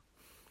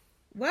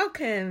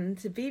Welcome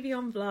to BB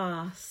on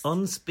Blast.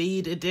 On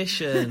Speed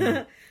Edition.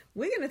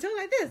 We're going to talk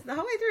like this the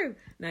whole way through.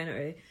 No, not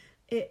really.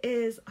 It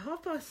is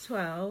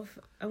 12:30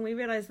 and we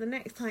realise the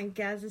next time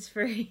Gaz is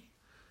free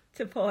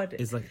to pod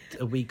It's like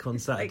a week on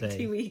Saturday. like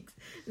 2 weeks.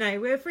 No,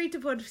 we're free to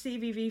pod for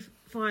CBV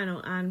final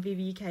and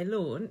BB UK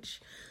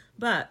launch.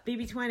 But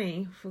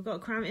BB20, we've got to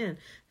cram it in.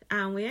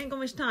 And we ain't got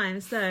much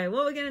time. So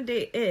what we're going to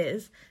do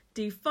is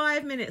do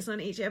 5 minutes on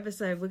each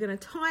episode. We're going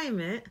to time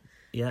it.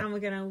 Yeah. And we're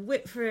going to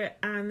whip through it,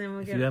 and then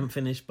we're going to... If you haven't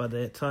finished by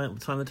the time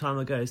the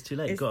timer goes, it's too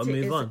late. You've got to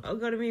move on. I've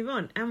got to move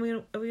on. And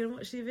are we going to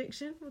watch The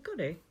Eviction? We've got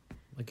to.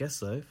 I guess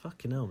so.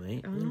 Fucking hell,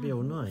 mate. I'm going to be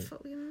all night. What the fuck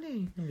are we going to do? I'm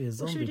going to be a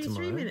zombie should we do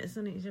tomorrow. 3 minutes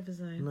on each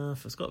episode? No,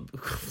 it's got...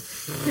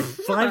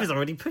 5 is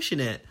already pushing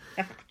it.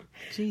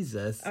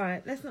 Jesus. All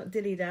right, let's not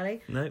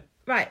dilly-dally. No.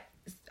 Right,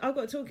 I've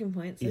got talking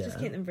points, so Yeah. just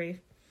keep them brief.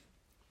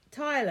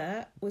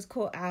 Tyler was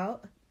caught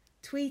out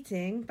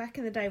tweeting back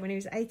in the day when he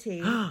was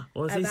 18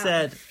 What has he about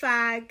said?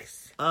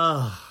 fags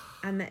Oh,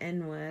 and the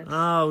N-word.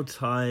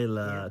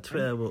 Tyler. Yeah.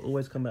 Twitter will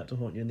always come back to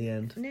haunt you in the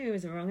end. I knew he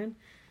was a wrong one.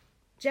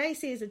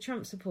 JC is a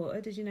Trump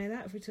supporter. Did you know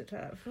that? Have we talked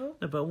about that before?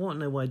 No, but I want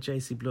to know why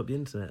JC blew up the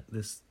internet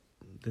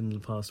in the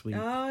past week.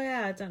 Oh,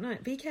 yeah, I don't know.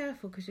 Be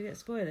careful because you get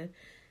spoiled.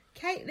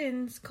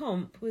 Caitlin's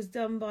comp was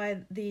done by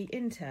the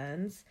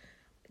interns,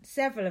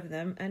 several of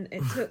them, and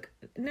it took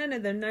none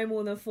of them no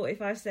more than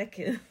 45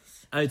 seconds.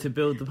 Oh, to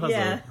build the puzzle?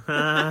 Yeah.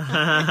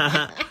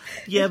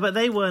 Yeah, but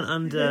they weren't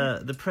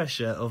under the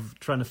pressure of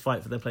trying to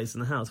fight for their place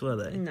in the house, were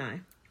they? No.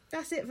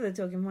 That's it for the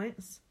talking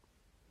points.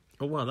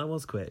 Oh, wow, that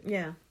was quick.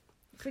 Yeah.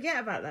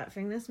 Forget about that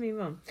thing. Let's move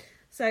on.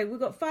 So we've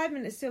got 5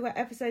 minutes still about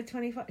episode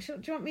 25.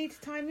 Do you want me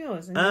to time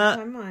yours and you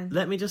time mine?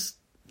 Let me just...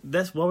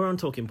 while we're on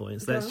talking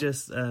points, Go let's on.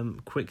 just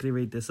quickly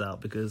read this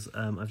out because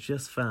I've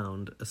just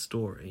found a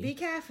story. Be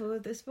careful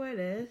with the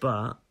spoilers.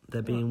 But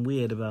they're being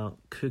weird about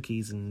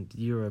cookies and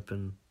Europe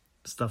and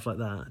stuff like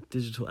that.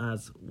 Digital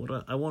ads.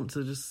 I want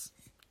to just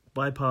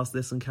bypass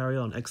this and carry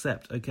on.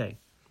 Except, okay.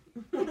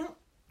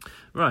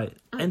 Right.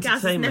 Gaz has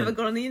Entertainment. never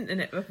gone on the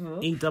internet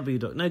before. EW.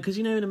 No, because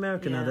you know in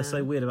America now they're Yeah.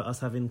 so weird about us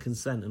having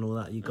consent and all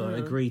that. You've got to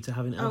agree to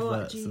having Oh, what,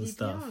 adverts and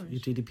stuff. GDPR? Your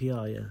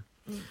GDPR,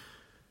 yeah.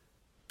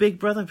 Big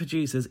Brother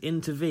producers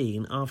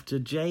intervene after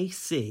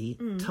JC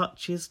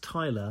touches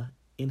Tyler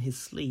in his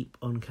sleep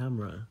on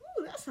camera.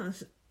 Oh, that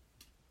sounds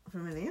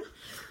familiar.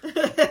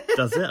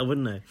 Does it? I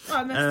wouldn't know. Oh,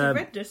 I must have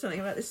read something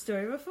about this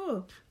story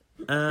before.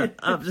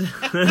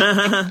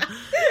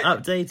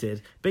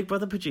 Updated. Big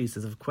Brother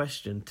producers have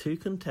questioned 2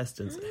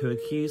 contestants who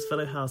accused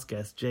fellow house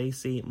guest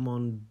JC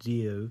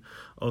Mondieu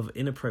of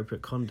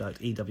inappropriate conduct,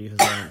 EW has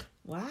learned.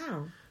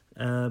 Wow.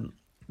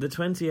 The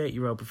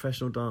 28-year-old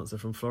professional dancer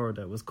from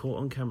Florida was caught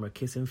on camera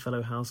kissing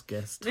fellow house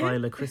guest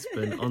Tyler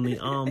Crispin on the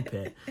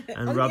armpit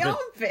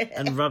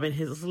and rubbing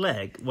his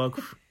leg while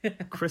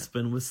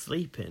Crispin was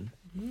sleeping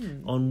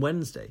on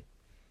Wednesday.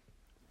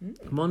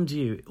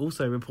 Mondieu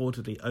also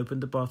reportedly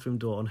opened the bathroom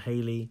door on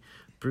Hailey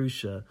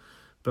Bruscher,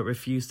 but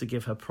refused to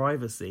give her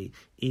privacy,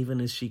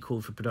 even as she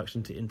called for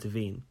production to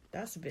intervene.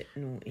 That's a bit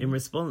naughty. In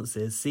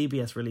responses,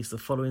 CBS released the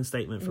following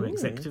statement from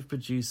executive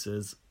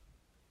producers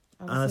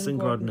Alison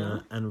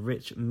Grodner and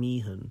Rich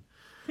Meehan.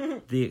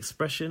 The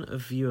expression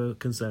of viewer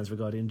concerns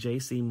regarding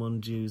JC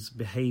Mondieu's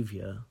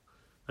behaviour,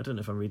 I don't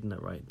know if I'm reading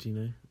that right, do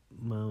you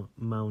know?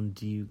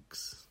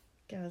 Mondieu's.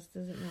 Gaz,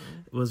 does it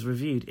matter? Was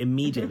reviewed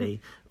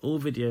immediately. All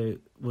video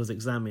was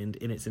examined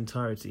in its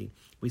entirety.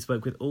 We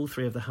spoke with all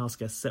 3 of the house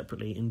guests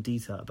separately in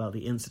detail about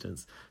the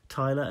incidents.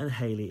 Tyler and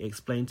Hailey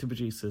explained to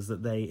producers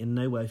that they in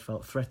no way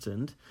felt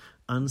threatened,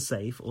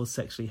 unsafe or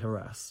sexually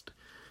harassed.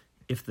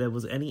 If there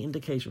was any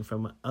indication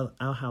from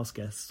our house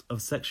guests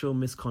of sexual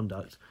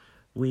misconduct,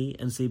 we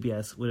and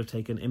CBS would have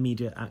taken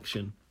immediate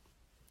action.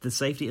 The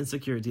safety and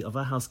security of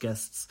our house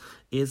guests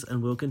is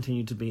and will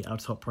continue to be our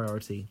top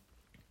priority.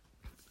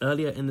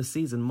 Earlier in the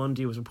season,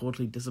 Mondieu was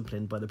reportedly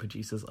disciplined by the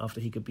producers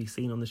after he could be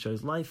seen on the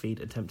show's live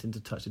feed attempting to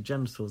touch the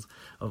genitals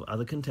of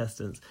other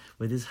contestants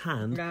with his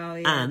hand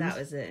and that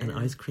was it, an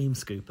ice cream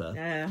scooper.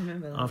 Yeah, I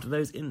remember that. After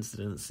those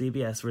incidents,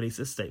 CBS released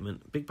a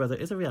statement. Big Brother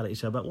is a reality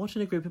show about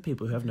watching a group of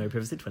people who have no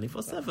privacy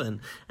 24/7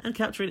 and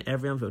capturing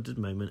every unfiltered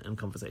moment and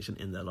conversation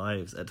in their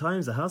lives. At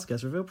times, the house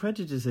guests reveal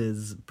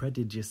prejudices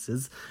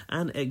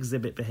and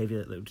exhibit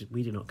behaviour that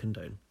we do not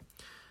condone.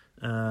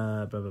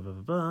 Blah, blah, blah, blah,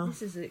 blah.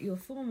 This is your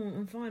formal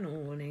and final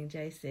warning,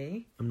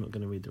 JC. I'm not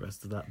going to read the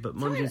rest of that, but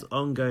Mondieu's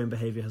ongoing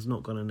behaviour has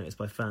not gone unnoticed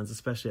by fans,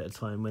 especially at a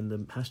time when the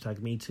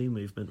 #MeToo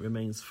movement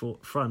remains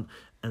front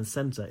and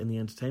centre in the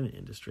entertainment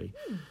industry.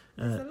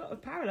 There's a lot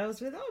of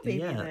parallels with our baby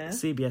there.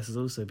 CBS has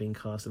also been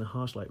cast in a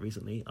harsh light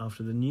recently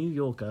after the New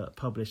Yorker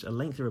published a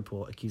lengthy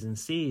report accusing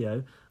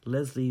CEO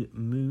Leslie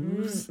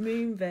Moonves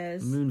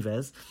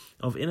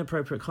of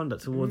inappropriate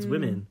conduct towards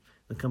women.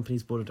 The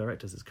company's board of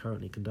directors is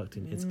currently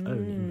conducting its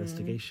own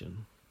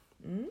investigation.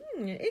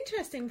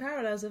 Interesting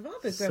parallels of our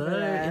Big Brother So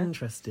there.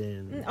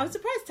 interesting. I'm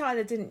surprised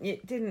Tyler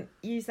didn't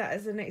use that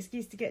as an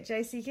excuse to get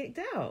JC kicked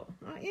out,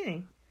 aren't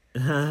you?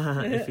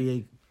 If he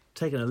had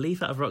taken a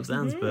leaf out of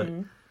Roxanne's book.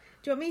 Do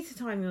you want me to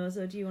time yours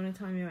or do you want to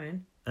time your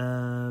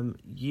own?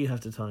 You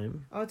have to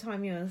time. I'll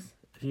time yours.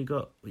 You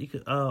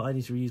could. Oh, I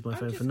need to use my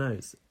phone for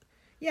notes.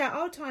 Yeah,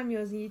 I'll time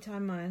yours and you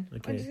time mine.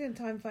 Okay. I'm just going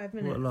to time 5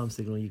 minutes. What alarm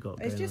signal you got?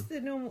 It's just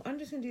the normal. I'm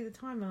just going to do the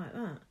timer like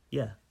that.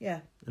 Yeah. Yeah.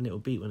 And it'll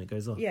beep when it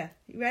goes off. Yeah.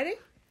 You ready?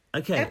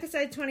 Okay.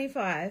 Episode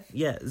 25.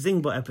 Yeah,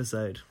 Zingbot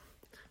episode.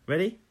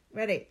 Ready?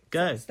 Ready.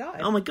 Go.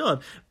 Started. Oh my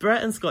god.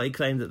 Brett and Scotty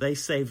claim that they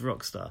saved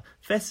Rockstar.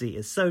 Fessy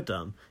is so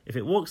dumb. If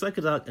it walks like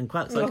a duck and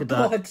quacks like a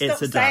duck, it's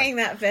Stop a duck. saying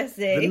that,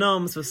 Fessy. The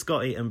noms for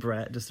Scotty and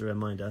Brett, just a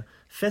reminder.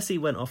 Fessy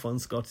went off on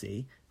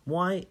Scotty.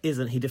 Why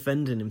isn't he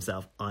defending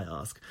himself, I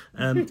ask?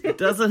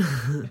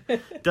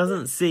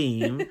 Doesn't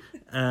seem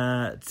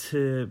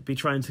to be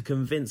trying to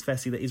convince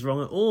Fessy that he's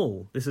wrong at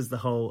all. This is the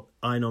whole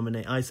I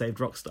saved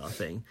Rockstar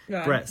thing.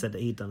 Right. Brett said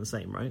that he'd done the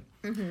same, right?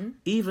 Mm-hmm.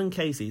 Even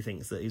Casey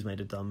thinks that he's made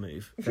a dumb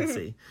move,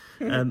 Fessy.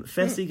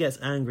 Fessy gets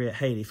angry at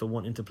Hayley for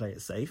wanting to play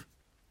it safe.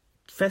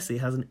 Fessy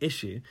has an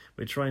issue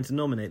with trying to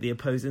nominate the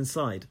opposing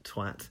side,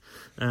 twat.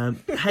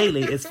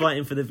 Hayley is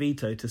fighting for the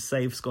veto to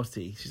save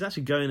Scotty. She's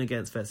actually going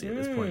against Fessy at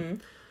this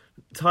point.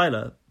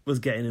 Tyler was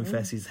getting in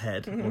Fessy's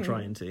head, or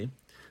trying to.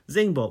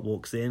 Zingbot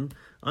walks in.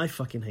 I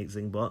fucking hate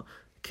Zingbot.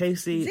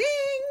 Casey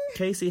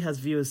has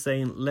viewers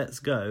saying, let's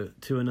go,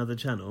 to another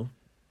channel.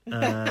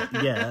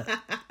 Yeah.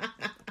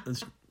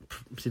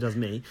 She does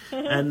me.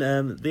 And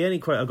the only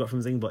quote I got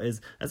from Zingbot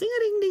is, a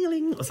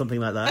zing-a-ding-ding-a-ling, or something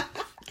like that.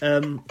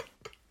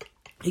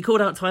 He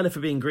called out Tyler for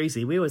being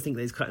greasy. We always think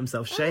that he's cut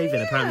himself shaving.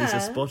 Yeah. Apparently he's a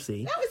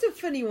spotty. That was a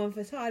funny one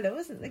for Tyler,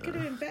 wasn't it? There could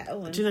have been better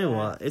ones. Do you know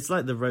what? It's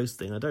like the roast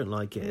thing. I don't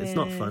like it. It's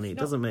not funny. It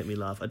doesn't make me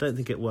laugh. I don't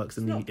think it works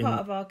in part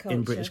of our culture.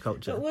 In British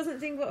culture. But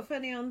wasn't Zingbot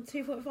funny on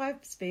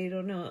 2.5 speed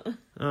or not?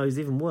 Oh, he's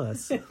even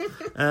worse. Zing,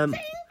 zing,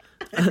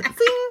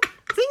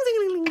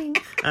 zing, zing.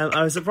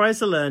 I was surprised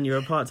to learn you're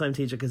a part-time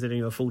teacher considering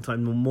you're a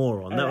full-time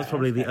moron. That was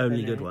probably the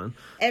only good one.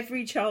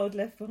 Every child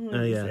left behind.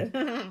 Oh,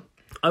 yeah.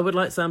 I would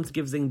like Sam to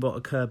give Zingbot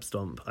a curb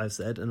stomp, I've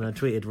said, and I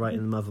tweeted right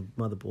in the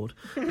motherboard.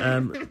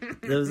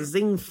 There was a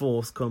Zing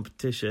Force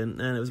competition,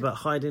 and it was about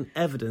hiding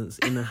evidence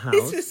in the house.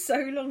 This was so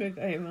long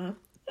ago, man.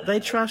 They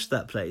trashed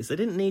that place. They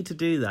didn't need to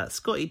do that.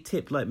 Scotty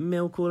tipped like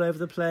milk all over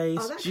the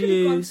place, that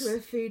juice. could have gone to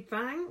a food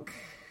bank.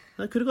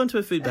 They could have gone to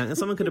a food bank, and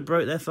someone could have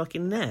broke their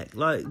fucking neck,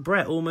 like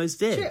Brett almost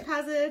did. Trip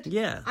hazard.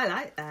 Yeah. I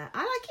like that. I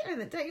like it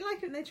when don't you like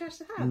it when they trash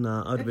the house?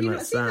 No, I'd have been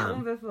like Sam. Have you not seen that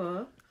one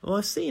before? Well,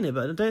 I've seen it,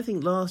 but I don't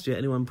think last year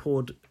anyone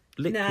poured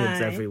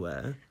liquids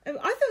everywhere. I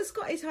thought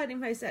Scotty's hiding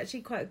place was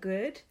actually quite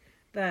good,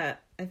 but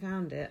I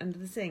found it under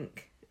the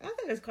sink. I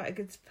thought it was quite a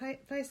good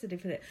place to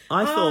put it.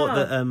 I thought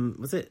that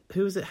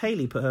who was it?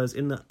 Hayley put hers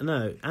in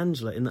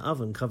Angela in the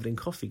oven covered in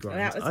coffee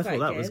grinds. I thought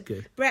that was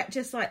good. Brett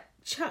just like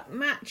chucked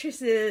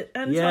mattresses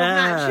and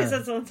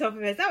mattresses on top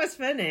of it. That was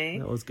funny.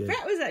 That was good.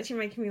 Brett was actually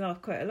making me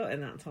laugh quite a lot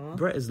in that time.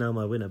 Brett is now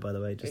my winner, by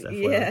the way. Just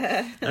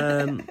FYI.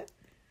 Yeah.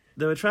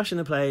 They were trashing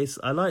the place.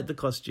 I liked the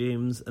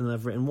costumes, and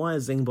I've written, why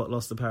has Zingbot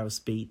lost the power of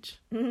speach?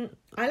 Mm-hmm.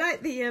 I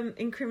like the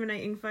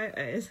incriminating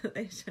photos that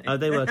they showed. Oh,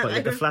 they were quite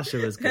good. The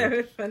flasher was good. They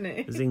were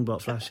funny. The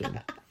Zingbot flashing.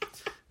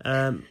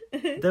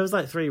 There was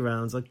like 3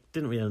 rounds. I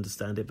didn't really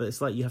understand it, but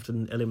it's like you have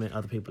to eliminate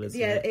other people.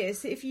 Yeah, it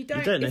is. If you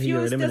don't know if who you're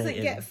yours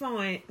eliminating. doesn't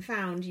get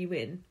found, you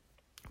win.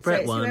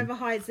 Brett so won. Whoever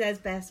hides theirs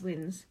best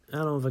wins.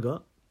 How long have I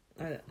got?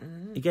 I don't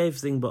know. He gave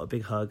Zingbot a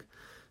big hug.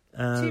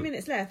 2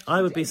 minutes left.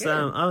 I would be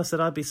Sam. I said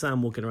I'd be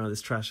Sam walking around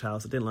this trash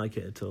house. I didn't like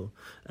it at all.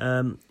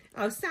 Sam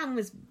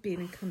was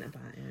being a cunt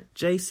about it.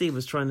 JC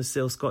was trying to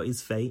seal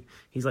Scotty's fate.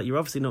 He's like, you're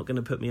obviously not going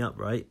to put me up,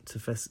 right?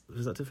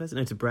 Was that to Fess?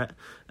 No, to Brett.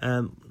 I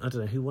don't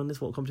know. Who won this?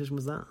 What competition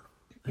was that?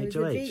 It HOH?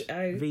 was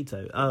a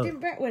Veto. Oh. Didn't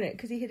Brett win it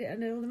because he hid it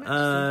under all the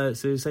matches?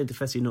 So he was saying to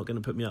Fess, you're not going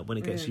to put me up when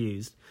it gets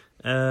used.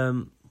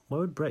 Why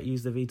would Brett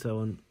use the veto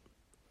on...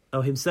 Oh,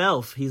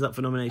 himself. He's up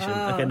for nomination.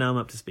 Oh. Okay, now I'm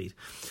up to speed.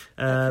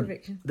 There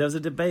was a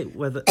debate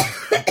whether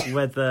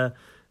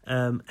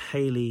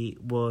Hayley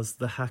was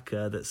the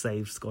hacker that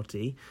saved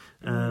Scotty.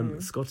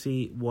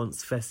 Scotty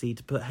wants Fessy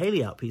to put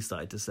Hayley up, he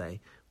started to say.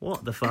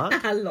 What the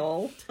fuck?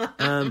 Lol.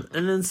 And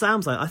then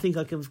Sam's like, I think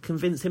I can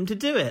convince him to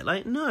do it.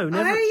 Like, no,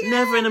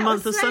 never in a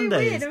month of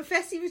Sundays. Weird. And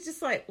Fessy was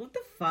just like, what the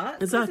fuck?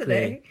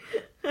 Exactly.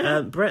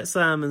 Brett,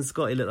 Sam and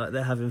Scotty look like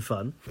they're having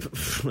fun.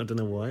 I don't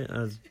know why.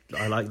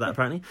 I like that,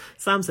 apparently.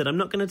 Sam said, I'm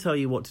not going to tell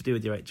you what to do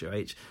with your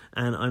HOH,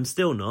 and I'm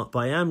still not, but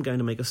I am going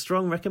to make a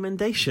strong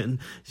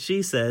recommendation.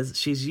 She says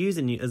she's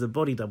using you as a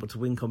body double to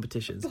win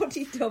competitions.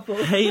 Body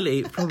double.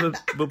 Hayley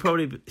will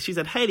probably... She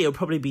said, Hayley will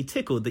probably be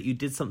tickled that you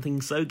did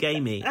something so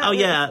gamey.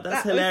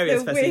 That's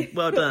hilarious, Fessy.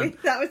 Well done.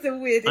 That was the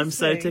weirdest I'm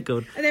so thing.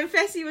 tickled. And then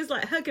Fessy was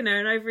like hugging her,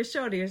 and over his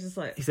shoulder he was just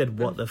like... He said,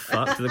 what the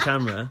fuck, to the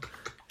camera.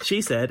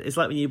 She said, it's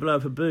like when you blow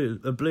up a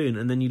balloon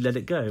and then you let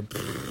it go.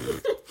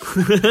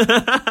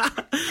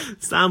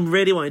 Sam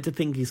really wanted to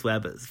pinky swear,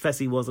 but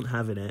Fessy wasn't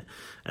having it.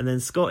 And then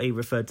Scotty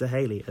referred to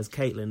Hayley as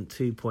Caitlin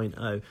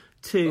 2.0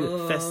 to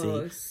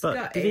Fessy. Scotty.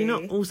 But did he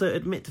not also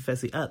admit to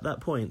Fessy at that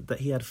point that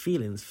he had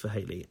feelings for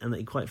Hayley and that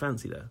he quite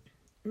fancied her?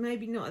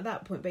 Maybe not at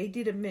that point, but he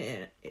did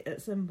admit it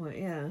at some point,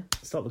 yeah.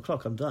 Stop the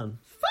clock, I'm done.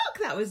 Fuck,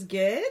 that was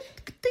good.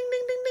 Ding,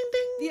 ding, ding, ding,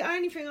 ding. The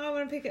only thing I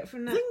want to pick up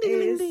from that ding, ding,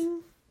 is... ding,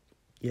 ding.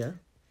 Yeah?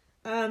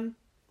 Tyler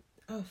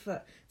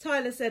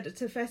said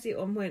to Fessy at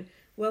one point,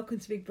 welcome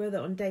to Big Brother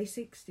on day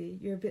 60.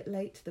 You're a bit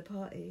late to the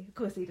party. Of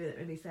course, he didn't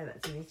really say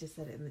that to me. He just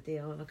said it in the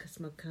DL like a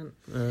smug cunt.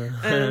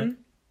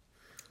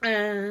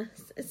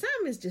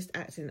 Sam is just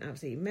acting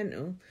absolutely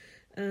mental.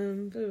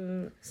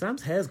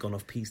 Sam's hair's gone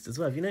off piste as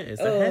well. Have you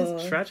noticed? Her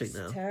hair's tragic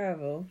now.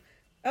 Terrible.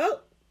 Oh,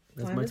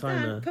 there's my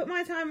timer. Put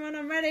my timer on.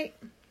 I'm ready.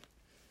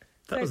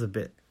 That was a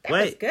bit. That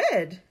was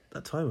good.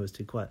 That timer was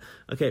too quiet.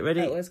 Okay,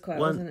 ready? That was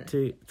quiet, wasn't it?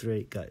 1, 2,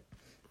 3, go.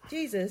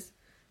 Jesus.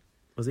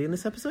 Was he in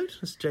this episode?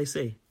 That's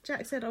JC.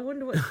 Jack said, I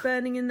wonder what's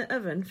burning in the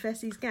oven.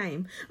 Fessie's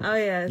game. Oh,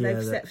 yeah,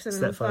 they've set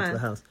something on fire. To the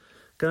house.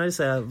 Can I just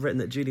say, I've written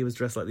that Julie was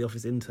dressed like the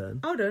office intern.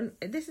 Hold on.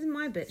 This is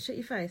my bit. Shut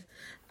your face.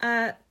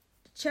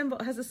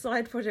 Chembot has a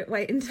side project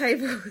waiting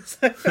table.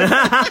 So... there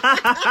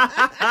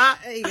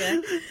you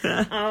go.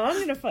 Oh, I'm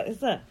going to fuck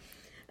this up.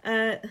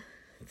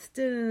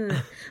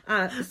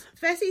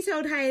 Fessy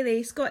told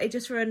Hayley Scotty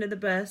just threw under the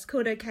bus,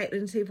 called her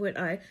Caitlin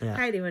 2.0. Yeah.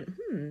 Hayley went,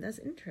 that's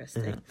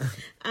interesting.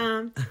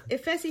 Yeah.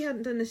 If Fessy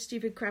hadn't done this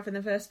stupid crap in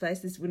the first place,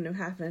 this wouldn't have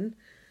happened.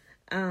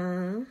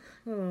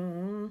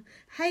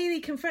 Hayley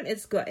confronted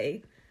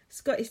Scotty.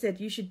 Scotty said,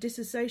 you should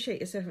disassociate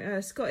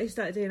yourself. Scotty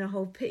started doing a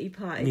whole pity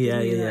party.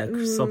 Yeah.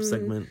 Sob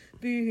segment.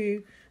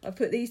 Boo-hoo. I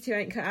put these two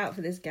ain't cut out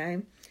for this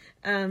game.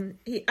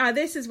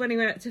 This is when he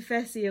went up to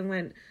Fessy and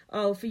went,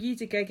 for you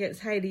to go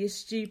against Hayley is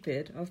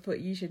stupid. I've put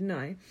you should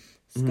know.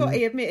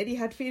 Scotty admitted he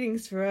had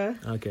feelings for her.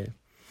 Okay.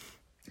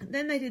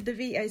 Then they did the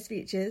veto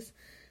speeches.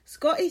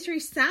 Scotty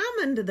threw Sam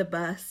under the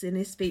bus in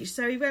his speech.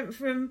 So he went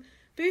from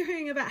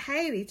boo-hooing about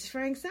Hayley to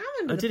throwing Sam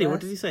under the bus. Did he? What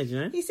did he say? Do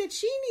you know? He said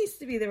she needs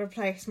to be the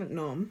replacement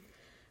nom.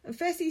 And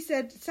Fessy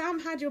said, Sam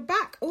had your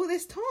back all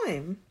this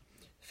time.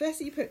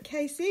 Fessy put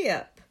KC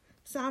up.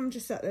 Sam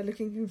just sat there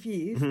looking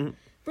confused.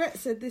 Brett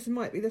said this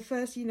might be the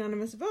first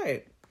unanimous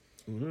vote.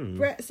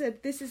 Brett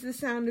said, this is the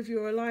sound of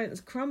your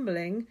alliance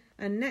crumbling,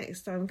 and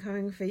next I'm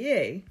coming for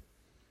you.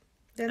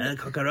 Then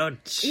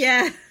cockroach.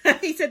 Yeah,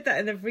 he said that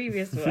in the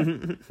previous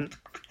one.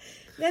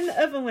 Then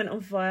the oven went on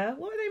fire.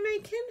 What were they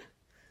making?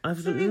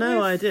 I've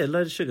no idea. A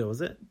load of sugar,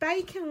 was it?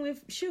 Bacon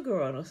with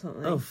sugar on or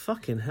something. Oh,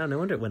 fucking hell. No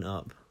wonder it went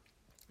up.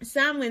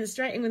 Sam went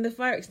straight in with the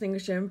fire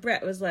extinguisher, and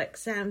Brett was like,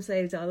 Sam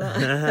saved our life.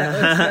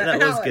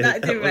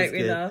 That did make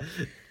me laugh.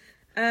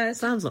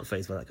 Sam's not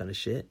faced by that kind of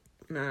shit.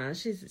 Nah,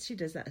 she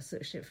does that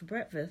sort of shit for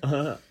breakfast.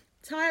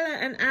 Tyler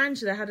and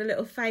Angela had a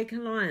little fake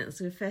alliance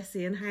with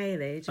Fessy and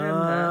Hayley. Do you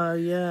remember? Oh,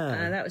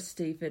 yeah. That was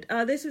stupid.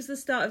 this was the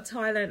start of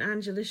Tyler and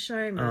Angela's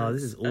showmance. Oh,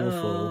 this is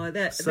awful.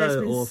 There's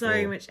been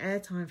so much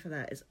airtime for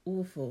that. It's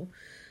awful.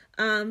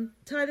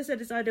 Tyler said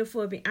his ideal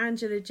four would be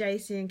Angela,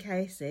 JC and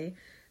Casey.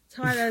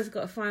 Tyler's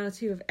got a final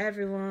two of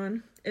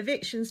everyone.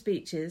 Eviction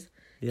speeches.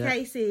 Yeah.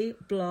 Casey,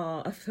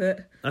 blah, I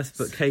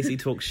put Casey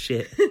talks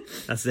shit.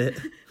 That's it.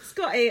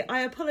 Scotty,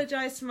 I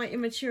apologise for my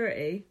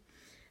immaturity.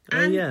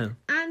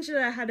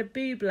 Angela had a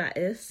boob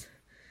lattice.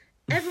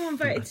 Everyone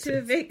voted to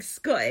evict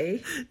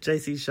Scotty.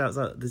 JC shouts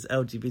out this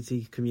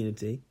LGBT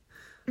community.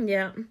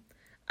 Yeah.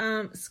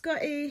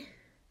 Scotty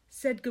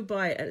said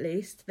goodbye at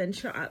least, then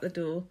shot out the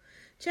door.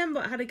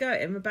 Chembot had a go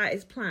at him about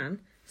his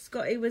plan.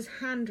 Scotty was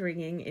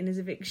hand-wringing in his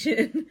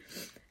eviction.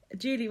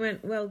 Julie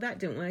went, well, that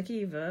didn't work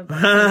either.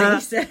 But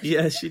he said,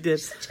 yeah, she did.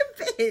 Such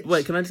a bitch.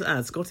 Wait, can I just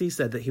add? Scotty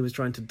said that he was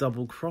trying to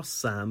double-cross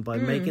Sam by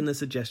making the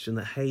suggestion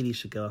that Hayley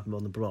should go up and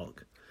on the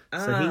block.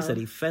 So he said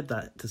he fed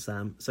that to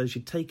Sam, so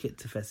she'd take it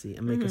to Fessy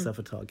and make herself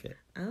a target.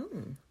 Oh.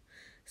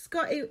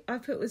 Scotty, I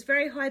put, was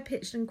very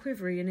high-pitched and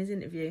quivery in his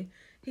interview.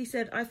 He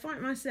said, I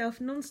fight myself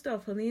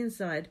non-stop on the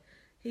inside.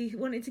 He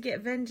wanted to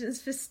get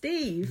vengeance for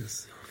Steve.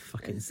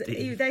 Fucking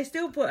Steve. They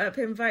still brought up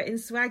him voting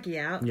Swaggy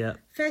out. Yeah.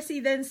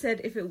 Fessy then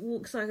said, if it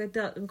walks like a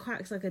duck and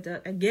quacks like a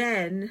duck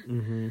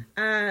again.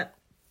 Brett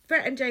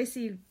and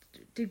JC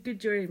did good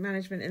jury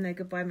management in their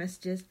goodbye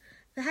messages.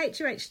 The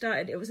HOH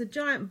started. It was a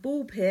giant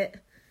ball pit.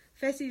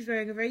 Fessy's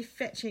wearing a very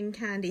fetching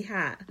candy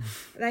hat.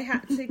 They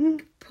had to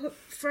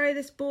throw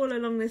this ball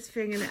along this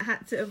thing, and it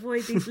had to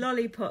avoid these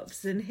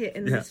lollipops and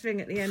hitting this thing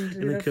at the end of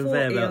the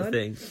conveyor belt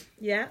thing.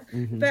 Yeah,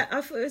 but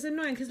I thought it was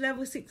annoying because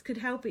level 6 could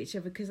help each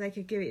other because they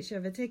could give each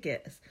other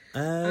tickets.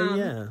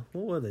 Yeah,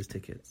 what were those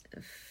tickets?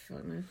 I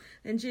don't know.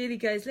 And Julie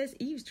goes, let's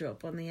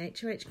eavesdrop on the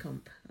HOH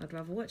comp. I'd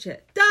rather watch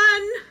it.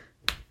 Done!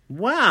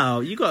 Wow,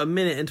 you got a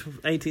minute and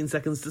 18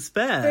 seconds to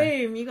spare.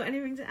 Boom, you got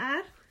anything to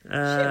add?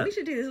 Shit, we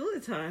should do this all the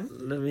time.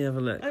 Let me have a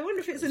look. I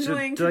wonder if it's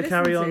annoying do I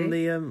carry on to.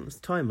 The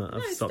timer?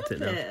 I've stopped it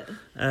now.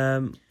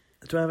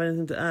 Do I have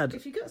anything to add?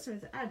 If you've got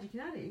something to add, you can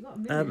add it. You've got a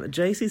minute.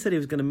 JC said he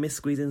was going to miss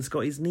squeezing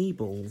Scotty's knee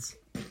balls.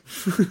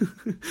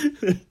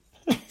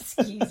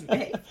 Excuse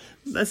me.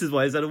 This is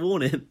why he's had a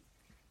warning.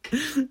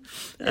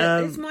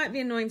 This might be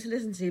annoying to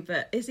listen to,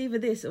 but it's either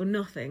this or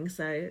nothing,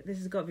 so this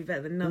has got to be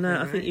better than nothing. No,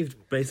 I think you've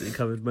basically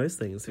covered most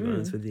things, to be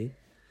honest with you.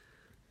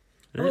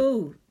 Right.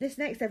 Oh, this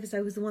next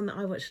episode was the one that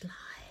I watched live.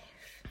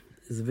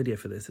 There's a video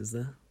for this, is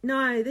there?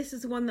 No, this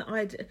is the one that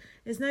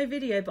there's no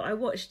video, but I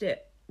watched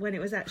it when it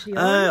was actually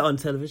on. On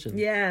television.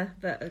 Yeah,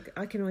 but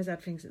I can always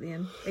add things at the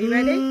end. Are you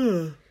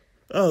ready?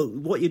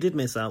 What you did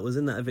miss out was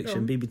in that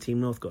eviction, BB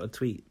Team North got a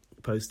tweet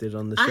posted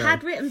on the show. I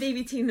had written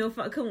BBT North,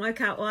 but I couldn't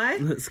work out why.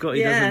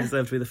 Scotty doesn't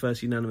deserve to be the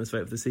first unanimous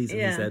vote of the season,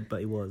 he said, but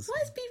he was.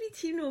 Why is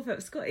BBT North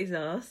up Scotty's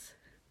ass?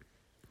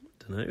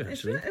 Don't know,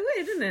 actually. It's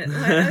weird, isn't it?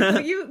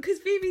 Like, because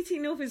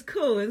BBT North is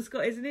cool and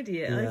Scotty's an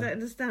idiot. I don't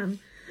understand.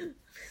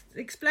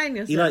 Explain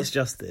yourself. He likes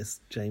justice,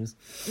 James.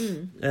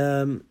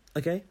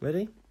 Okay,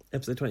 ready?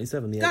 Episode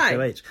 27, the Go.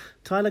 HOH.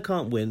 Tyler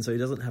can't win, so he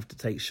doesn't have to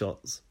take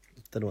shots.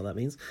 Don't know what that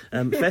means.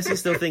 Fessy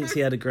still thinks he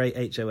had a great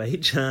HOH.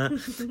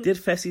 Did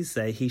Fessy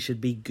say he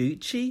should be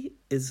Gucci?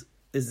 Is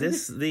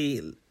this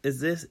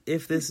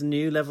if this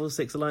new level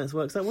 6 alliance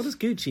works out? What does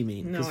Gucci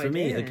mean? Because for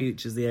me, a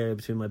gooch is the area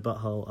between my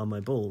butthole and my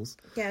balls.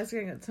 Yeah, I was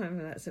going to get time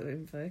for that sort of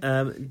info.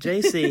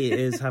 JC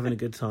is having a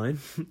good time.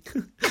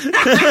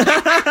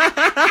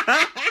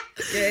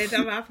 Good,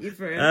 I'm happy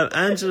for him.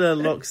 Angela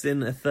locks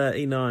in a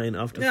 39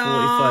 after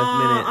 45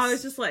 minutes. I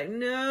was just like,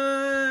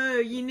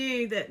 no, you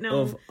knew that.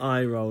 No, of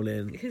eye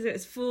rolling. Because it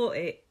was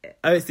 40.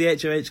 Oh, it's the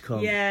HOH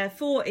com. Yeah,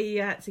 40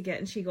 you had to get,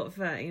 and she got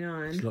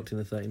 39. She locked in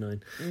the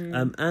 39.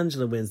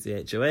 Angela wins the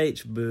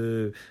HOH.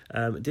 Boo.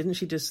 Didn't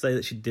she just say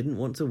that she didn't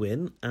want to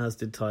win, as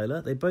did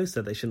Tyler? They both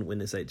said they shouldn't win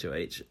this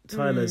HOH.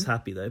 Tyler's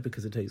happy, though,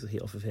 because it takes the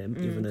heat off of him,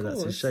 even though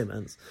that's his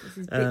showman's. It's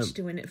his bitch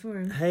to win it for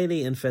him.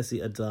 Hayley and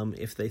Fessy are dumb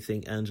if they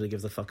think Angela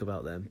gives a fuck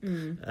about them.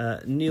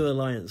 New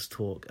alliance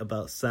talk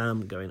about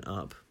Sam going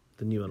up.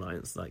 The new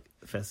alliance, like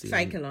Fessy.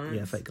 Fake alliance.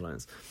 Yeah, fake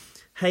alliance.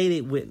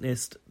 Hayley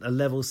witnessed a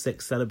level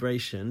 6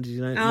 celebration. Did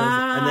you know?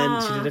 And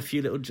then she did a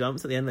few little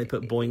jumps at the end. They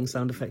put boing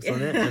sound effects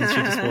on it, and she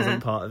just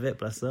wasn't part of it.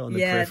 Bless her. On the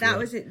peripheral. That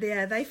was it.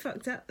 Yeah, they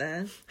fucked up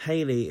there.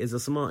 Hayley is the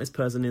smartest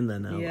person in there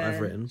now. Yeah, I've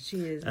written. She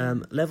is.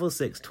 Level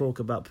 6 talk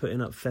about putting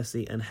up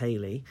Fessy and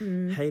Hayley.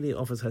 Hayley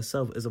offers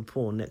herself as a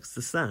pawn next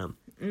to Sam.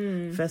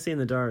 Fessy in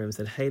the diary room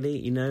said, Hayley,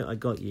 you know I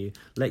got you.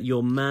 Let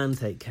your man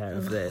take care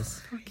of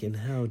this. Fucking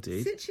hell,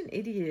 dude. Such an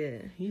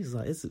idiot. He's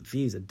like, his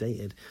views are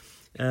dated.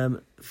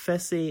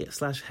 Fessy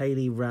 /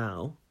 Hayley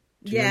row.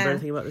 Do you remember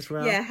anything about this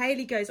row? Yeah,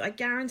 Hayley goes, I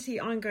guarantee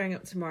I'm going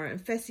up tomorrow.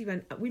 And Fessy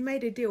went, we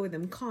made a deal with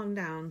him. Calm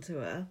down to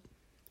her.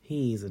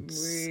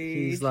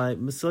 He's like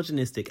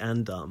misogynistic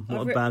and dumb.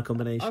 What a bad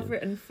combination. I've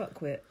written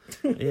fuckwit.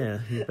 Yeah,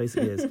 he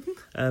basically is.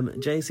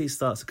 JC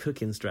starts a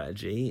cooking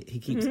strategy. He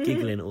keeps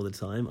giggling all the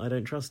time. I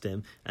don't trust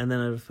him. And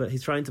then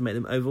he's trying to make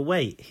them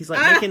overweight. He's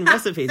like making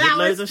recipes with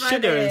loads of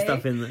sugar and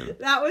stuff in them.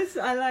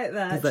 I like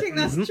that. Do you think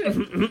that's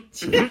true?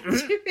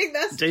 Do you think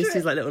that's true?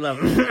 JC's like little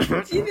love.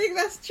 Do you think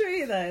that's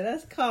true though?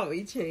 That can't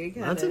be true,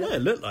 can it? I don't know.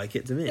 It looked like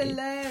it to me.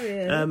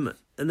 Hilarious.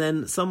 And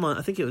then someone,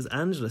 I think it was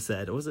Angela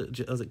said, or was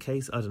it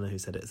Case? I don't know who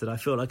said it. Said, I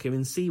feel like I'm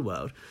in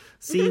SeaWorld.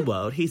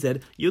 SeaWorld, he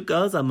said, you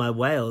girls are my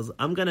whales.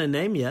 I'm going to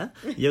name you.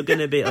 You're going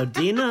to be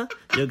Odina,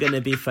 you're going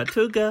to be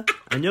Fatuga,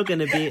 and you're going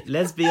to be,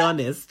 let's be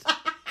honest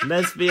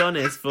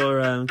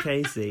for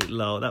Casey.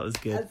 Lol, that was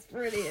good. That's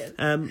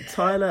brilliant.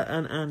 Tyler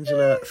and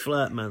Angela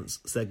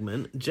flirtmance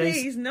segment.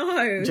 Please, no.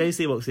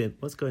 JC walks in.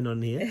 What's going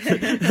on here?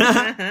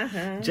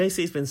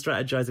 JC's been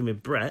strategizing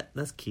with Brett.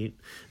 That's cute.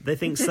 They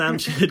think Sam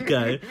should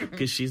go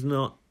because she's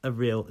not a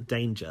real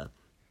danger.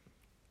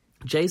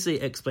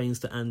 JC explains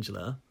to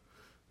Angela,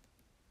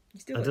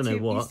 I don't know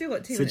what,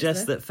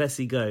 suggests that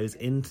Fessy goes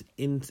and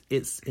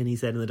he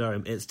said in the diary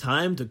room, it's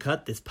time to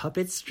cut this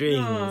puppet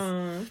strings.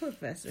 Oh, poor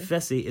Fessy.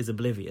 Fessy is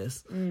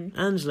oblivious.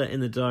 Angela in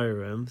the diary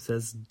room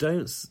says,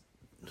 don't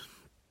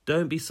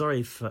be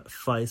sorry,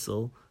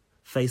 Faisal.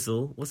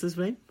 What's his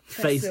name?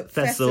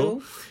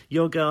 Faisal.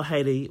 Your girl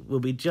Hayley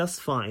will be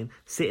just fine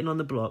sitting on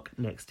the block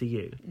next to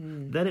you.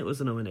 Then it was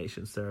a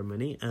nomination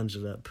ceremony.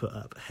 Angela put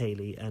up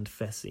Hayley and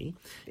Fessy.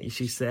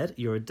 She said,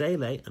 you're a day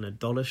late and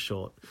 $1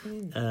 short.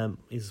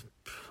 Is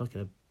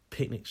fucking a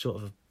picnic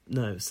short of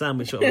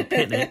sandwich short of a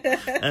picnic.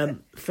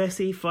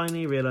 Fessy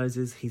finally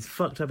realises he's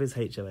fucked up his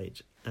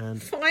HOH.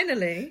 And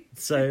finally.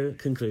 So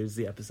concludes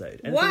the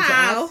episode.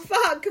 Wow,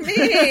 fuck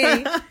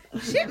me.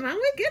 Shit, man,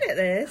 we're good at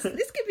this.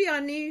 This could be our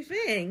new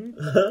thing.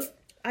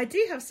 I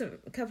do have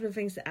a couple of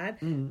things to add.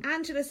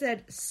 Angela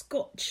said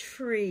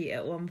scot-free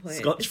at one point.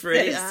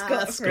 Scot-free?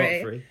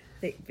 Scot-free.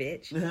 Thick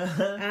bitch.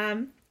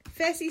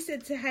 Fessy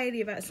said to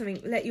Hayley about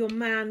something, let your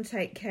man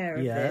take care of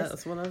this. Yeah,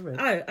 that's what I read.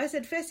 Oh, I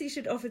said Fessy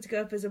should offer to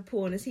go up as a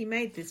pawn as he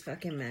made this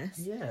fucking mess.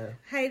 Yeah.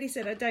 Hayley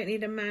said, I don't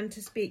need a man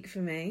to speak for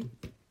me.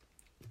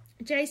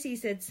 JC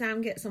said,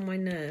 Sam gets on my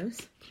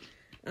nerves.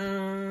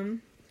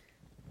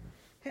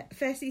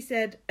 Fessy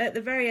said, at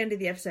the very end of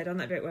the episode, on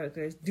that bit where it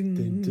goes, ding,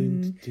 ding,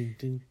 ding, ding,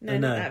 ding. No,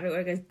 not that bit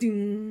where it goes,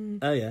 ding.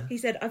 Oh, yeah. He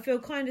said, I feel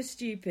kind of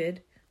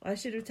stupid. I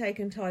should have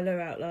taken Tyler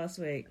out last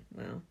week.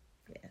 Well,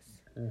 yes.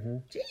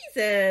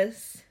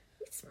 Jesus.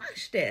 We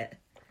smashed it.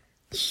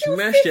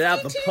 Smashed it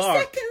out the park.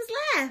 52 seconds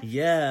left.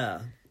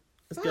 Yeah.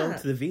 Let's go on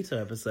to the veto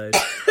episode.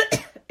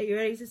 Are you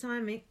ready to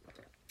time me?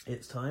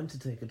 It's time to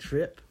take a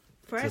trip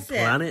Press to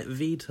Planet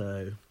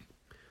Veto.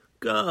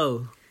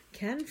 Go.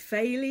 Can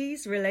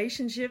Fayley's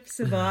relationship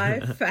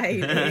survive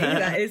failing?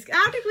 That is.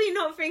 How did we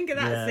not think of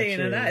that scene?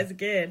 True. And that is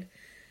good.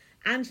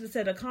 Angela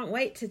said, I can't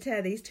wait to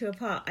tear these two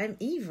apart. I'm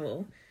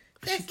evil.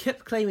 She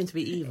kept claiming to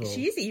be evil.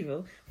 She is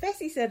evil.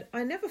 Fessy said,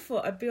 I never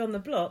thought I'd be on the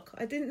block.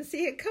 I didn't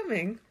see it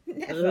coming.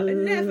 Never. I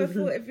never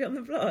thought it'd be on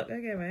the block.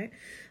 Okay, mate.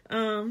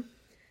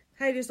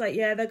 Hayley was like,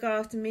 yeah, they'll go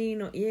after me,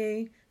 not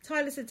you.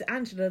 Tyler said to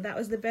Angela, that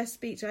was the best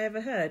speech I ever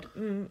heard.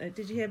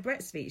 Did you hear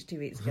Brett's speech 2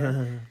 weeks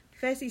ago?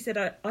 Fessy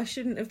said, I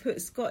shouldn't have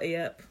put Scotty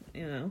up,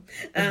 you know.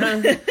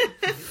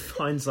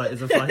 Hindsight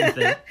is a fine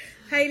thing.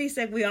 Hayley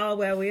said, we are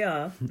where we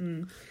are.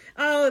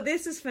 Oh,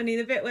 this was funny.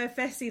 The bit where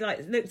Fessy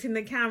looked in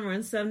the camera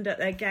and summed up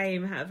their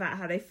game about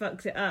how they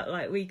fucked it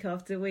up week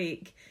after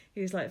week.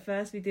 He was like,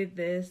 first we did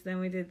this, then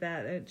we did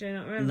that. Do you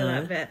not remember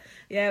that bit?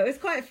 Yeah, it was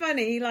quite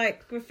funny. He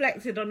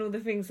reflected on all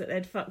the things that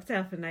they'd fucked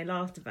up and they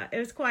laughed about. It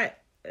was quite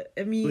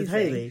amusing. With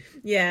Hayley?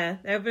 Yeah,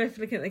 they were both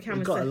looking at the camera.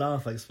 You got to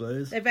laugh, I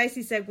suppose. They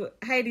basically said,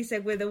 Hayley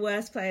said, we're the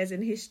worst players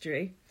in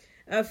history.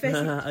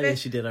 Yeah,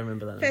 she did. I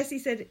remember that. Fessy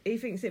said he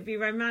thinks it'd be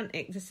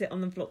romantic to sit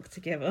on the block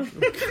together.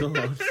 Oh,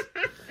 God.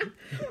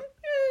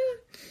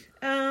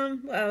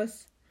 What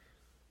else?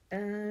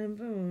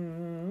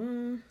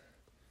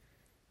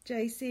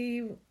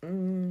 JC,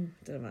 don't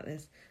know about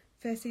this.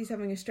 Fessy's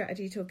having a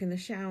strategy talk in the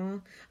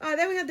shower. Oh,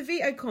 then we had the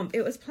veto comp.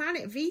 It was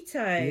Planet Veto.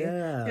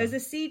 Yeah. There was a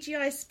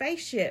CGI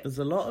spaceship. There's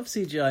a lot of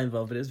CGI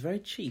involved, but it was very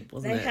cheap,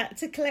 wasn't it? They had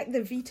to collect the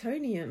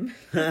Vetonium.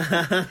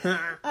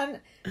 And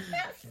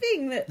that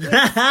thing that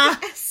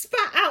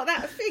spat out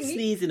that thing.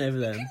 Sneezing over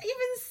them. You couldn't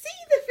even see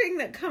the thing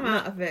that come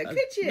out of it,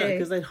 could you? No,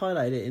 because they'd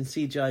highlighted it in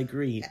CGI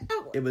green.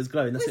 It was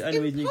glowing. That's the only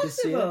reason you could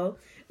see it.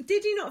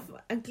 Did you not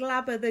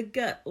Glabber the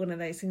Gut? One of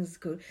those things is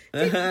called.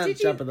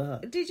 Jabba the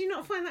Hutt. Did you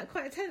not find that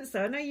quite tense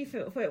though? I know you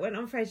thought it went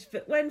on for ages,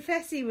 but when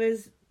Fessy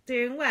was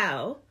doing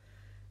well,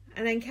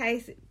 and then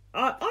Casey,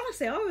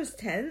 honestly, I was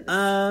tense.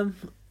 I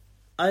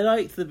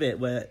liked the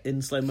bit where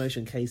in slow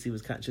motion Casey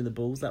was catching the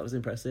balls. That was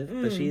impressive.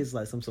 But she is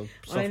like some sort of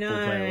softball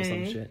player or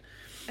some shit.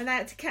 And they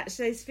had to catch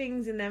those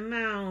things in their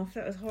mouth.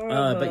 That was horrible.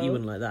 Oh, I bet you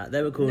wouldn't like that.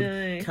 They were called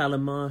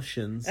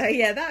Calamartians. Oh,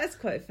 yeah, that was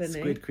quite funny.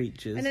 Squid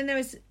creatures. And then there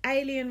was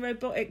alien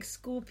robotic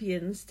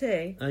scorpions,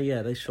 too. Oh,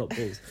 yeah, they shot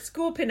balls.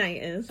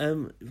 Scorpionators.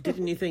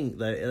 Didn't you think,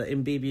 though,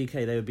 in BBUK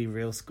they would be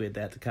real squid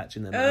they had to catch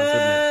in their mouths,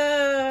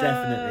 wouldn't it?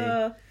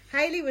 Definitely.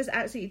 Hayley was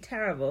absolutely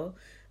terrible.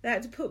 They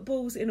had to put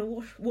balls in a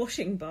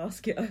washing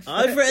basket.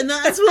 I've written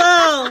that as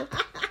well!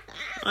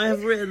 I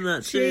have written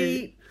that,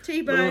 too.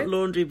 T-Bone.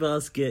 Laundry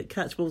basket.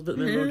 Catch balls, put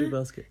them in laundry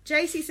basket.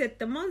 JC said,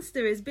 the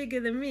monster is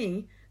bigger than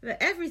me,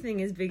 that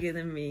everything is bigger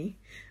than me.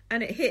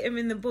 And it hit him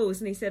in the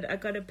balls, and he said, I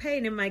got a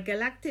pain in my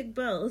galactic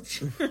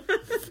bulge.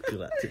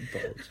 Galactic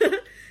bulge.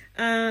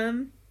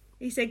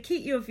 He said,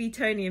 keep your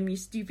Vetonium, you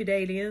stupid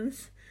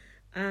aliens.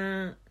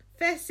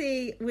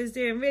 Fessy was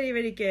doing really,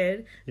 really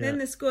good. Yeah. Then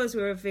the scores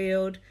were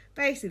revealed.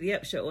 Basically, the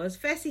upshot was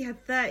Fessy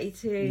had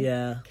 32.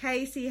 Yeah.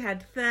 Casey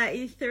had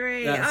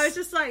 33. I was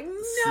just like, no!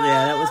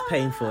 Yeah, that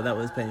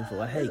was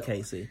painful. I hate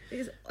Casey.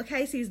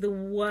 Casey's the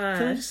worst.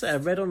 Can I just say, I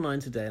read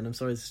online today, and I'm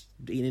sorry it's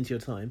eating into your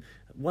time,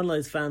 one of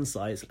those fan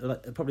sites,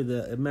 probably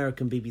the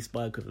American BBC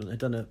Spy equivalent, had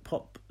done a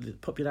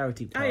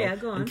popularity poll. Oh, yeah,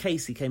 go on. And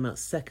Casey came out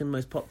second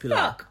most popular.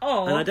 Fuck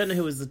off. And I don't know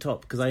who was the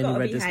top, because I only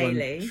read this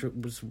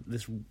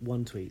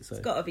one tweet. So.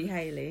 It's got to be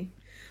Hayley.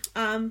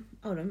 Hold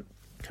on.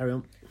 Carry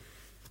on.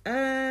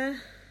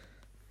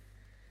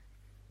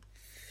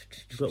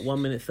 You've got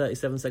 1 minute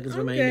 37 seconds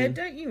remaining. Good,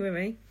 don't you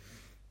worry.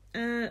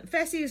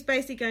 Fessy was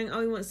basically going,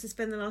 he wants to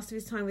spend the last of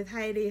his time with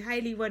Hayley.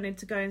 Hayley wanted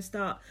to go and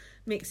start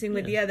mixing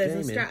with the others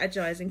and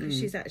strategizing because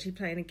she's actually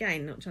playing a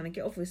game, not trying to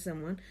get off with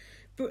someone.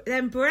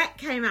 Then Brett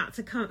came out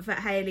to comfort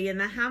Hayley in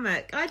the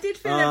hammock. I did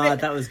feel a bit...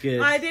 that was good.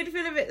 I did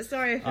feel a bit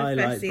sorry for Fessy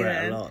liked Brett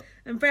then. A lot.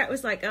 And Brett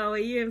was like, are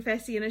you and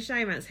Fessy in a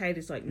showmance?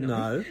 Hayley's like,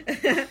 no.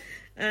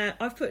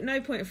 I've put no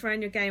point of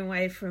throwing your game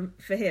away for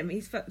him.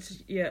 He's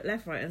fucked you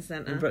left, right and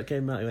centre. And Brett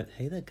came out, he went,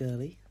 hey there,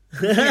 girlie.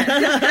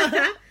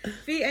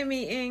 Veto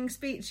meeting,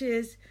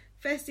 speeches.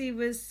 Fessy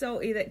was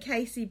salty that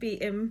Casey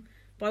beat him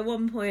by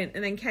 1 point,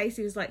 and then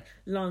Casey was like,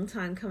 long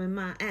time coming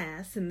my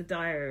ass in the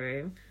diary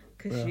room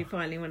because she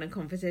finally won a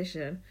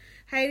competition.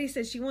 Hayley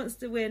said she wants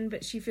to win,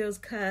 but she feels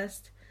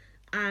cursed.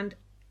 And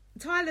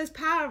Tyler's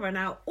power ran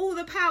out. All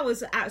the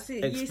powers are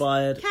absolutely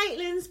expired.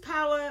 Caitlin's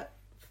power...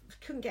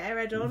 couldn't get her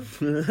head on.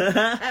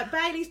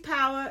 Bailey's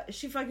power,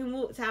 she fucking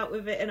walked out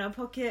with it in her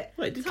pocket.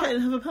 Wait, did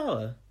Caitlin have a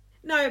power?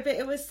 No, but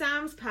it was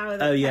Sam's power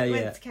that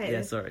went to Caitlin.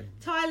 Yeah, sorry.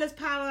 Tyler's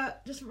power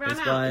just ran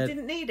out. He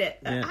didn't need it.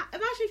 Yeah. Imagine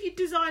if you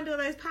designed all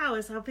those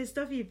powers, how pissed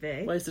off you'd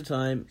be. Waste of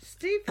time.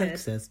 Stupid.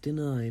 Access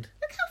denied.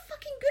 Look how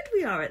fucking good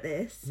we are at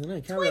this. I know,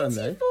 carry on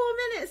though. 24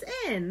 minutes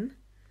in.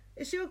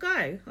 It's your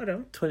go. Hold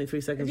on.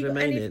 23 seconds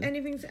remaining.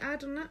 Anything to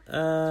add on that?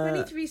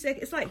 23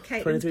 seconds. It's like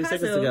Caitlin's 23 puzzle.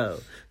 seconds to go.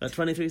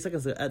 23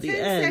 seconds to go. At the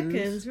 10 end...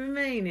 seconds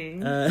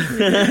remaining.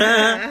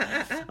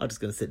 I'm just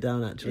going to sit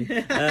down, actually.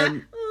 Go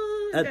like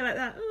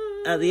that.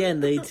 At the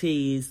end, they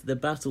tease the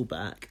battle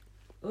back.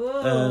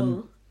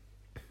 Fessy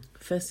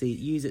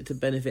used it to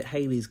benefit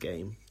Hayley's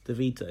game, the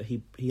veto.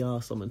 He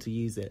asked someone to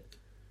use it.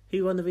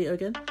 Who won the veto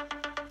again?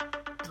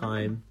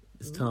 Time.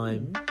 It's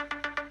time.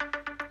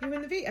 Who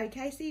won the veto?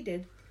 Casey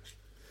did.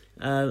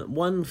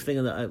 One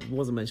thing that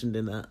wasn't mentioned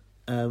in that,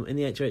 in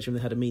the HOH room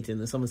they had a meeting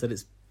and someone said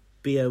it's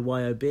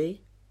BOYOB.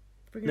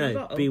 Bring your own No,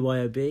 bottle.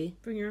 BYOB.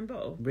 Bring your own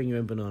bottle. Bring your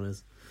own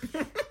bananas.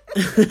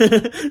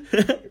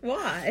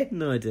 Why?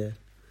 No idea.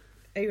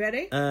 Are you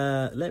ready?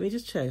 Let me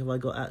just check if I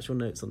got actual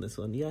notes on this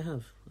one. Yeah, I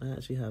have. I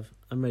actually have.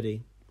 I'm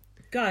ready.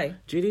 Go.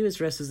 Julie was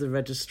dressed as the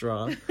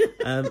registrar.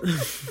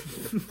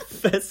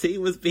 Fessy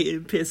was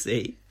being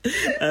pissy.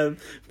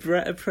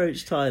 Brett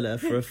approached Tyler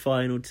for a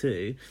final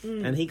two,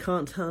 and he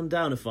can't turn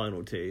down a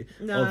final two,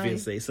 No.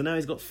 obviously. So now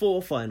he's got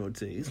 4 final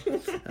twos.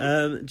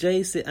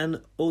 JC, and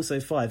also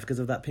 5 because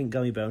of that pink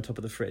gummy bear on top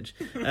of the fridge.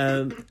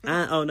 And,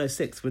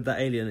 6 with that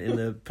alien in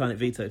the Planet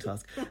Veto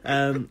task.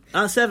 7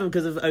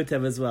 because of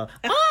Otev as well.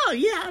 Oh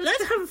yeah,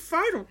 let's have a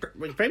final.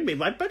 Bring me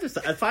my butter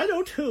son. A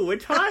final 2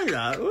 with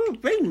Tyler. Ooh,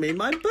 bring me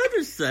my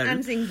butter son.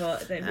 And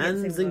Zingbot. Don't forget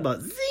And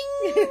Zingbot.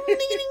 Zing! Ding,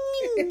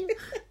 ding, ding.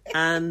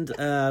 And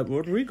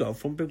what do we got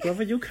from Big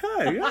Brother UK?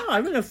 Yeah,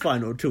 I'm in a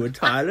final 2 with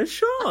Tyler.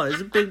 Sure,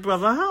 it's a Big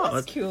Brother house.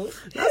 That's cute.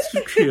 That's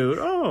cute.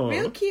 Oh,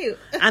 Real cute.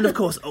 And of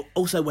course,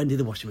 also Wendy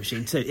the washing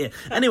machine too. Yeah.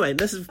 Anyway,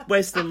 this is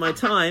wasting my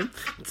time.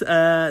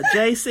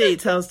 JC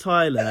tells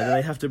Tyler that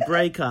they have to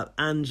break up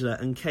Angela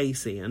and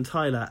Casey, and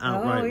Tyler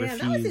outright that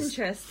was refuses.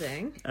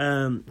 interesting.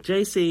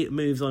 JC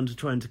moves on to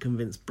trying to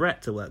convince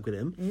Brett to work with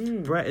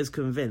him. Brett is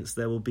convinced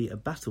there will be a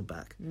battle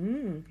back.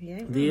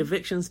 Yeah. The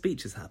eviction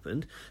speech has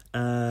happened.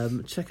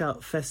 Check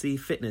out Fessy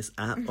Fitness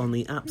app on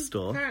the App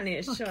Store. Apparently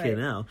it's Fucking shite.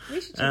 hell. We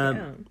should check it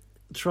out.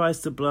 Tries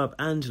to blow up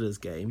Angela's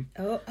game.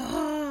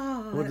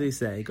 Oh. What did he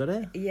say? Got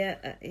it?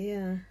 Yeah,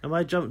 yeah. Have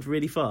I jumped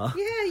really far?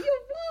 Yeah, you're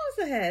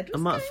miles ahead. I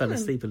might have fell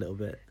asleep a little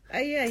bit.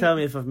 Yeah. Tell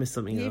me if I've missed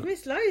something You've out.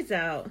 missed loads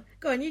out.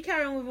 Go on, you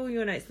carry on with all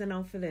your notes, then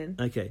I'll fill in.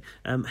 Okay.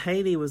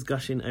 Hayley was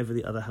gushing over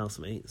the other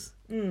housemates.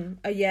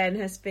 Oh, yeah, in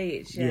her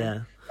speech. Yeah. Yeah.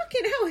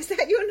 Fucking hell, is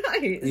that your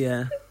notes?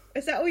 Yeah.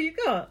 Is that all you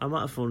got? I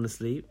might have fallen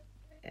asleep.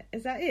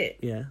 Is that it?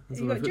 Yeah. That's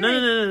You all got I've got.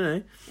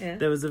 No. Yeah.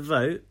 There was a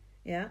vote.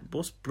 Yeah.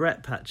 What's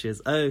Brett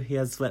Patches? Oh, he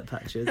has sweat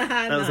patches.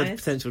 That was a Nice.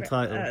 potential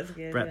title. That was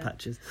good, Brett yeah.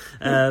 Patches.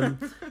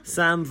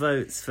 Sam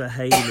votes for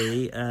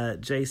Hayley.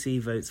 JC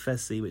votes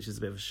Fessy, which is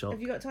a bit of a shock.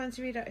 Have you got time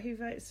to read out who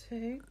votes for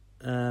who?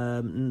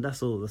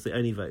 That's all. That's the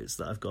only votes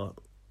that I've got.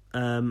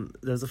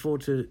 There's a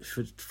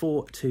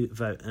 4-2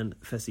 vote, and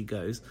Fessy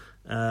goes.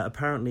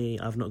 Apparently,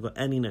 I've not got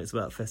any notes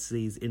about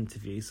Fessy's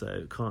interview,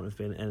 so can't have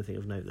been anything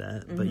of note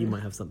there. But you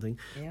might have something.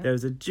 Yeah. There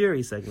was a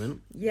jury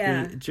segment.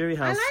 Yeah. The jury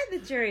house. I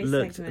like the jury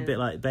looked segment. a bit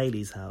like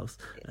Bailey's house,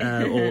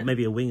 or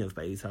maybe a wing of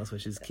Bailey's house,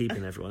 which is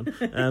keeping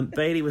everyone.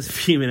 Bailey was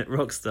fuming at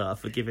Rockstar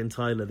for giving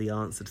Tyler the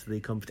answer to the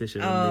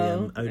competition in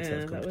the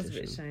OTEV competition. That was a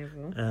bit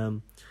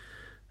shameful.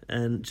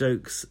 And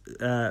jokes,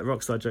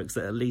 Rockstar jokes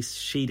that at least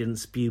she didn't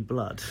spew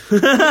blood.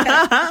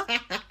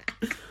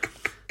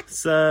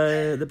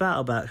 So the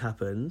battle back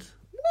happened.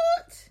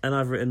 What? And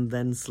I've written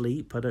then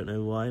sleep. I don't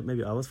know why.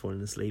 Maybe I was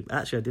falling asleep.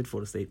 Actually, I did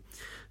fall asleep.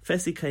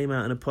 Fessy came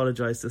out and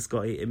apologised to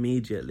Scotty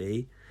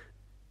immediately.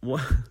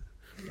 What?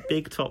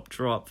 Big top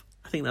drop.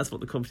 I think that's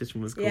what the competition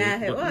was called.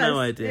 Yeah, it was. No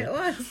idea. It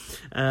was.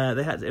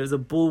 It was a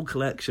ball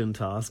collection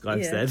task,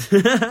 I've Yeah.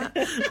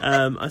 said.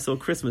 I saw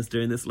Christmas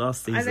doing this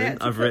last And they season. had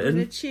to I've put them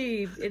written. in a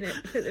tube in it.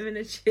 Put them in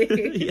a tube.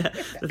 Yeah, they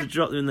have to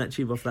drop them in that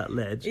tube off that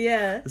ledge.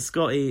 Yeah.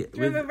 Scotty Do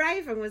you remember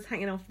Raven was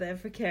hanging off there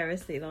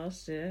precariously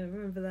last year? I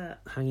remember that.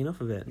 hanging off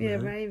of it. Yeah,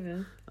 no.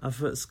 Raven. I've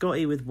put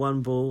Scotty with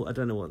 1 ball. I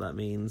don't know what that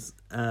means.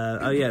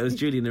 It was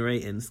Julie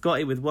narrating.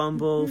 Scotty with 1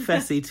 ball,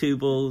 Fessy 2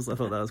 balls. I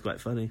thought that was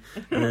quite funny.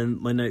 And then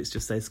my notes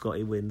just say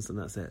Scotty wins, and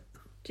that's it.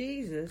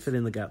 Jesus. Fill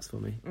in the gaps for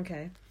me.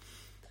 Okay.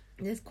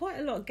 There's quite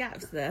a lot of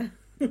gaps there.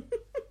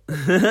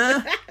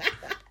 I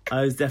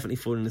was definitely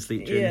falling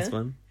asleep during Yeah. this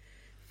one.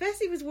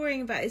 Fessy was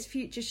worrying about his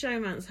future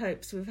showman's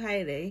hopes with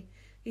Hayley.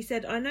 He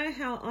said, I know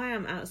how I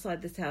am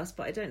outside this house,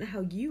 but I don't know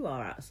how you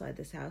are outside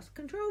this house.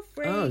 Control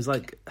freak. Oh, it was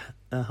like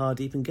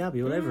Hardeep and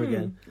Gabby all over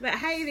again. But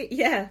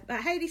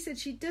Hayley said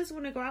she does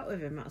want to go out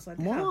with him outside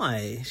the house.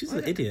 Why? She's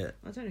an idiot.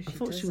 I don't know if she I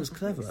thought does. she was I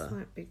think clever. It's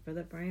like Big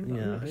Brother brain, but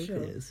Yeah, I'm I not hope sure.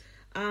 it is.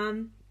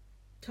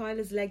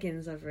 Tyler's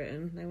leggings I've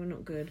written. They were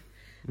not good.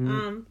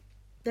 Mm.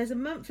 There's a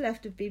month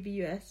left of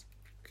BBUS.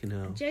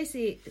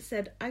 JC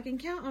said, I can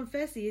count on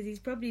Fessy as he's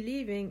probably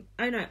leaving.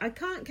 Oh no, I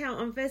can't count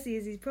on Fessy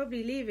as he's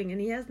probably leaving and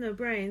he has no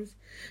brains.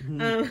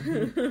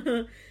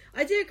 I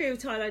do agree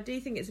with Tyler. I do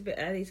think it's a bit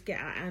early to get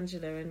at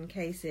Angela and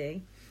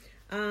Casey.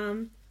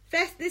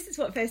 This is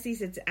what Fessy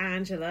said to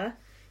Angela.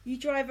 You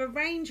drive a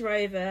Range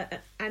Rover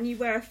and you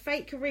wear a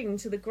fake ring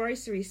to the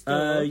grocery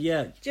store.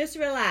 Yeah. Just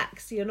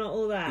relax. You're not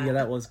all that. Yeah,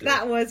 that was good.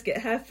 That was good.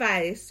 Her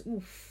face.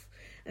 Oof.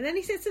 And then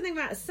he said something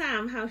about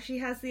Sam, how she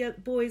has the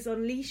boys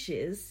on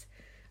leashes.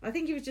 I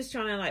think he was just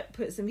trying to like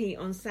put some heat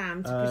on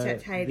Sam to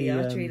protect Hayley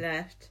after he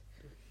left.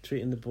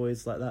 Treating the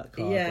boys like that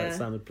card, like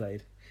Sam had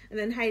played. And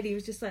then Hayley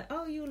was just like,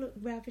 "Oh, you look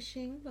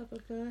ravishing." Blah blah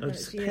blah.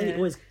 Hayley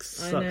always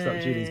sucks up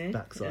Julie's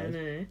backside.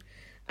 I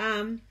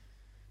know.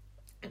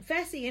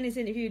 Fessy in his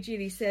interview with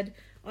Julie said,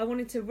 I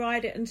wanted to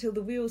ride it until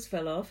the wheels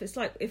fell off. It's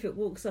like if it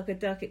walks like a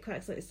duck, it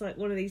quacks like. It's like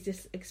one of these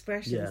just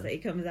expressions that he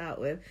comes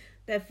out with.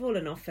 They're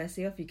falling off,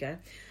 Fessy. Off you go.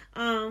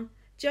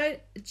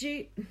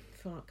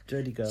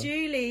 Jodie girl.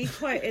 Julie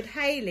quoted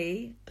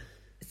Hayley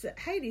So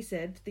Hayley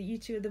said that you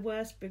two are the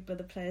worst Big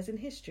Brother players in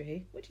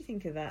history. What do you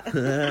think of that?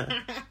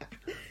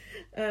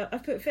 I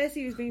put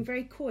Fessy was being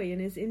very coy in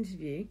his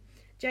interview.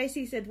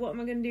 JC said, what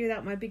am I going to do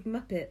without my big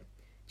Muppet?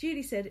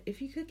 Julie said,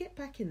 if you could get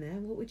back in there,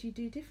 what would you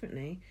do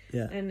differently?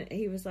 Yeah. And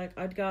he was like,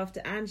 I'd go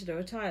after Angela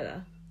or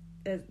Tyler.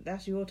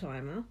 That's your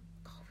timer.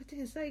 God, we're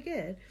doing so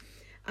good.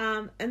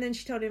 And then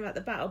she told him about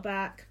the battle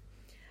back.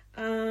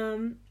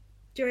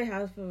 Jury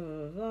House, blah,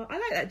 blah, blah. I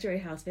like that Jury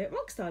House bit.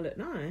 Rockstar looked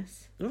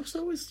nice.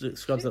 Rockstar always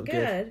scrubs up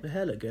good. The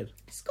hair looked good.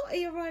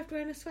 Scotty arrived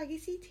wearing a Swaggy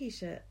C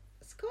t-shirt.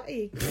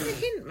 Scotty, give me a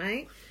hint,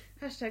 mate.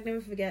 Hashtag never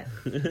forget.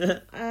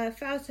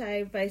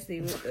 Fauteuil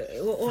basically,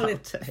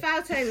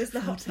 Fauteuil was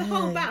the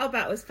whole battle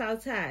back was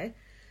Fauteuil.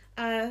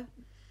 And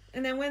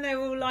then when they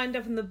were all lined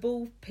up in the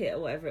ball pit or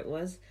whatever it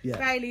was,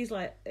 Bailey's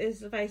like,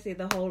 is basically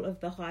the whole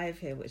of the hive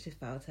here, which is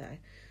Fauteuil.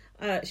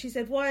 She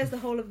said, why is the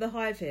whole of the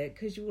hive here?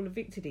 Because you all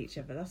evicted each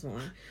other, that's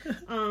why.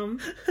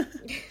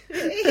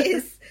 It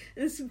is.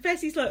 And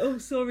Fessy's like, oh,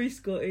 sorry,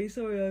 Scotty.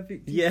 Sorry I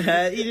evicted you.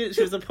 Yeah,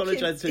 she was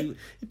apologising.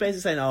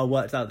 Basically saying, I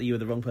worked out that you were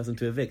the wrong person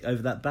to evict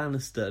over that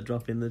banister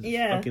dropping the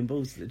fucking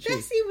balls to the cheek.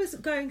 Fessy was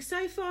going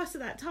so fast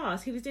at that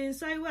task. He was doing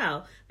so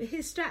well. But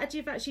his strategy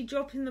of actually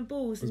dropping the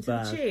balls into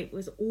the cheek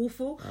was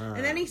awful.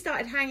 And then he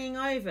started hanging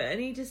over and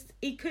he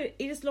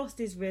just lost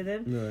his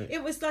rhythm. Right.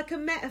 It was like a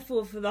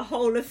metaphor for the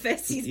whole of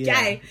Fessy's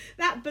game.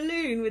 That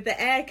balloon with the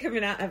air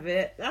coming out of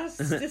it, that's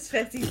just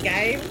Fessy's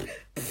game.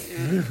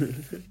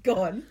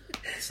 Gone.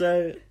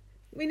 So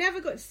we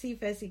never got to see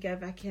Fessy go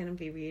back in and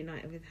be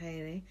reunited with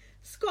Hayley.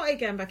 Scotty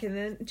going back in,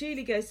 then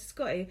Julie goes to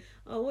Scotty,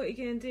 oh, what are you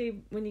going to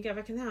do when you go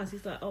back in the house?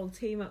 He's like, oh,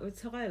 team up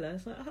with Tyler.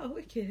 It's like, oh,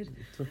 wicked.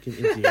 Fucking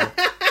idiot.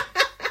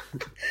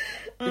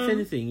 If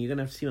anything, you're going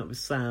to have to team up with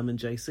Sam and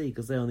JC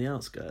because they're on the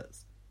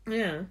outskirts.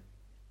 Yeah.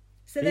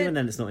 So even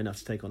then, it's not enough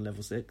to take on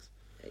level 6.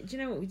 Do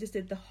you know what? We just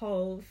did the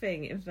whole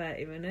thing in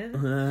 30 minutes.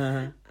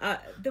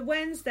 The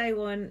Wednesday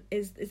one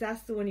is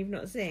that's the one you've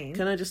not seen.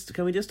 Can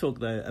we just talk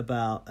though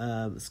about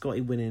Scotty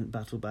winning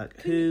battle back?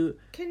 Can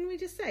we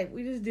just say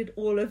we just did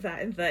all of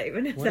that in 30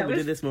 minutes? Why don't we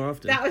do this more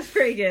often? That was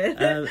pretty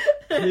good.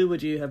 Who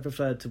would you have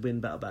preferred to win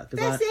battle back?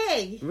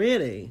 Fessy.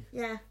 Really?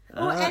 Yeah.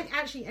 Or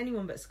actually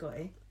anyone but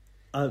Scotty.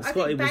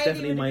 Scotty was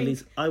definitely my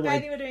least.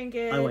 Bailey were doing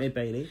good. I wanted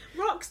Bailey.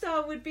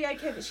 Rockstar would be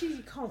okay, but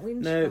she can't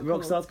win. No,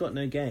 Rockstar's got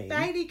no game.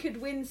 Bailey could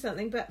win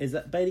something, but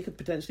Bailey could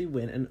potentially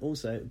win, and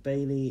also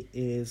Bailey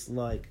is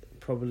like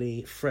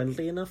probably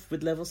friendly enough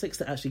with level 6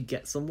 to actually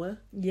get somewhere.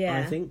 Yeah,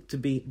 I think to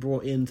be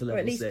brought into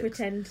level 6, or at least 6.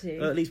 Pretend to,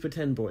 or at least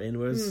pretend brought in.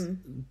 Whereas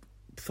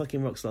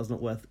fucking Rockstar's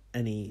not worth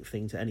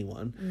anything to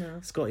anyone. No.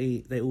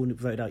 Scotty, they all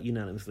voted out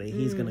unanimously.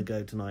 He's going to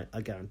go tonight.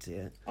 I guarantee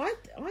it.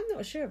 I'm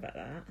not sure about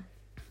that.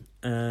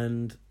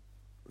 And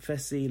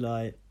Fessy,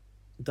 like,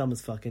 dumb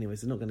as fuck anyway,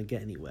 so not going to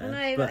get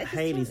anywhere. But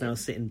Hayley's now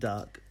sitting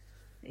duck.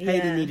 Yeah.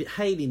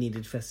 Hayley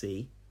needed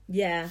Fessy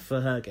for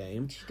her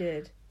game. She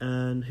did.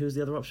 And who was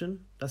the other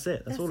option? That's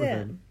it. That's all of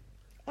them.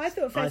 I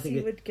thought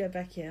Fessy would go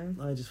back in.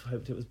 I just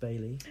hoped it was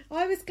Bailey.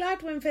 I was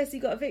glad when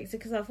Fessy got evicted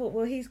because I thought,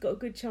 well, he's got a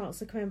good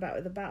chance of coming back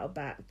with a battle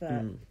back,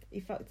 but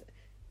he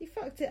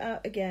fucked it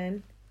up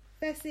again.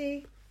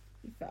 Fessy...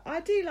 I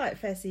do like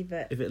Fessy,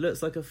 but if it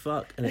looks like a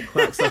fuck and it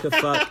quacks like a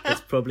fuck,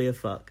 it's probably a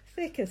fuck.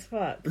 Thick as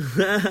fuck.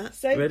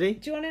 So, ready?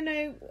 Do you want to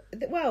know?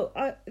 Well,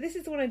 this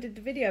is the one I did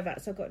the video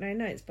about, so I've got no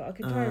notes, but I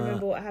can try and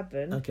remember what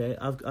happened. Okay,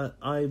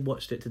 I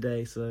watched it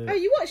today, so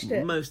you watched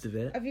it? Most of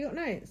it. Have you got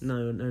notes?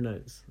 No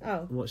notes.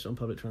 Oh, I watched it on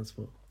public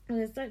transport.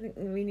 I don't think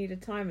we need a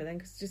timer then,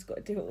 because we just got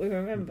to do what we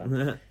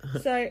remember.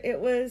 So it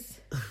was.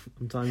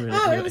 I'm timing.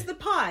 It was the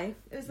pie.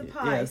 It was the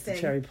pie. Yeah, it's the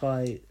cherry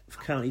pie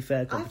county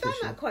fair competition.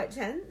 I found that quite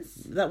tense.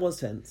 That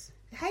was tense.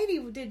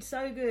 Hayley did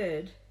so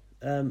good.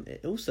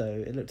 It looked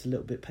a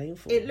little bit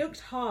painful. It looked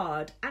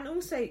hard, and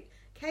also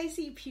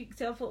Casey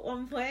puked up at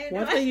one point.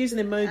 Why are they using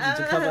emoji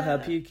to cover her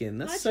puking?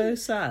 That's so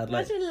sad.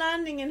 Imagine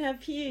landing in her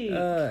puke.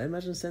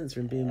 Imagine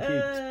censoring being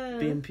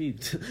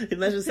puked.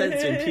 Imagine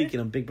censoring puking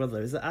on Big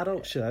Brother. It's an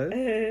adult show.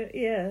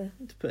 Yeah.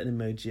 To put an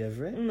emoji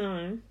over it.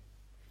 No.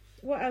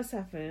 What else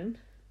happened?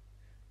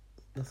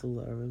 That's all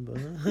that I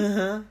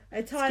remember.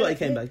 Scotty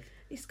came back.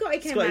 Scotty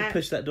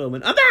pushed that door and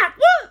went, I'm back!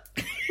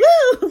 What?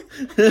 Woo!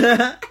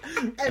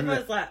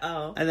 Everyone's like,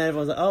 oh. And then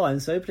everyone's like, oh, I'm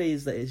so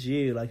pleased that it's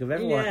you. Like, of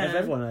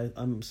everyone,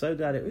 I'm so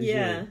glad it was you.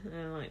 Yeah,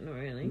 like, not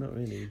really. Not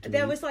really.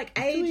 There was like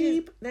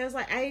ages. There was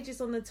like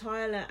ages on the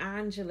Tyler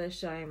Angela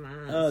show,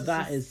 man. Oh,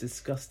 that is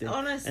disgusting.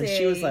 Honestly. And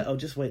she was like, oh,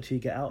 just wait till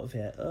you get out of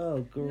here. Oh,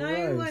 gross.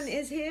 No one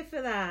is here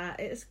for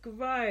that. It's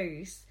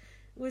gross.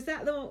 Was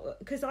that the one?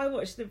 Because I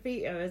watched the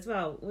veto as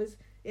well. I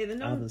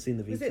haven't seen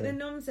the veto. Was it the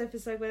Noms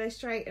episode where they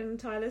straightened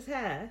Tyler's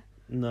hair?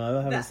 No,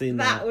 I haven't seen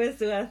that. That was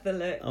worth a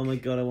look. Oh my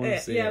god, I want to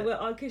see it. Yeah,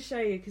 well, I could show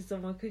you because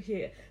someone could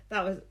hear it.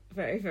 That was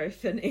very, very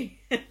funny.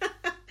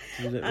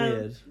 Does it look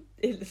weird?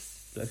 It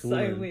looks like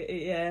so weird.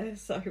 Yeah,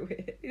 so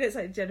weird. He looks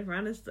like Jennifer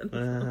Aniston.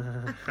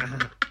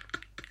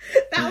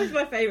 That was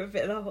my favourite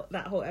bit of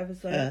that whole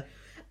episode.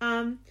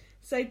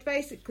 So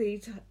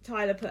basically,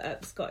 Tyler put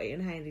up Scotty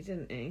and Hayley,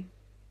 didn't he?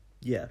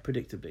 Yeah,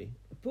 predictably.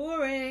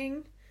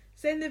 Boring.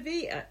 So in the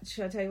veto,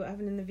 should I tell you what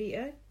happened in the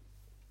veto?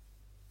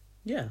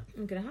 Yeah.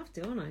 I'm going to have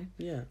to, aren't I?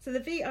 Yeah. So the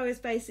veto is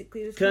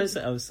basically... this Can I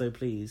say I was so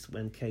pleased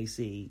when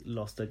Casey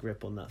lost her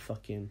grip on that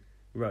fucking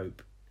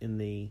rope in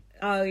the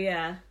Oh,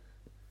 yeah.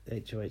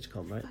 HOH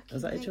comp, right? Fucking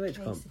Was that hate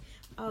HOH comp? Casey.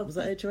 Oh, Was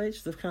that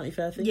HOH, the county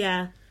fair thing?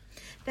 Yeah.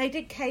 They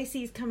did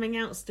Casey's coming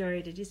out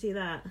story. Did you see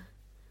that?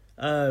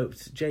 Oh,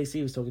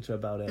 JC was talking to her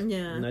about it.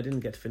 Yeah. And I didn't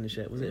get to finish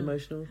it. Was it Yeah.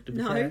 emotional? Did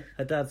we No. care?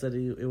 Her dad said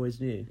he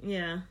always knew.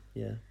 Yeah.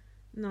 Yeah.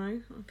 No, I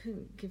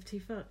couldn't give two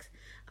fucks.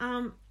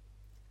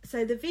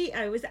 So the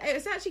veto was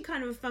actually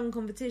kind of a fun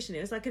competition.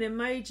 It was like an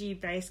emoji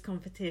based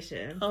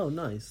competition. Oh,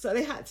 nice. So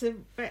they had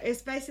to.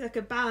 It's basically like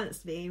a balance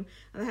beam,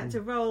 and they had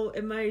to roll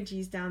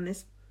emojis down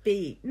this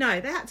beam.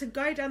 No, they had to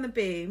go down the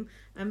beam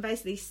and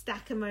basically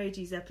stack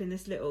emojis up in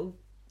this little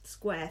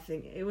square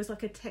thing. It was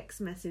like a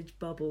text message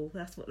bubble.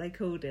 That's what they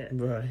called it,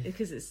 Right.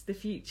 because it's the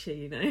future,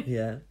 you know.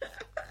 Yeah.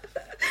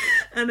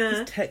 And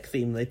It's tech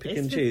theme they pick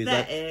it's and choose.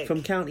 Like, pathetic.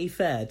 from county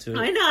fair to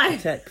I know.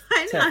 tech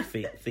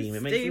theme.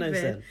 It makes no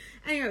Stupid. sense.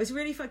 Anyway, it was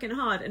really fucking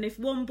hard, and if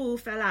one ball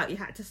fell out, you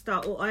had to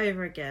start all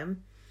over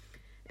again.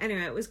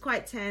 Anyway, it was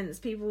quite tense.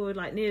 People were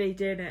like nearly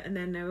doing it, and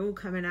then they were all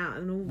coming out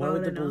and all Why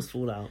rolling would the balls off.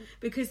 fall out?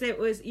 Because it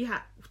was, you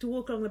had to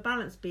walk along the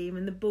balance beam,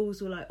 and the balls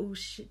were like all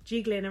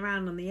jiggling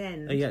around on the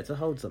end. Oh, you had to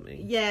hold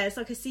something? Yeah, it's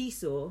like a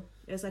seesaw.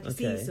 It was like a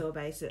Okay. seesaw,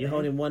 basically. You're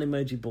holding one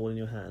emoji ball in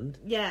your hand.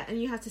 Yeah, and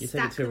you have to You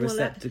stack take it to a them all up.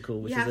 receptacle,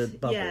 which is a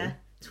bubble. Yeah,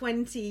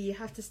 20. You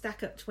have to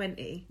stack up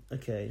 20,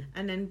 Okay.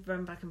 and then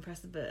run back and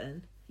press the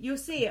button. You'll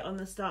see it on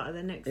the start of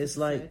the next It's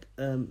episode.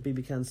 like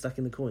BB cans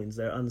stacking the coins.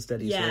 They're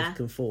unsteady, so Yeah. they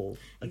can fall.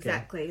 Okay.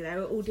 Exactly. They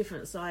were all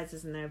different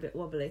sizes and they were a bit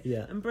wobbly.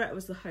 Yeah. And Brett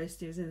was the host.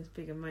 He was in this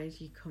big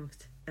emoji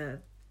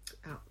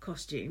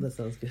costume. That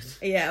sounds good.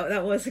 Yeah,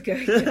 that was a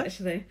good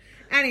actually.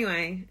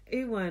 Anyway,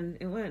 who won?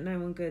 It weren't no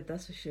one good,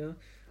 that's for sure.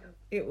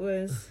 It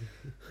was...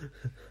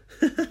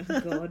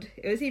 oh, God.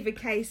 It was either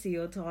Casey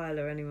or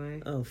Tyler,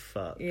 anyway. Oh,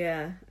 fuck.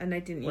 Yeah, and they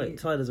didn't Wait,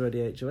 use... Tyler's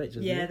already HOH,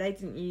 isn't Yeah, he? they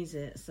didn't use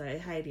it, so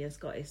Hayley and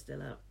Scotty's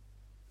still up.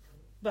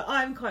 But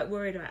I'm quite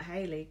worried about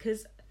Hayley,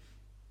 because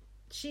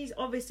she's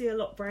obviously a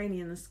lot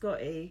brainier than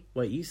Scotty.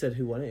 Wait, you said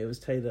who won it? It was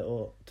Taylor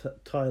or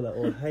Tyler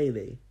or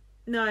Hayley?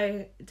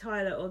 No,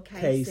 Tyler or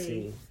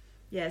Casey.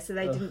 Yeah, so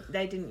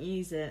they didn't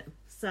use it.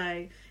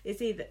 So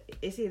it's either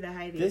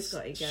Hayley or This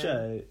Scotty going.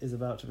 show is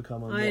about to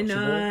become unwatchable. I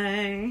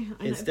know.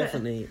 It's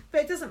definitely...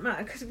 But it doesn't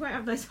matter because we won't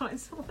have no time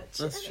to watch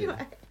That's it true.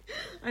 anyway.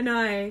 I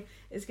know.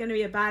 It's going to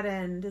be a bad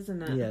end,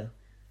 isn't it? Yeah.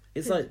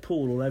 It's like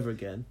Paul all over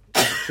again,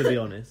 to be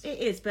honest. It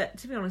is, but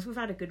to be honest, we've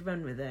had a good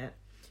run with it.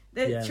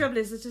 The trouble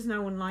is there's just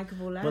no one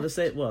likeable left.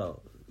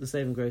 Well, the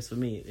saving grace for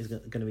me is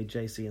going to be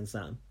JC and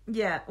Sam.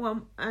 Yeah,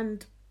 well,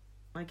 and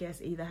I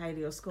guess either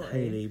Hayley or Scotty.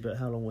 Hayley, but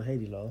how long will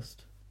Hayley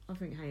last? I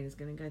think Hayley's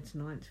going to go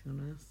tonight, to be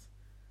honest.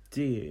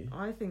 Do you?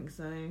 I think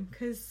so,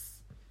 because...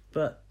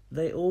 But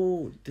they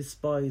all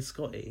despise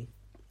Scotty.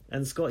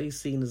 And Scotty's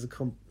seen as a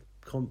comp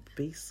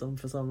beast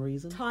for some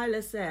reason.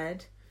 Tyler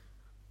said,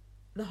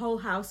 the whole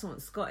house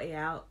wants Scotty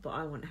out, but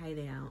I want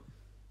Hayley out.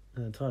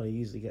 And Tyler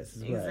usually gets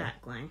his way.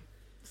 Exactly.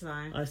 So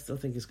I still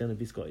think it's going to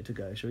be Scotty to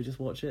go. Shall we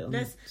just watch it?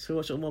 Shall we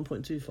watch it on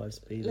 1.25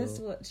 speed? let's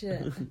watch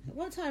it.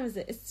 What time is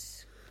it?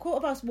 It's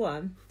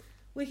 1:15.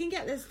 We can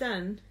get this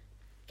done.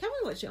 Can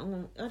we watch it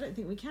on... I don't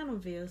think we can on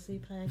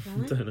VLC Player,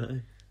 can we? Don't know.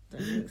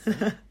 Don't think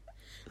so.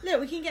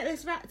 Look, we can get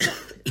this wrapped up.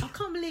 I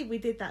can't believe we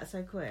did that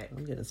so quick.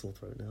 I'm getting a sore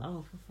throat now.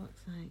 Oh, for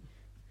fuck's sake.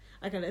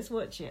 Okay, let's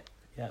watch it.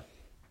 Yeah.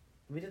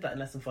 We did that in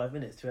less than 5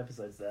 minutes, 2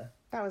 episodes there.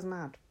 That was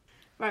mad.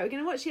 Right, we're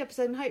going to watch the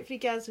episode and hopefully,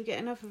 girls, will get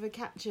enough of a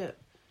catch-up.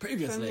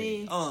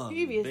 Previously on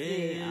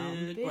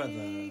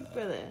Big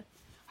Brother.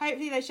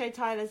 Hopefully they show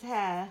Tyler's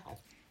hair.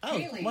 Oh,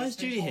 Haley's why is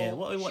been Judy here? told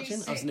What are we watching?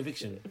 she's Oh, it's an sick.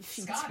 eviction.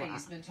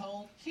 Scotty's been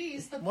told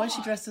he's the Why is she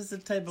boss. dressed as a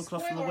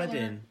tablecloth from the Spoiler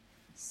wedding? alert,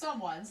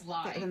 someone's Better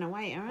lying. than a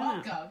waiter, isn't it?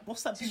 Welcome.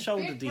 What's that to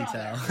shoulder Big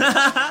detail?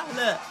 Brother.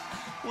 Look,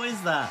 what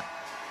is that?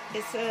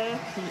 It's a...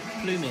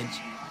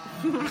 Plumage.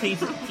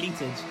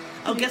 Pleatage.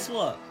 Oh, guess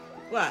what?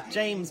 What?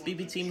 James,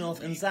 BB Team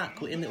North, and Zach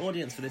were in the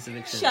audience for this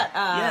eviction. Shut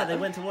up. Yeah, they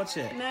went to watch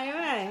it. No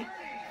way.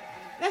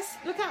 Let's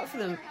look out for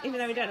them, even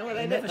though we don't know what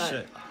they They look never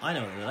like. show. I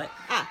know what they're like.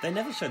 Ah. They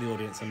never show the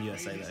audience on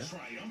USA though.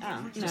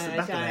 Oh, Just no, the they back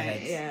of their don't.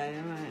 heads. Yeah,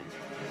 you're right.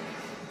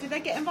 Did they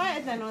get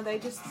invited then, or are they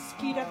just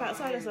queued up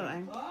outside or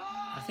something?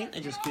 I think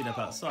they just queued up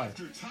outside.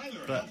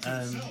 But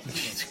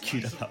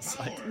queued up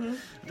outside.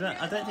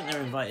 I don't think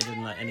they're invited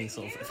in like any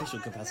sort of official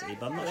capacity,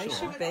 but I'm not They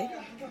sure. should be.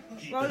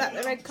 Roll up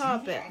the red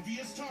carpet.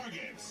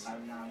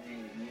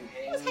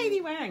 What was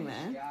Hayley wearing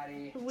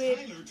there? A weird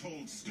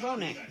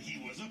bonnet.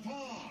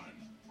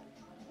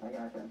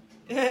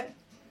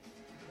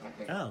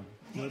 Oh,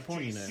 you're a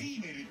porn, you know.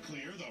 made it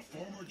clear the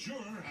former juror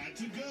had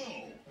to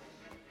go.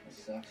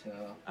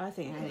 I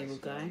think Hayley will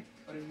go.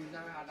 But if you've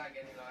never had that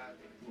getting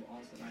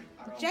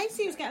like,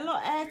 JC was getting a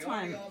lot of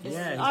airtime.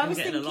 Yeah, he's I been was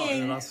getting a lot in the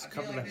thinking, last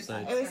couple of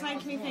episodes. it was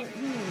making me think,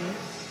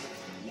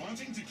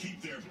 Wanting to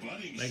keep their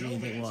budding Making you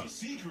think showmans what? a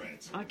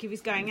secret, like he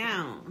was going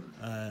out.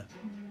 Tyler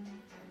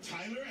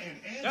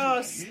and Oh,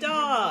 Angela hid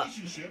stop. their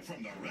relationship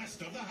from the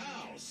rest of the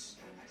house.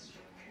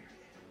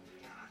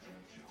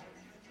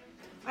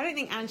 I don't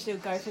think Angela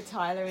would go for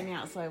Tyler in the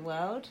outside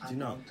world. Do you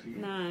not?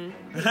 No.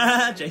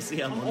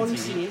 JC, I'm On on to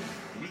to you.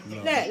 you.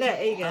 Look,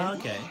 here you go. Oh,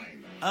 okay.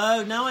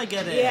 Oh, now I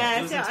get it. Yeah,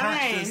 it was see what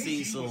attached I to a mean?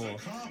 seesaw.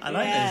 I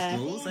like Yeah.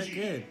 those balls. They're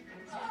good.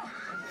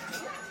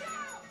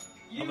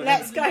 Oh, but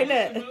Let's go,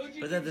 look.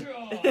 But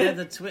they're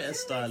the Twitter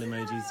style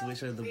emojis,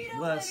 which are the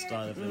worst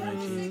style of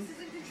emojis.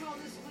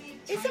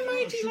 Is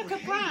emoji like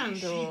a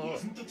brand or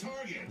The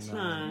target.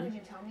 no?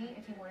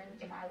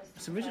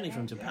 It's originally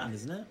from Japan,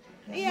 isn't it?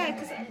 Yeah,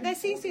 because there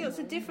seems to be lots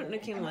of different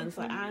looking ones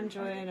like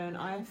Android and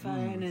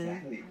iPhone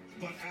and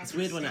It's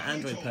weird when an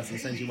Android person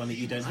sends you one that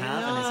you don't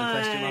have, and it's a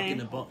question mark in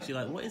the box. You're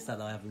like, what is that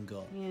I haven't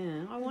got?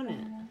 yeah, I want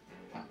it.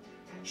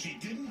 She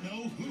didn't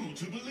know who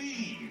to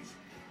believe.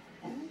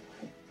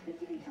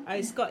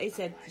 Oh, Scotty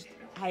said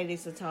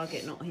Hayley's the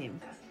target, not him.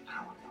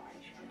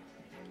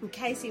 And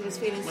Casey was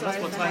feeling Well, sorry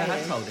that's what for Tyler had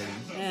Hayley. told him.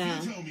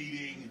 Yeah. Veto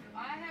meeting.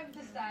 I have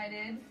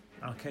decided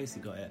Oh, Casey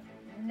got it.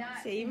 not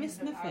See, you to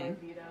missed use the power nothing. of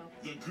veto.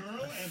 The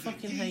girl and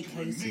fucking the hate geek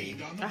were Casey.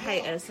 made on the I hate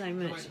block. her so My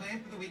much.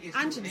 plan for the week is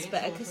Angela's to remain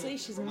better social, 'cause at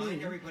least she's remind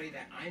mean. everybody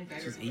that I'm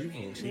better She's for evil.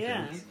 opinions. She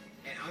Yeah. thinks.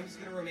 And I'm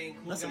just gonna remain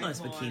cool. That's a guy nice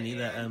Paul bikini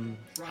that I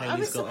Hayley's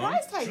was got on.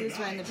 surprised Hayley was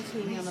wearing the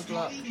bikini on the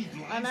block.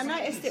 And I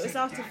noticed it was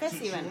after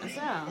Fessy went as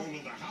well.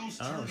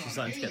 Oh, she's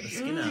starting to get the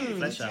skin out, the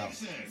flesh out.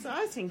 So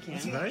I was thinking.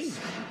 It's very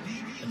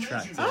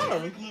attractive.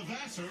 Oh.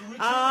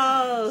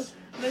 Oh,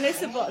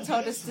 Melissa Bot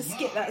told us to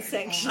skip that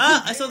section.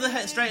 Ah, I saw the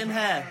straightened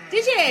hair.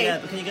 Did you? Yeah,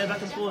 but can you go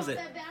back and pause it?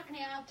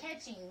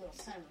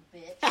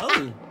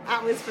 Oh,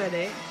 That was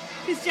funny.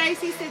 Because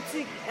JC said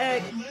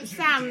to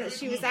Sam that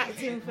she was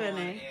acting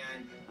funny.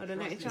 I don't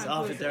know. Try it's and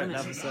after pause Derek it,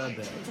 innit? Lavasseur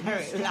bit.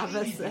 Derek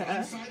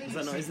Lavasseur. Is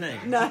that not his name?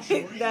 No,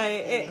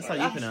 That's how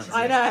you pronounce it.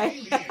 I know.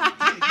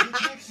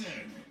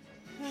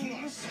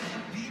 Plus,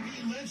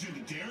 BB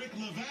legend Derek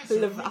Levasseur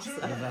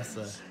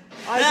Lavasseur.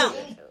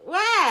 Lavasseur.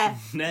 Where?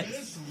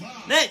 Next.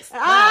 Next.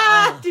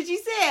 Ah, did you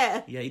see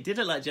it? Yeah, he did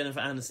it like Jennifer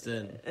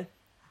Aniston.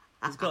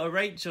 He's got a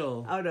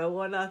Rachel. Oh no,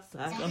 one us.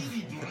 sent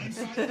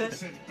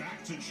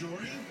back to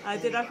Jory.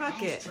 Did I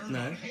fuck it?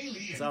 No,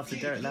 it's after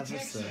Derek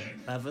Lavasseur.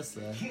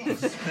 Lavasseur.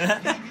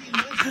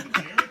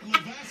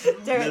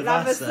 Derek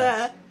Lavasseur.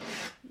 Lavasseur.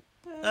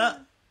 Ah,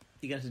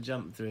 you're going to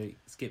jump through,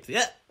 skip through.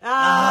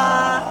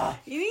 Ah,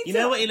 you need You to.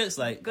 know what he looks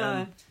like? Go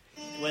on.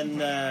 When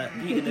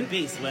Beauty and the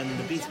Beast, when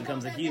the Beast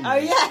becomes a human. Oh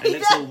yeah, it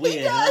looks all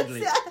weird and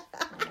ugly.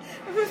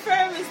 I prefer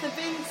him as the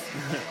Beast.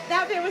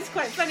 That bit was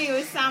quite funny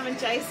with Sam and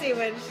JC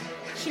when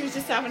she was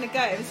just having a go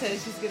and said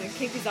she's going to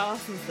kick his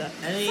ass and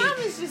stuff. Any- Sam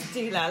is just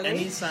doolally.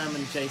 Any Sam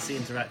and JC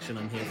interaction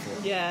I'm here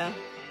for. Yeah.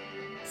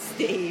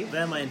 Steve.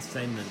 They're my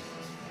entertainment.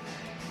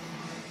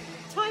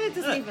 Tyler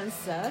doesn't even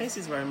surf.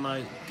 Casey's wearing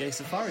my gay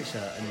safari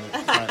shirt in the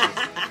title.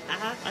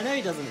 I know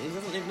he doesn't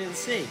live near the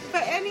sea.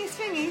 But in his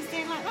thing, he's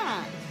doing like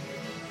that.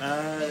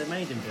 They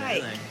made him do it,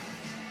 Fake.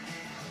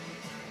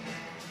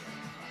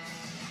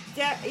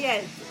 didn't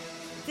they?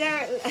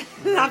 Derek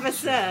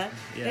Lavasseur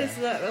Yeah. is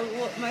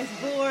the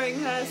most boring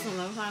person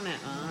on the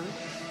planet, man.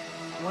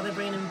 Why are they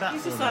bringing him back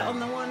He's for just like then? on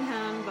the one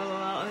hand, blah, blah,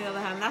 blah, on the other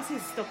hand. That's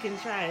his stock in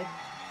trade.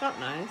 God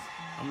knows.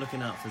 I'm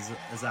looking out for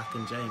Zach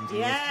and James.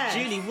 Yeah.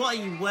 Julie, what are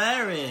you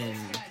wearing?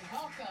 And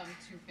welcome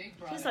to Big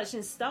Brother. Just like she's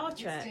in Star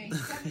It's Trek. day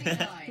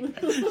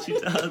 79. She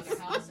does.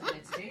 The house, and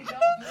it's deja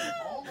vu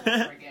all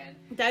over again.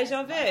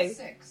 Deja vu.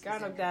 Six.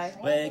 Groundhog Day.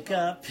 Wake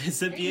up,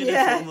 it's a beautiful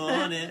Yeah.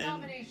 morning.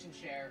 Nomination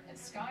chair, and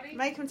Scotty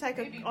Make him take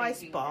may be an ice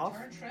making bath.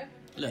 return trip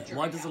Look, to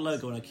why Jury does the House.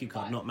 logo on a cue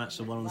card not match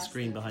the one on the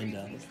screen behind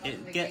her?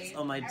 It gets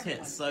on my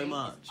tits so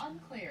much.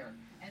 Unclear,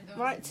 and those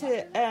Right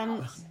to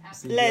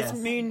See, Les yes.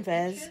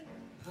 Moonves.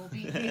 will be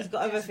He's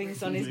got other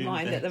things on his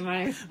mind at the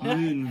moment.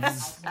 Moons.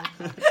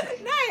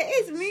 No,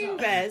 it is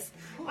Moonves.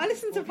 I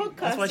listen to podcasts.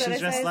 That's why so they she's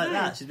dressed say like his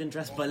that. name. She's been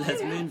dressed by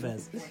Les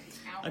Moonves.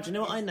 Oh, do you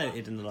know what I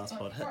noted in the last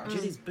pod?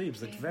 Julie's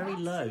boobs looked very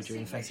low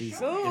during Fessy's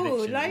Oh,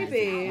 eviction. low Low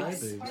boobs.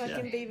 boobs, Like yeah.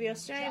 in BB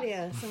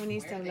Australia. Someone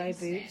used to have low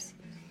boobs.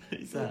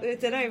 Who's I that?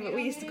 don't know, but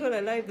we used to call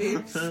her low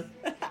boobs.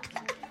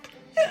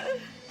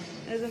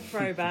 There's a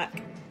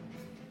throwback.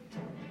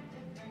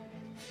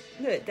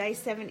 Look, day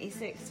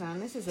 76, man.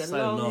 This is a So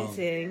long long.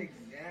 thing.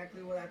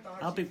 Exactly what I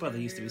thought. Our she Big Brother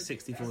figured. used to be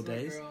 64 That's my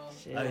days. girl.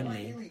 Shit. I want Only.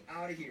 Hayley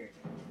out of here.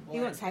 He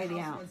wants Hayley I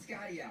also out. want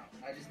Scotty out.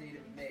 I just need to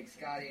make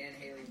Scotty and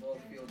Hayley both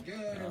feel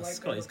good. Oh, and like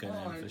Scotty's they're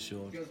going home on, for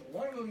sure. Because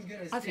one of them's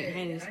gonna I think stay,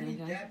 Hayley's and I gonna need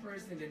go. that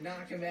person to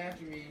not come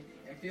after me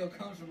and feel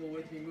comfortable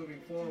with me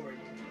moving forward.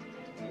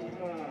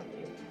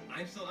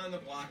 I'm still on the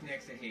block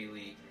next to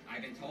Hayley.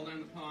 I've been told I'm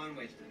the pawn,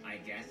 which I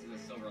guess is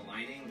a silver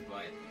lining,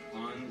 but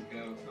pawns go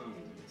home.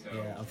 So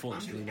Yeah,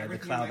 unfortunately, I'm doing the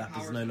everything cloud in my app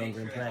is power no to make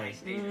longer in sure that I play.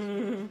 stay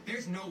here.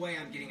 There's no way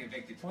I'm getting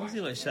evicted Why twice. is he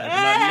always shouting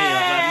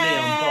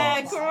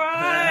like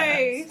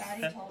Leon Gross.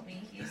 Scotty told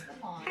me he's the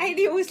pawn.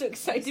 Hayley always looks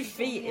so He's keeping him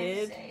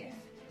defeated. safe.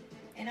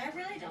 And I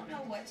really don't know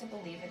what to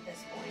believe at this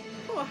point.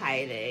 Poor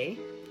Hayley.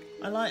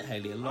 I like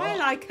Hayley a lot. I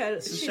like her.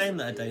 It's a She's- shame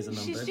that her days are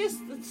She's numbered.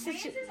 just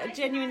such a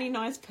genuinely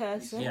nice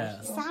person.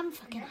 Yeah. Sam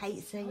fucking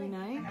hates her, you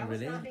know? Oh,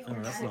 really? Oh,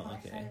 that's not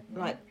okay.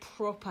 Like,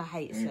 proper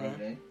hates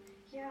her.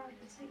 Yeah,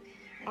 it's like.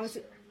 I was...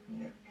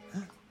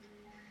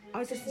 I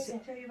was Did just... I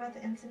tell you about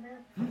the incident?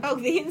 Oh,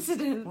 the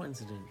incident What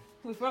incident?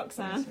 with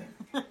Roxanne.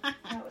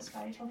 That was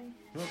Scotty told me.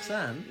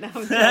 Roxanne? No,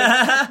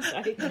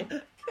 I'm joking.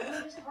 We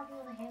were just talking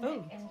on the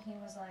hammock, and he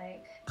was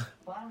like,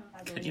 well, I don't know if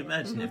I Can believe you it.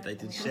 imagine if they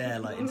did share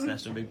like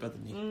International Big Brother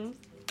news? And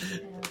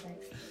I was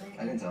like,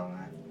 I didn't tell him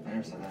that. I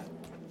never said that.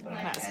 But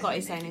I That's had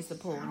Scotty to saying make it's the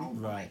it porn.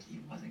 sound Right. like he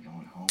wasn't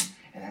going home.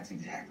 And that's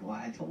exactly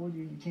why I told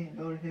you can't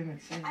go to him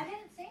and say I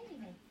didn't say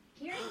anything.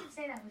 Hearing him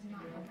say that was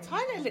not okay.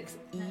 Tyler looks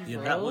evil. Yeah,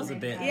 that was a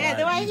bit. Yeah, like,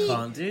 the way you he-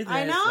 can't do this.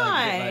 I know.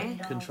 Like, a bit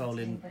like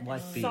controlling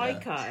wife beater.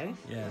 Psycho.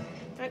 Yeah.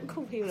 Don't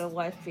call people a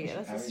wife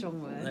beater. That's a strong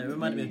No, word. it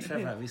reminded me of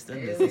Trevor at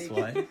EastEnders. Haley, That's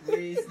why.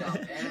 please stop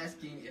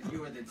asking if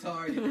you were the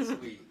target this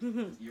week.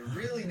 You're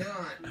really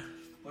not.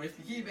 But if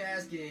you keep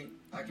asking,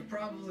 I could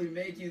probably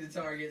make you the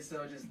target,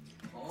 so just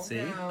calm See,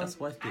 down. that's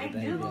wife I beater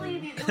do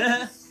believe behaviour. you. It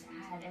was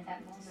sad at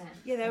that moment.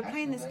 Yeah, they were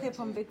playing this clip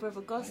on Big Brother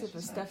Gossip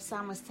of stuff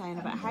Sam was saying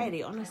about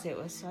Hayley. Honestly, it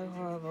was so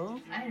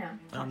horrible. I know.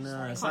 Oh no,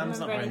 Can't Sam's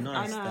not very remember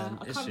nice any- I know. then,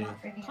 I is can't she?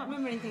 I can't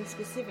remember anything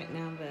specific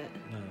now,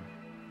 but No.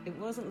 it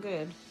wasn't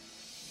good.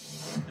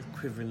 With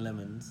quivering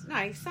lemons.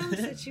 No, Sam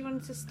said she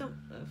wanted to stomp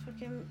the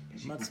fucking...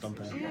 Mud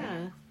stomper.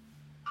 Yeah.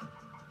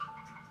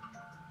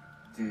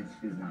 Dude,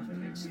 she's not the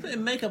She's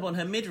putting makeup on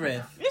her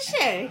midriff. Is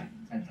she? I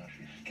know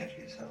she's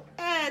sketchy as hell.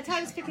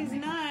 Tyler's picking his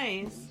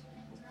nose.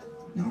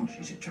 No,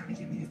 she's just trying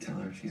to get me to tell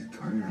her if she's a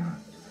target or not.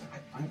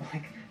 I'm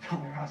like,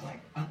 telling her, I was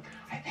like, oh,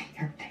 I think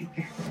you're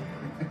taking.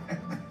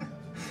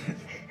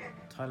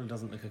 Tyler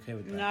doesn't look okay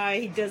with that. No,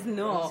 he does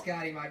not.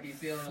 Scotty might be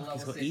feeling a level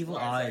He's got 6 evil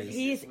flight eyes. this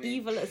He is week.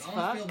 evil as I'll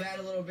fuck. feel bad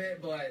a little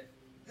bit, but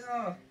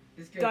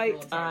it's good. for a Goat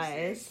little time to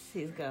eyes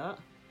he's got.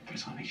 I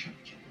just want to make sure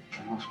that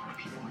for the most part,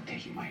 people are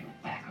taking my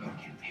back of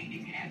campaigning,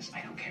 and hence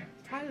I don't care.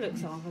 Tyler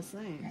looks half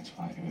asleep. That's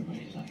why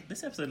everybody's like,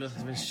 This episode looks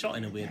like it's been shot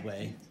in a weird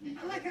way.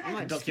 I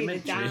might just keep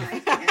it Documentary.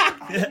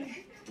 down.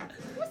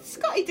 What's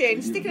Scotty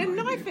doing? Sticking a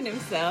knife in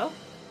himself?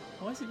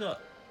 Why has he got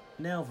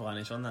nail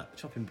varnish on that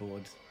chopping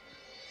board?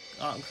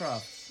 Art and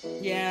crafts.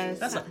 Yeah,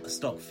 That's like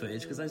stock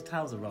footage because those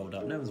towels are rolled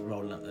up. No one's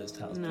rolling up those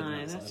towels. No, putting them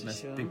that's outside, for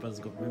unless sure. Big Brother's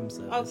got room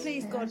service. Oh,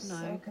 please, God, So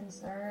no.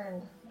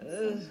 concerned.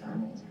 Ugh.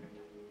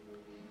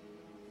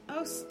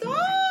 Oh,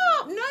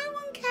 stop! No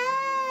one she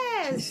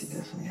cares!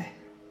 definitely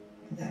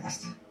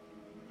asked.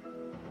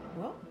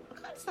 What? I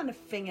can't understand a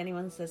thing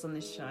anyone says on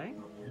this show.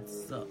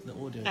 It's, the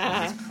audio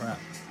is crap.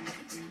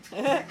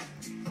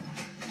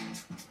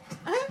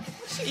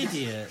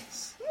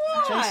 Idiots.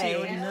 JC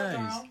already Why?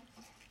 knows.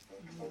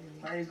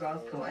 There you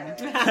go, cool.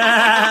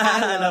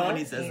 I love when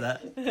he says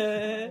that.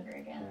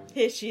 Again.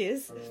 Here she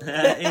is.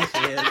 Here she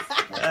is.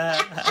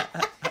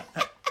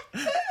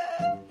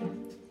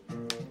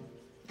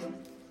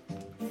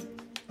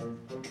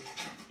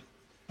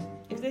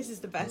 If this is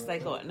the best they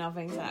got,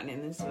 nothing's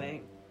happening this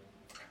week.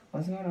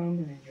 What's going on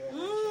with you?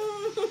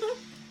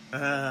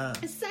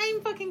 The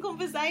same fucking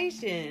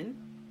conversation.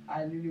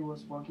 I literally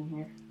was walking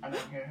here, and I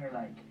hear her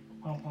like,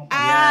 pom, pom, pom.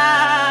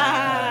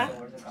 Ah!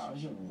 Where's the car?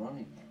 She was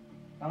running.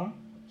 Huh?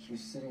 She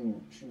was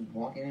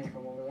walking in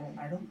from over there.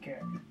 I don't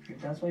care.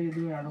 If that's what you're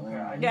doing, I don't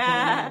care. I just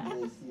Yeah.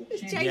 want to see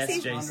it. Yes,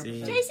 JC.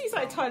 JC. JC's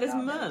like Tyler's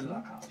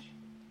mum.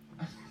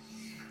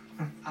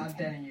 I'm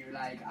telling you,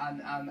 like,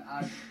 I'm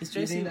Is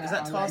JC? Is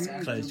that task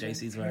clothes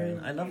JC's wearing?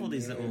 I love all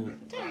these little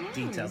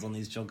details on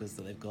these joggers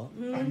that they've got.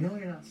 I know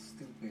you're not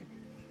stupid.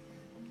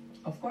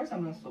 Of course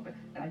I'm not stupid.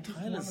 And I just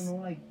want Tyler's- to know,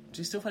 like, Do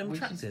you still find him where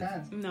she attractive?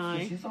 stands. No.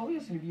 She's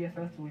obviously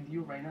BFF with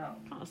you right now.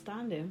 Can't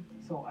stand him.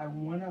 So I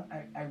wanna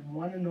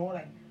know,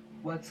 like,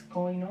 what's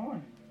going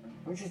on.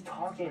 We're just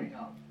talking.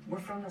 We're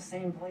from the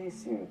same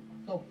place here.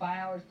 So 5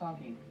 hours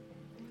talking.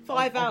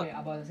 5 out. Okay,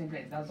 about the same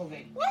place. That's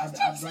okay. Why is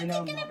I'm JC right now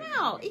kicking him moving.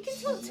 out? He can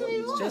talk to who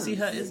he wants. JC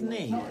hurt his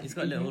knee. He's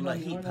got a little like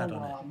You heat wanna pad know,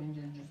 on it. I'm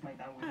enjoying just my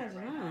time with I her don't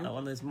right know. now. Like one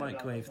of those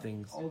microwave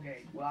things.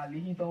 Okay, well at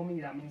least he told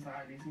me that means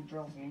at least he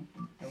trusts me.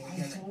 And we I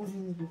can. told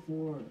you this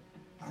before.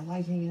 I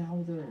like hanging out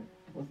with her.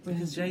 We're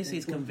Because friends.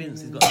 JC's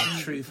convinced he's got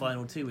a true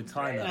final two with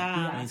Tyler,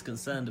 Ah. and he's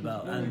concerned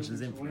about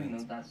Angela's Really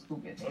influence. not that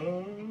stupid.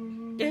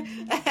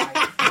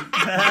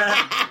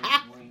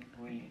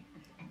 Really.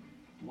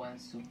 One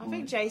super. I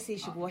think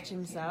JC should watch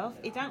himself.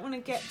 He don't want to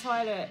get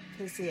Tyler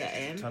pissy at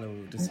him. Tyler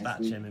will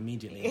dispatch him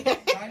immediately.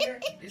 Tyler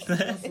is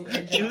supposed to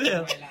enjoy He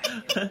will.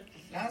 my life.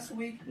 Last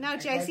week. Now I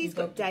JC's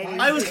got daily.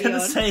 I was video going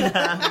to on. say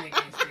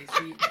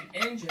that.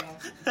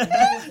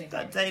 Angela.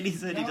 That daily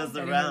said he does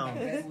the round.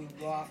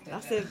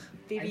 That's a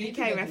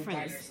BBUK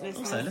reference. Also,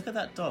 Listeners. look at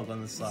that dog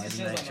on the side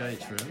in the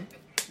HOH room.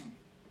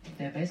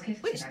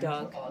 Which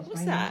dog?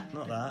 What's that?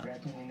 Not that.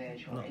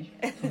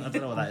 I don't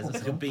know what that is. It's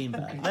like a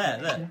beanbag. There,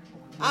 look.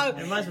 Oh, It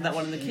reminds me of that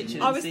one in the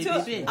kitchen. I in was,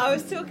 CBB. I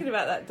was talking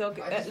about that dog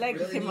at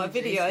length in my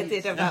video I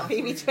did about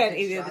BB20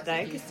 the other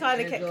day because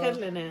Tyler kept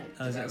cuddling it.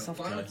 Oh, is I it a have a soft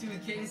final toy? 2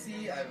 with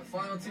Casey, I have a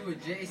final 2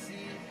 with JC,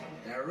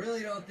 and I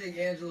really don't think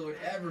Angela would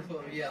ever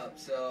put me up,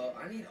 so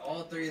I need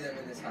all 3 of them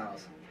in this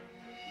house.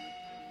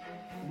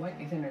 What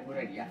isn't a good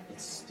idea?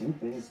 It's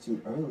stupid. It's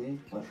too early.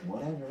 But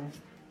whatever.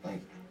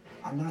 Like,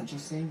 I'm not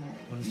just saying that.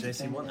 What does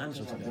JC want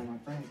Angela to do? They're my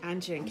friends.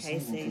 Andrew and I'm saying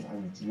that Casey.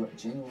 'cause I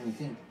genuinely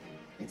think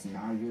it's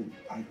not a good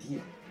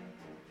idea.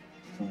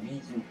 for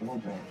me, you, or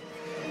Brett.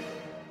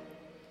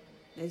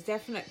 There's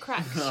definite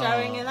cracks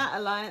showing in that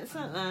alliance,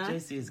 aren't there?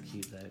 JC is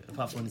cute though,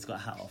 apart from when he's got a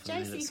hat off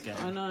and he looks JC, scared.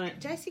 I know.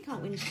 JC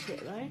can't win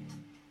shit though.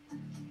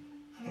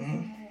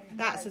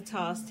 That's a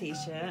TARS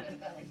t-shirt.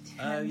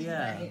 Oh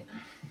yeah.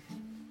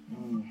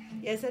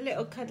 Yeah, it's a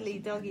little cuddly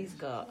dog he's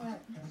got.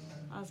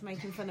 I was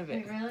making fun of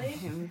it. Really?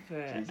 Him for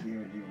it. JC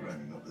heard you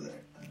running over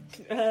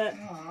there.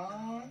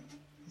 Aww.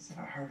 He said,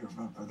 I heard her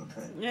run for the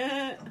bed.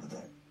 Yeah. Over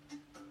there.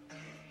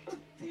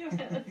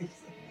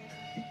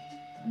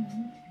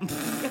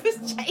 What was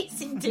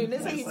JC doing?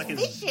 It's like he's like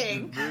he's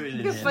fishing. ruining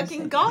Like a it.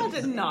 fucking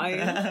garden gnome.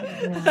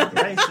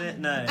 Race it?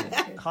 No.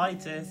 Hi,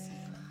 Tis.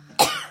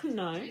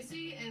 No.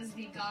 JC is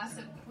the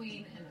gossip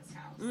queen in this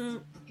house.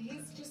 Mm.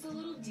 He's just a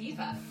little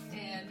diva,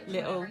 and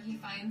Little. whenever he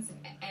finds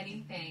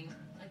anything,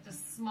 like the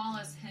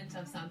smallest hint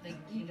of something,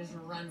 he just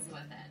runs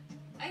with it.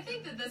 I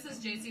think that this is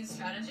JC's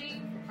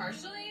strategy,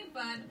 partially,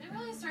 but it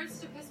really starts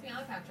to piss me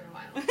off after a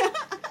while.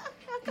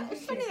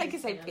 It's funny they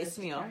could say piss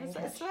me off. It's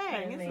like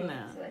swearing, isn't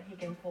it? So that he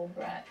can pull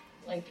Brett,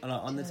 like, And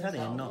on the telly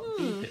and not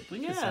beep it. We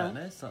can say it,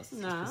 no? It starts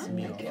No. pissing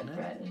me like, off, get no?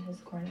 Brett in his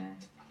corner.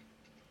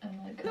 And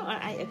like,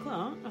 Not at 8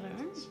 o'clock, I don't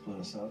know. Split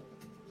us up.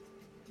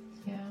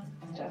 yeah,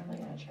 he's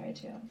definitely gonna try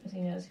to, because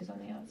he knows he's on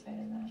the outside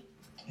of that.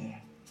 Yeah.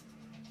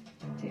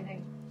 Do you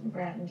think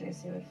Brett and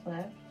JC would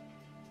flip?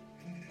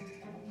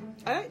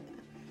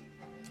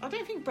 I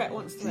don't think Brett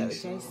wants to work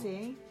with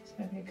JC. This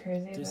might be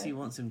crazy. JC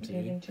wants him do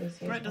you to. think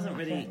JC Brett doesn't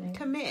really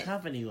Commit.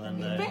 have anyone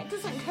though. Brett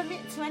doesn't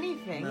commit to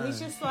anything. No. He's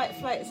just like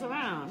floats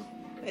around.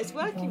 But it's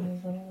working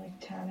These little like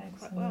tactics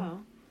quite and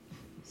well.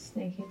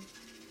 sneaky.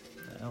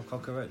 El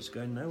Cockroach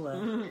going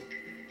nowhere.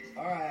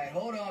 Alright,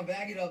 hold on,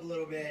 back it up a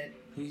little bit.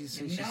 Who's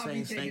Should she not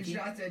be saying taking Snaky?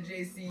 shots at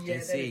JC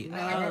yet. That JC. is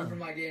not good for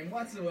my game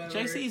whatsoever.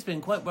 JC's been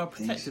quite well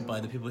protected by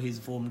the people he's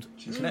formed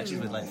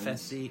connections with, like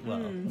Fessy. Well,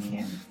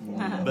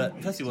 but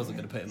Fessy wasn't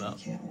going to put him up.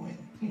 Can't win.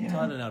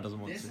 Tyler now doesn't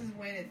want This to. is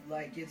when it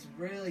like gets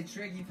really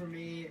tricky for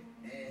me,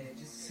 and it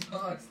just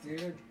sucks,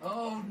 dude.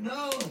 Oh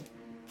no!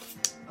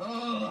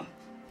 Oh.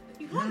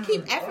 You can't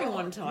keep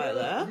everyone,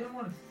 Tyler.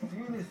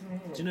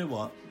 Do you know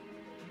what?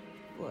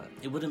 What?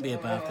 It wouldn't be a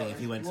bad thing if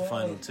he went to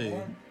final 2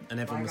 and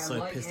everyone was so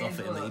pissed off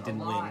at him that he didn't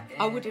win.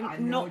 I would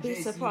not be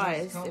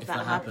surprised if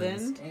that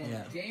happened.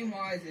 Yeah. Game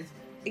wise, it's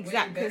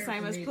Exactly the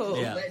same as Paul.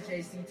 Yeah. Let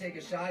JC take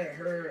a shot at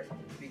her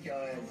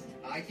because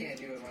I can't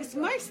do it Because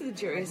myself. most of the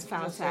jury is I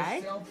feel so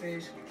Falte.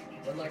 selfish,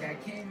 but like I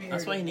came here.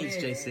 That's why he to needs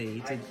win, JC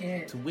and I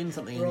can't to win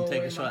something throw and take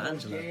away a shot my at whole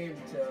Angela. game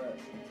to What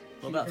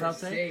keep about her Falte?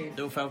 safe.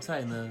 There were Falte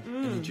in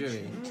the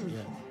jury.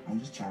 Yeah. I'm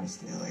just trying to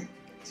stay like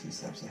 2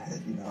 steps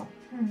ahead, you know?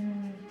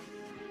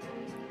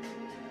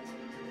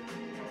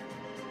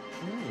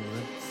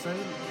 Ooh, so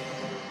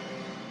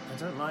I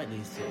don't like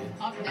these two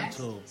Up at next,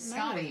 all.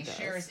 Scotty does.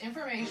 shares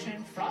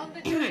information from the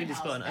He jury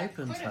just house got an that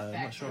open could toe. I'm not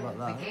affect sure about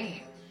that. the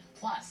game.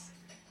 Plus,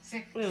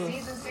 Ugh.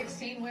 season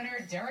 16 winner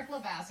Derek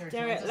Levasseur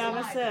Derek joins us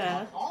live to Levasseur.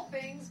 talk all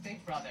things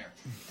Big Brother.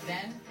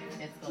 Then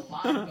it's the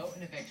live vote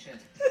and eviction.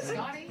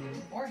 Scotty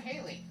or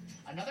Haley,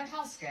 another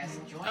house guest,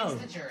 joins Oh,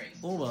 the jury.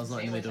 Orwell's not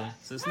Stay in the with middle, us.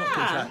 so it's not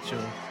Ah.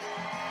 contractual.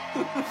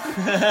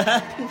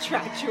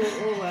 Contractual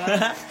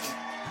Orwell.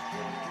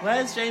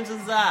 Where's James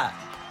and Zach?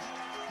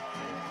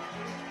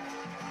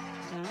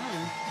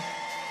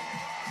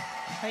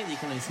 Haley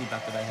can only see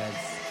back of their heads.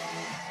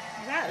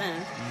 That then?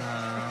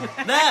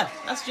 No. There!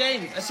 That's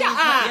James. That's Shut James'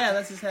 up. head. Yeah,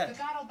 that's his The head.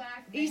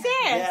 Gottleback He's may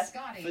have there. given Yeah,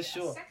 Scotty for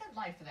sure. a second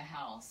life for the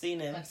house. Seen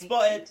him. But the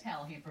Spotted.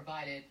 intel he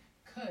provided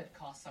could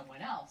cost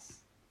someone else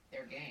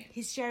their game.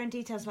 He's sharing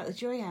details about the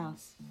jury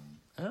house.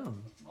 Oh.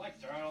 I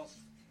like turtles.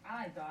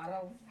 I got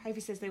him. Hope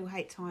he says they will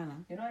hate Tyler.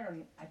 You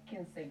know, I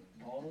can't say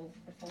total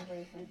for some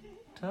reason.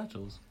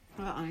 Turtles.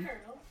 Uh-oh.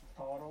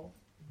 Total.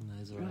 No,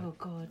 he's alright. Oh,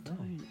 God,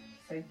 don't.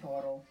 Say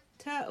total.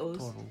 Turtles?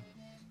 Turtle.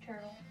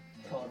 Turtle.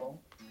 Total.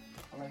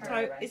 I'm gonna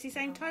try it right. Is he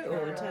saying total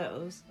or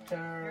turtles?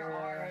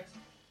 Turd.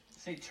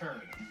 Say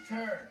turd.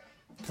 Turd.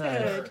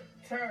 Turd.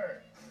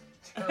 Turd.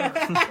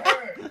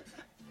 Turd.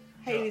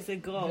 Haley's a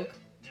gog.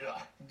 Duh.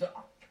 Duh.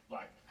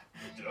 Like,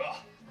 duh.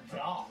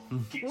 Duh.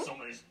 Keep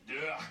some of this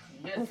duh.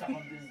 Get some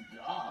of this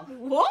dog.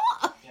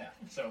 What? Yeah,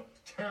 so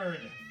turd.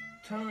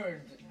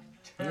 Turd.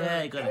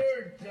 Yeah, you got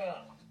it. Turd.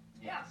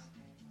 Yes.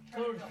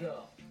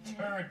 Turtle.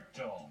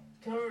 Turtle.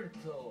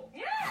 Turtle. Turtle.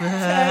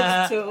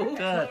 Turtle.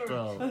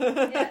 Turtle.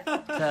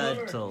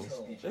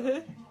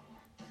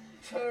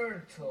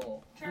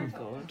 Turtle. Oh, God.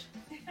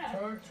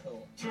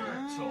 Turtle.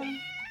 Turtle.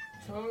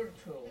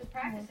 Turtle.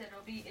 Practice it.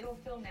 It'll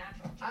feel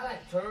natural. I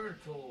like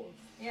turtles.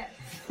 Yes.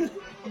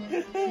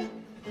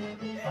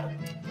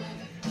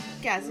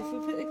 Gaz, if we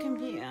put the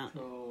computer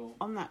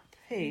on that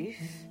poof,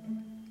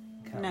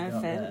 no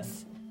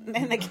offence,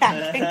 then the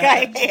cat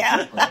can go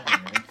here.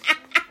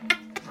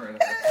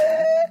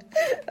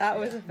 That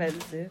was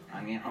offensive.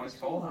 I mean, I was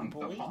told I'm the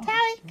boss.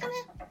 Terry, come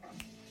here.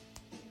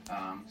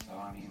 So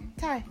I mean,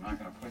 Terry. I'm not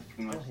gonna put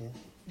too much.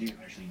 You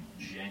actually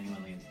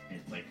genuinely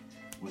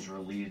was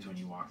relieved when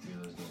you walked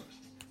through those doors.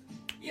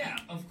 Yeah,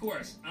 of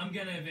course. I'm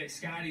gonna evict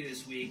Scotty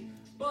this week,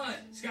 But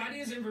Scotty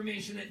has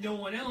information that no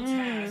one else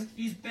has.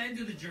 He's been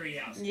to the jury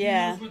house.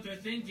 Yeah. He knows what they're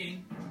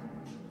thinking.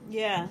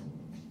 Yeah.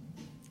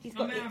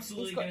 I'm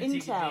absolutely going to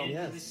take advantage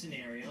of this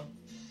scenario.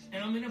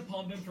 And I'm going to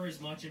pump him for as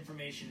much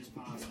information as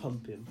possible.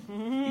 Pump him.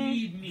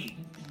 Feed me.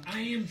 I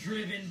am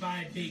driven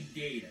by big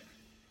data.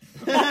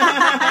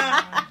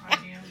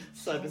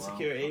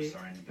 Cybersecurity. I'm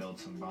starting to build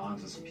some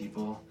bonds with some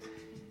people,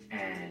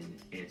 and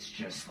it's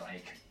just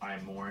like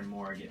I'm more and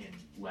more getting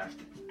left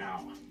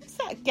out. What's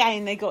that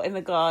game they got in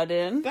the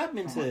garden?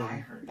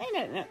 Badminton. They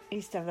don't know.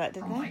 Used to have that,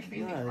 didn't From they? like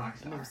Bailey No,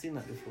 Rockstar I've never seen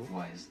that before.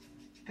 was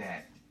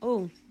that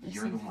Oh.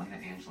 you're the one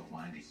that Angela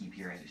wanted to keep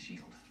here as a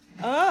shield.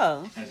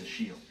 Oh. As a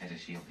shield. As a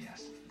shield,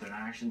 yes. They're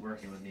not actually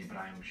working with me, but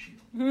I am a shield.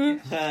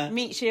 Hmm.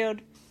 Meat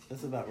shield.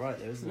 That's about right,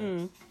 though, isn't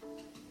it?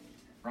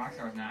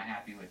 Rockstar's not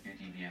happy with your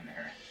GBM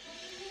error.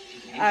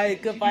 Oh,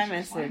 goodbye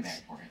message.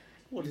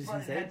 What does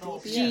he say?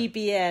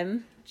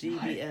 GBM.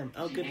 GBM.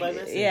 Oh, goodbye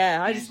message.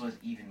 Yeah, I just Angela's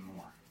even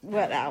more.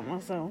 worked that out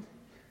myself.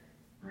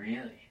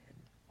 Really?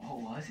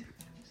 What was it?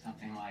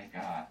 Something like,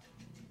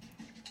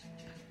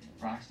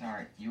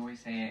 Rockstar, you always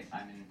say it,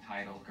 I'm an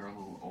entitled girl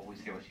who always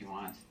get what she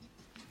wants.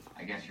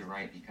 I guess you're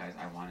right because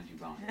I wanted you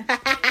gone.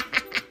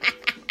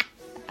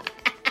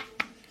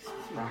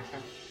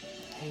 Rockstar,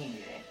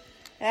 hated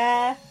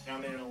it.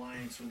 I'm in an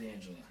alliance with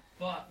Angela.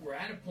 But we're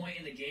at a point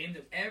in the game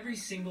that every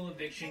single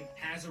eviction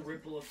has a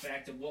ripple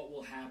effect of what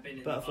will happen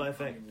in Butterfly the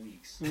upcoming effect.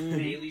 weeks.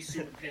 Bailey's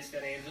super pissed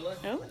at Angela.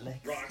 Oh.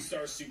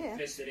 Rockstar's super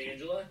pissed at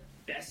Angela.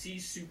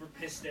 Bessie's super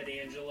pissed at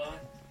Angela.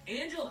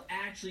 Angela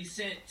actually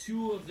sent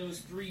 2 of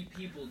those 3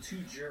 people to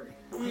jury.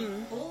 The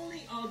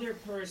only other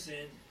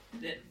person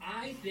that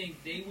I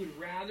think they would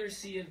rather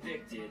see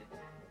evicted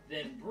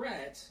than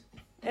Brett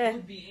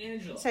would be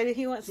Angela. So if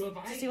he wants, So if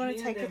does I he want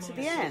to hand take it them to on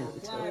the a silver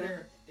end?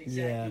 platter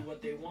exactly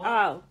what they want,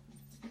 Oh.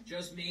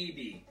 just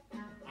maybe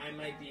I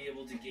might be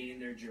able to gain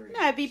their jury.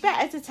 No, it'd be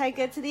better to take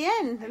her to the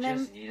end and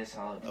then. Need a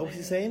solid Oh, what's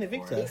he saying?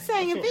 Evictor? He's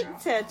saying a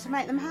Victor to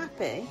make them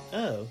happy.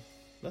 Oh,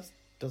 that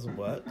doesn't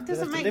work. They'll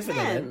Doesn't have to make live in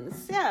it then.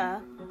 sense. Yeah.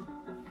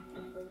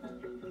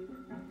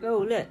 Oh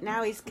look,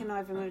 now he's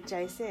conniving with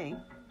JC.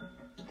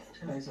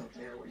 Angela is up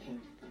there with him.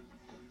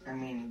 I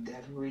mean,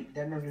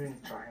 they're not even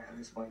trying at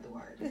this point to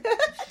hide.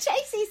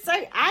 JC's so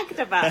agged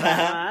about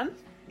that, man.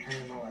 I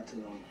don't know what to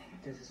do.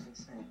 This is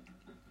insane.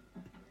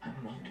 I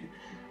don't know, dude.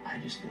 I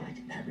just feel like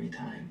every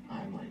time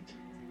I'm like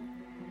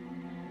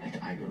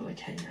I go to like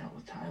hang out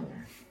with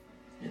Tyler,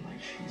 and like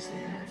she's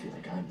there, I feel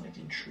like I'm like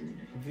intruding.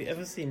 Have you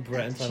ever seen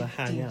Brett and Tyler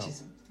hang out?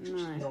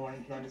 No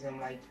one doesn't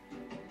like.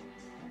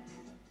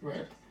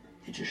 Right.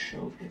 It just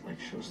shows the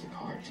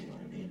cards. You know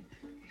what I mean?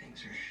 Things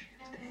are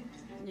shifting.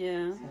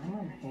 Yeah.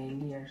 Someone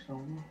Haley or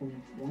someone who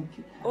won't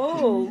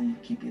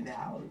keep in the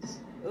house.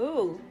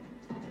 Oh.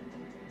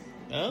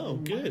 Oh,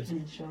 good.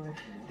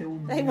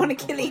 They want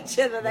to kill each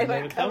other. They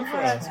won't come for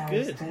us.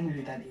 Good.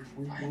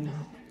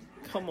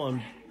 Come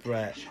on,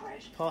 Brett.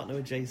 Partner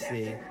with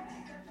JC.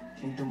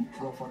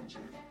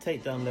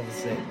 Take down level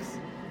 6.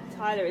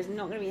 Tyler is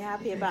not going to be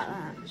happy about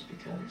that.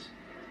 Because,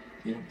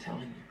 you know, I'm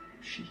telling you,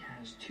 she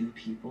has 2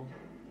 people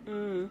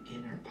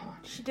in her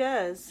pocket. She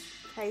does.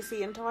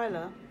 Casey and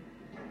Tyler.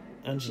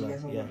 Angela,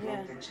 yeah.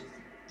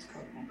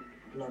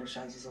 A lot of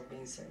chances of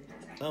being saved.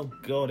 Oh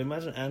God!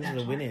 Imagine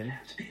Angela winning.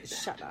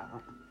 Shut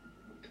up.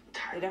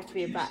 It'd have to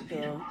be a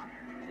Batgirl.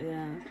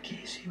 Yeah.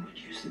 Casey would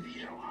use the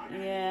veto on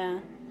her. Yeah.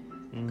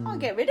 Can't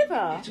get rid of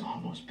her. It's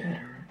almost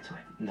better to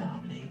like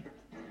nominate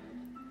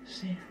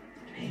Sam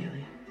and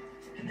Haley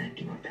and then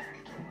do a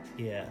backdoor.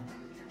 Yeah.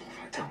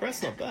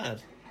 Brett's not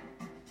bad.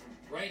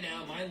 Right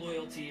now, my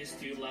loyalty is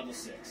to level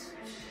 6.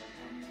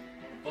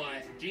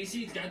 But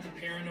JC's got the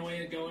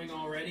paranoia going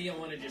already. I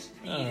want to just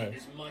feed it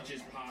as much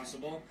as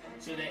possible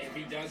so that if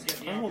he does get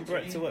the opportunity... I want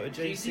Brett to work with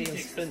JC and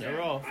takes splinter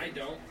the off. I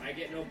don't. I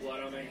get no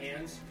blood on my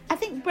hands. I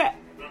think Brett...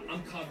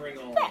 I'm covering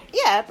all Brett,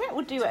 yeah, Brett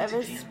will do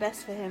whatever's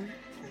best for him.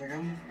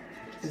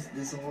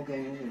 This whole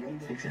game is a game.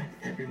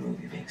 Exactly. Every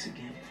movie makes a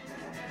game.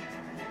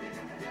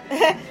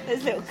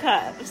 Those little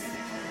cuts.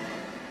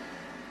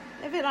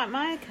 They're a bit like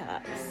my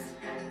cuts.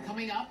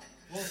 Coming up,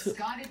 will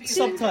Scotty be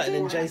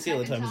Subtitling JC all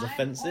the time is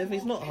offensive.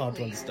 He's not hard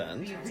to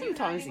understand.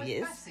 Sometimes he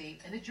is.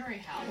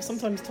 Well,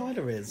 sometimes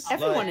Tyler is.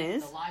 Everyone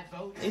is.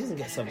 He doesn't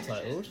get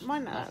subtitled.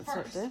 Mine not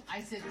subtitled.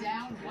 I sit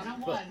down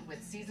one-on-one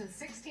with season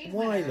 16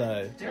 Why winner,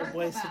 though? Derek What a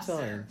waste of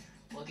Levasseur. time.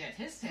 We'll get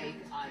his take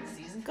on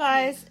season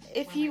Guys,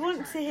 if you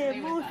want to hear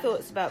more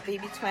thoughts about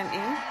BB20,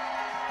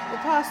 the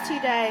past 2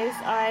 days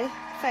I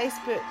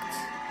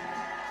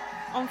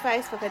on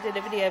Facebook I did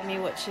a video of me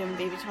watching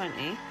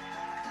BB20.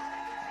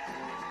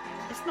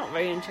 It's not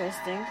very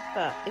interesting,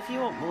 but if you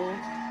want more,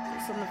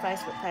 it's on the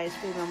Facebook page,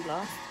 Food on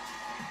Blast.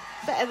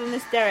 Better than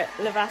this Derek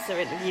Levasseur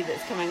interview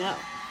that's coming up.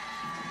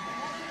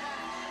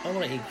 I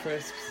want to eat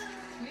crisps.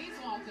 Please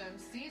welcome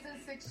season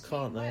 16 I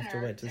can't though, I have to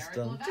wait till it's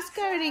done. Just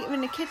go and eat them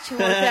in the kitchen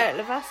while Derek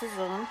Levasseur's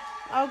on.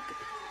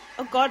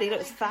 Oh God, he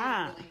looks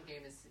fat.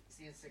 Game is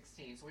season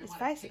 16, so we His want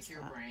to face pick is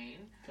your fat. brain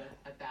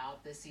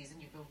about the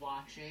season you've been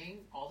watching,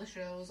 all the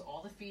shows,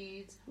 all the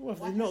feeds. Well,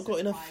 What they've not has got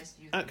enough surprised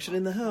you action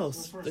in the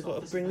house. They've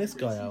got to bring this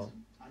guy out.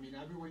 I mean,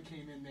 everyone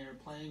came in there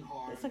playing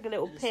hard. It's like a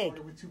little and it pig.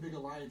 started with two big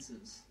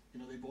alliances. You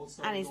know, they both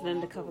started And he's an going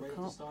out undercover right at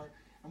the cop. start.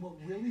 And what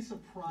really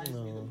surprised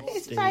me the most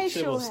His is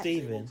facial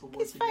Steve. hair.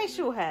 His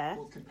facial hair.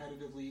 both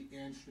competitively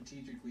and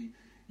strategically.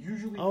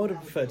 Usually I would we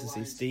have have preferred a to see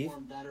alliance Steve.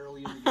 formed that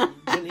early in the game.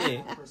 Wouldn't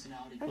you?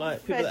 Personality.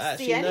 Like, prefer people that to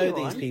see actually know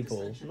anyone. these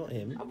people, not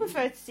him. I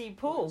prefer to see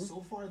Paul.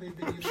 So far, they've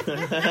been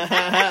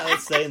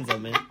That's saying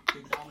something.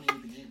 they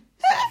dominated the game.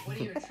 What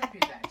do you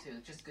attribute that to?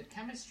 Just good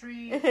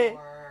chemistry,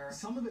 or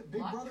Some of it,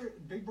 luck?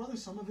 Big Brother,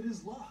 some of it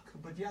is luck.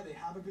 But yeah, they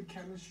have a good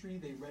chemistry.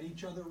 They read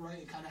each other right.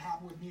 It kind of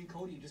happened with me and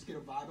Cody. You just get a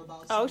vibe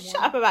about Oh, someone.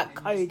 shut up about and you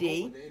just go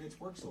Cody. with it, and it's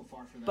worked so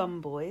far for them.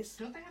 Bum boys.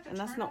 Don't they have to And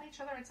that's turn not on each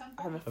other at some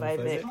point?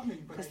 homophobic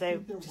Coming, but because I they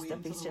think they're just waiting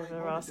up for each the right other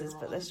moment. asses, There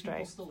but are they're other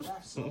people straight. still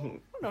left, so Hold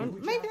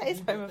on, maybe that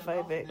is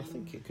homophobic. I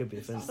think it could be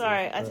offensive.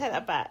 Sorry, I but take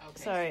that back.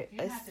 Okay, Sorry, so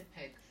if you had to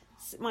pick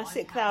my one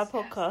 6 hour house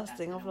guest podcasting.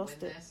 that's I've gonna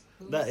lost win it. this,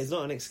 who's That is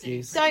not an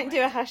excuse. Don't do a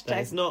That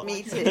hashtag. is not.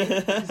 Me too.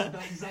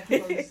 That's exactly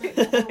what I said.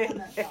 Don't run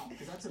that down,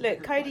 'cause that's a Look, bigger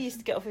Cody question. used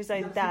to get off his You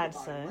own gotta dad,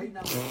 think so about it. Right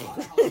now, there's a lot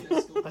of house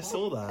guests still I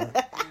saw playing.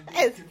 that. And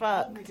It's you can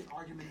all fucked. make an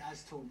argument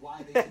as to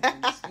why they should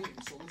win this game.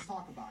 So let's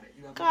talk about it.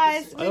 You have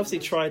Guys, six I obviously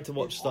members. tried to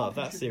watch They've start all of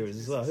that contributed series to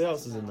as the well. Who success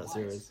else is of in that that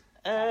series?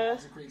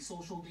 It's a great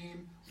social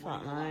game. Fuck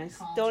Winning a lot of nice.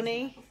 comps, Donnie.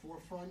 he's been at the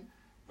forefront,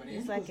 but He's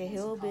Angela's like a won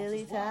some comps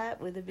hillbilly as well. type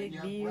with a And big you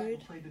have Brett, who beard.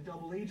 played the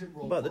double agent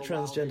role What about the for a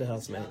while, transgender where he was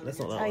housemate? gathering That's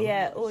not that Oh one.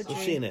 yeah, Was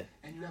Audrey. she in it?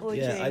 And you have Audrey.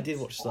 Yeah, I did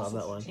watch the start of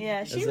that one.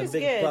 Yeah, she There's was a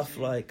big good. buff,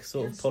 like,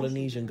 sort of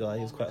Polynesian guy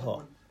who was quite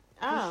hot.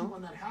 Oh,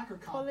 That hacker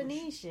comp, which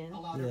Polynesian.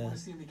 allowed everyone Yeah. to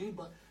see in the game,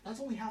 but that's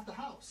only half the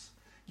house.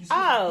 You still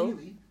have Oh,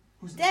 Haley,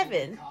 who's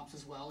Devin. comps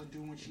as well and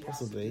doing what she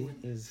Possibly. has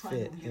to do He was and trying to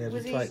fit. He reinvent had a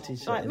Was he tight herself.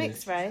 t-shirt. like in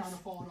mixed it. race? Kinda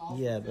fallen off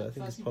Yeah, with but I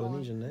think he's Fessy Bond.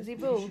 Polynesian, no? Is he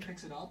Maybe bald? she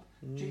picks it up.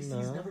 JC's No,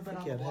 I never think been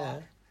on he the had block.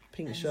 hair.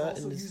 Pink And he's shirt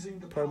also in his using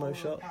the power promo of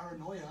shot.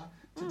 paranoia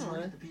to Oh.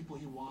 target the people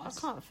he I wants.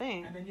 can't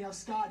think. And then you have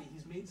Scotty.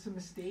 He's made some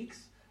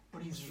mistakes,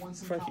 but he's won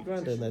some Frankie Granda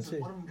in there competitions, and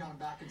too. one of them got him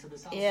back into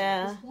this house.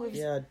 Yeah. So at this point,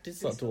 Yeah, I did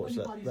start it's to watch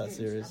anybody's that game.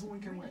 series. Everyone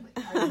can win.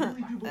 I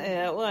really do believe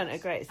Yeah, it wasn't a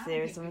this. great I don't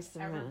series, I think must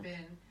we've ever admit.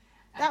 been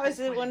at That was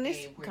the the point one in a this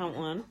game where cunt you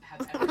won.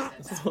 have ever said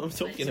That's that. what I'm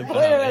talking Like, about.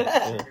 Wait a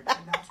Yeah. minute.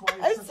 And that's why I'm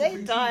it's such a so great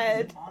team,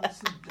 tired. because you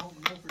honestly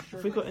don't know for sure,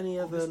 Have we got like, any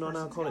oh, other this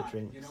non-alcoholic person's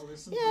drinks? got it. You know,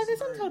 there's some- Yeah, there's there's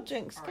some some very- cold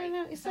drinks. All Go right, and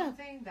help yourself.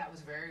 something that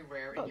was very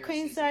rare I've in got your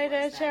cream season soda,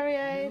 was that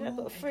cherryade, you I've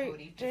got and fruit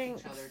Cody picked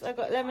drinks, each other to I've be got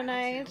the final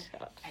lemonade, two,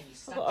 and you I've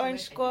stuck got to orange it, and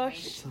you squash,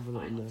 made it to Have a the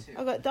look final there. two.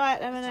 I've got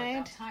diet Let's talk lemonade,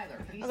 about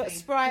Tyler. He's I've got made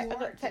Sprite, I've 4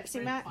 got Pepsi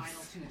different Max.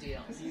 final 2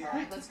 deals. All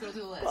right, let's go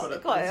through the list.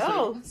 I've got it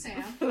all. With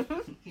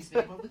Sam, he's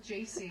made one with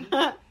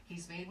JC,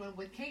 he's made one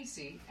with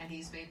Casey, and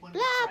he's made one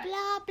with Blah, Brett.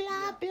 blah,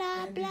 blah,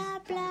 blah, And blah,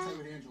 he's blah. commentated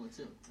with Angela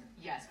too.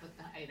 Yes, but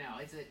I know.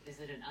 Is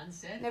it an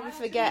unsaid? Never final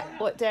two forget or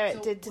not? what Derek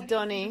So did to what do you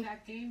think Donnie. of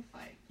that game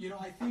fight? You know,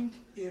 I think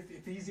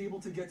if he's able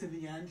to get to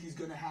the end, he's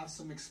going to have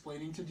some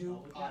explaining to do,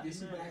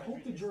 obviously. But I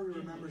hope the jury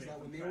remembers that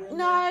when they were in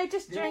No, there,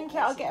 just they were drink it,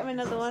 I'll also get him making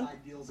another one.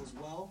 side deals as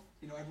well.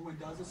 You know, everyone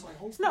does it, so I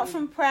hope It's not they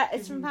from Pret,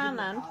 it's can from give him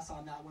a Poundland. pass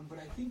on that one, but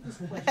I think this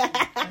question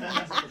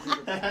has a bigger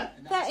point,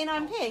 and that's 39p.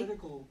 how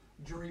critical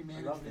jury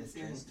management is to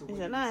Is winning it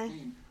this nice?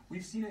 game.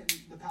 We've seen it in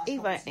the past He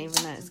couple won't seasons.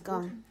 even know it's gone.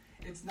 important.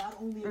 It's not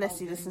only Unless about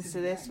he getting listens to to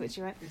the this, end, which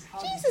he won't. it's how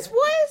you Jesus, get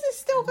why is this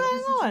still And going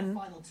this is the on?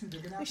 final two. They're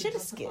gonna We have to should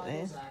have justify skipped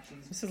those this.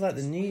 actions. This is like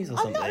the news or I'm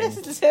something. not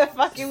listening to a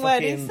fucking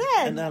word he Fucking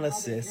said.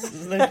 analysis.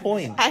 There's no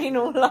point.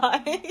 Anal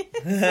lie.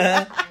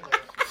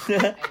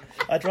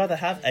 I'd rather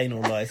have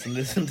anal lice than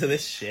listen to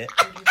this shit.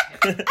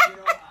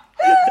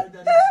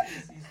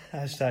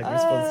 Hashtag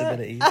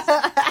responsibilities.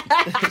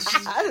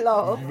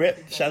 Hello.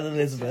 Rip Shannon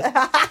Elizabeth.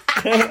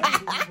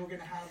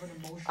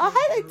 I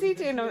hope they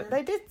do another.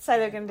 They did say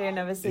they're going to do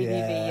another CBV,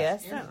 Yeah.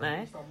 yes, don't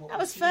they? That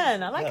was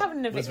fun. I like That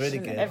having an was really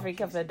eviction good. every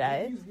couple of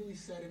days. Really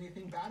said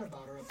anything bad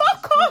about her.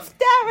 Fuck off,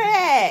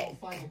 Derek!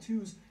 Final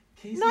twos.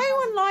 Casey No has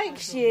one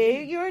likes you.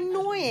 You're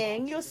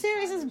annoying. Your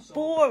series is And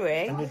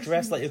boring. you're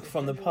dressed like you're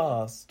from the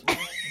past.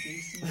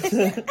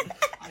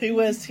 Who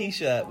wears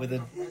t-shirt with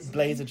a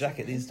blazer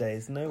jacket these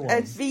days? No A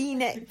one.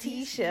 V-neck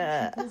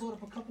T-shirt. pulls out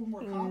up a couple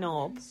more Knob.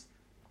 compliments.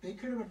 They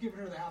could have given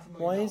her the $500,000.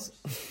 Why is...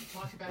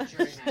 Talk about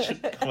jury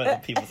management. Comment on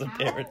people's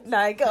appearance.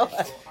 No, go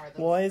on.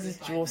 Why is his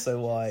jaw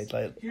so wide?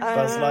 Like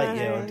Buzz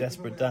Lightyear or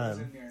Desperate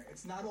Dan.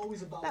 It's not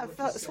always about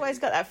That's why he's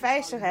got that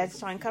facial hair to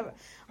try and cover.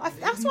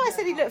 That's why I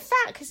said he looked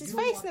fat, because his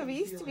face never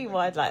used to be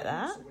wide like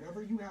that.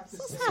 What's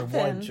It's a wide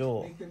happened?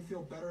 jaw. Make them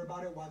feel better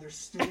about it while they're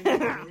still in the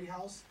jury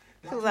house.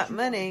 All that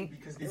money.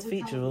 His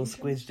features are all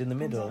squidged in the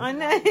middle. I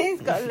know,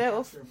 he's got a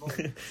little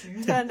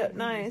turned up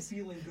nose.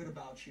 Feeling good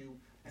about you,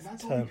 and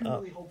that's all we Turn can up.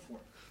 really hope for.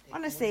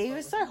 Honestly, he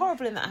was so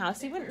horrible in that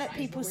house. He wouldn't let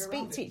people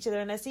speak to each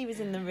other unless he was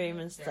in the room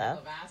and stuff.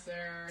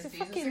 He's a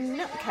fucking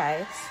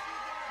nutcase.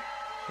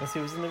 Yes, he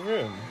was in the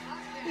room.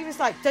 He was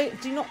like, do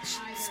not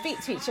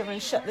speak to each other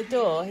and shut the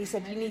door. He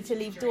said you need to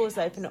leave doors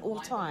open at all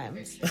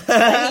times so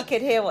he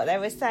could hear what they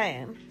were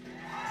saying.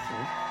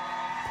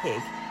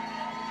 Pig.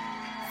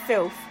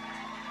 Filth.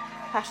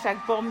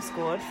 Hashtag bomb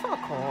squad.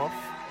 Fuck off.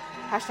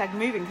 Hashtag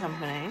moving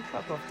company.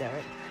 Fuck off,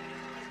 Derek.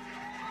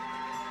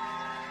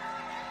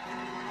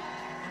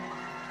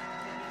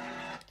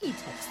 You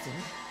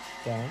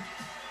texting. Down.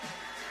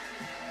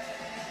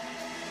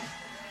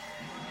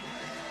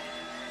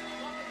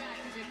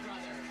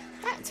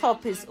 that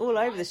top is all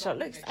over the shot.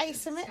 Looks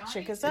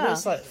asymmetric as It well.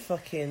 looks like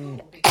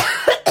fucking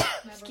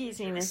Excuse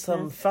me, listeners.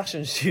 some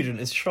fashion student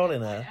is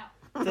trolling her,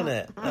 doesn't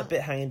it? That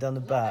bit hanging down the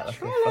back, like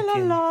a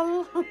fucking.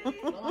 Lol.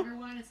 Well,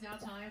 everyone, it's now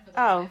time for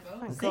the Oh, live vote.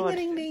 thank Zing God.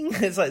 ding ding.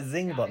 It's like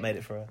Zingbot made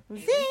it for her.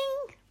 Zing!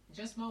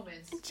 Just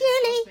moments.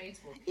 Julie,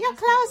 your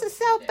clothes are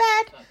so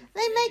bad,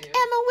 they make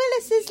Emma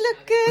Willis's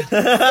look good.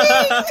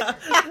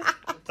 Zing!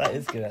 That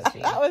is good,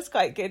 actually. That was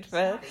quite good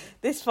for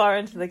this far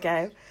into the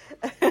game.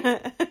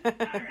 Look.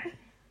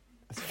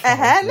 First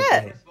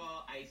of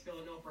all, I still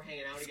don't know if we're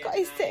hanging out again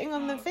Scotty's tonight. sitting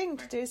on the thing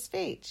to do his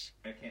speech.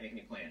 I can't make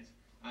any plans.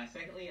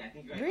 Secondly, I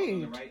think you guys Rude. are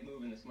on the right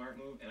move and the smart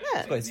move. And Yeah. I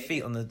He's got his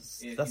feet on the.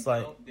 If That's you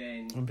like don't,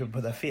 then when people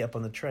put their feet up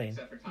on the train.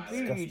 except for Tyler,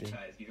 Disgusting.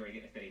 because he's already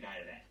getting a steady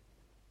diet of that.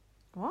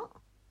 What?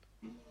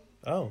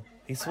 Oh,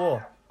 he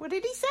swore. What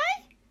did he say?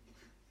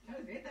 That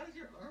was it? That was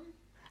your arm?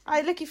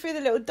 I looking through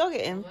the little dog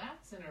at him. Well,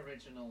 that's an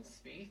original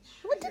speech.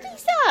 What did he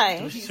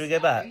say? Should we go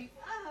back?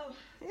 Oh,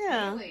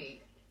 Yeah.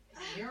 Haley,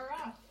 you're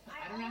up.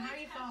 I don't know how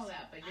you follow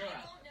that, but you're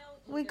up.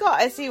 We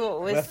got to see what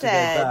We was have to go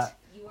said. back.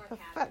 For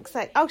fuck's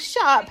sake. Oh,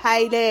 shut up,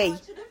 Hayley.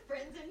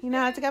 You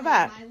know how to go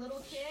back?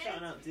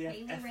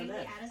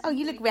 Oh,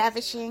 you look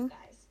ravishing.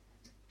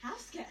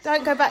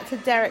 Don't go back to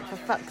Derek, for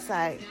fuck's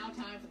sake. Now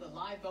time for the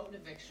live vote and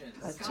eviction.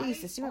 Oh, Scotty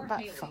Jesus, you went or back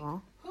Haley?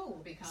 far. Who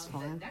will become It's the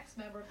fine. next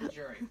member of the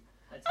jury?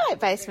 Let's I like have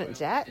a Basement quick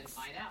Jacks. and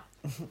find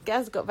out.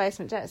 Gaz got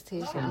Basement Jacks That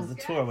was t-shirt. the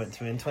tour I went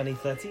to in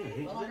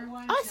 2013. Well,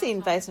 everyone, I've it's seen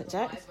now time Basement for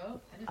the Jacks. live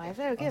vote and Oh, eviction.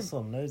 very I good. saw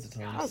them loads of That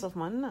was times. off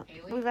mine, isn't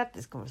it? We've had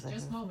this conversation.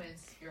 Just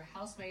moments, your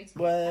housemates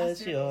will Where's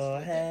pass their your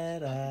votes to the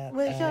head at?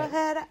 Where's your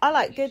head at? I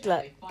like Good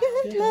Luck.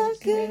 Good luck,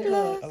 good I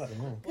luck. like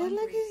them all. Good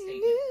luck in What's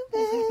you,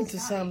 happened babe. to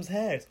Sam's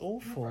hair? It's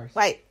awful.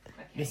 Wait.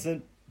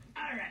 Listen,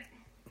 All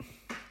right.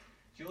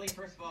 Julie,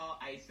 first of all,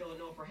 I still don't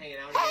know if we're hanging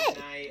out again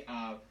tonight.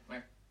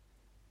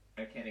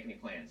 I can't make any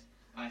plans.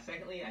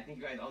 Secondly, I think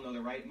you guys all know the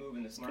right move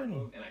and the smart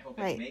move, and I hope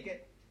that Right. you make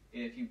it.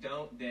 If you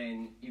don't,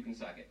 then you can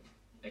suck it.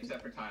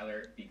 Except for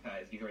Tyler,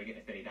 because he's already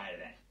getting a steady diet of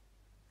that.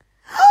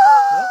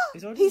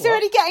 He's He's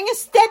already getting a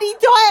steady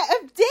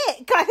diet of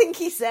dick, I think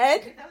he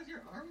said. That was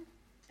your arm?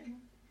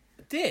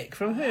 Dick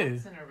from who?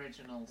 That's an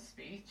original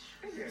speech.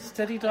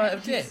 Steady diet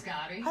of dick.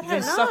 Scotty. I don't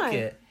Then know. suck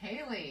it.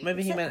 Haley.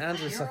 Maybe he meant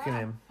Andrew sucking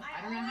him.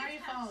 I don't know how you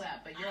follow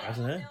that, but you're I up.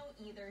 don't know.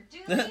 Either.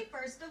 Julie,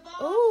 first of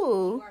all,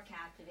 Ooh. you are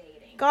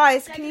captivating.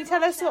 Guys, can you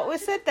tell us what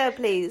was said there,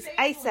 please?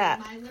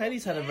 ASAP.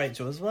 Haley's had a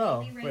Rachel as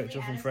well.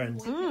 Rachel from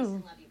Friends.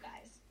 Mm. Love you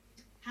guys.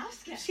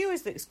 House guest. She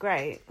always looks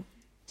great.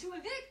 To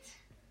evict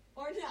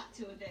or not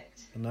to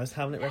evict? A nice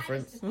Hamlet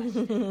reference.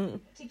 To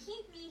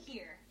keep me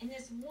here in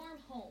this warm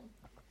home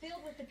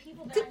filled with the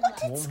people that I What love.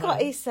 did Warm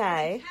Scotty home.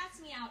 say?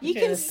 Pass me out. You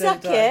Getting can a steady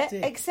suck diet it,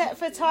 of dick. except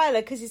for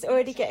Tyler, because he's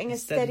already getting a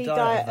steady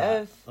diet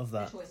diet of The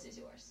that. choice is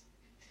yours.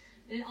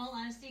 In all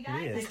honesty,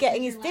 guys, He is. He's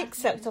getting his dick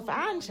sucked off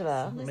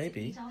Angela.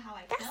 Maybe.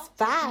 That's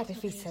bad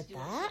if he said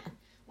that.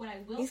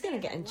 He's gonna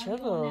get in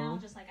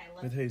trouble.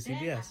 With who?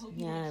 CBS?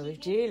 Yeah, with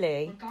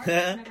Julie.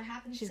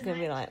 She's gonna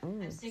be like,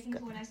 I'm mm, sticking to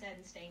what I said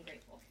and staying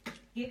grateful.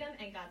 Give them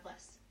and God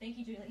bless. Thank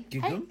you, Julie.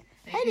 Give Hey. them?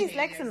 Thank Haley's you,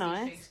 legs Haley. are I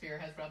see nice. Shakespeare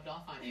has rubbed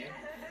off on you.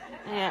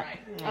 Yeah,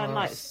 All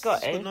unlike She's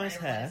Scotty. got nice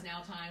hair. It's now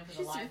time for the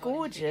She's live vote and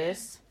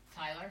gorgeous.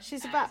 Tyler,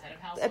 She's as about head of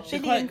a household,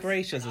 She's billion. quite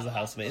gracious as a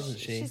housemate, isn't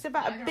she? She's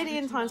about a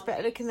billion times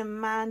better looking than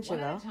One at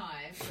Mangela. a time,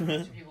 the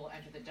rest of you will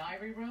enter the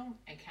diary room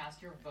and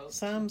cast your vote.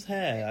 Sam's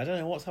hair. I don't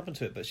know what's happened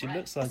to it, but she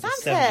looks like Sam's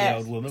a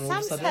 70-year-old hair. woman all of a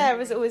Sam's sudden. hair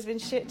has always been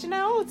shit. Do you know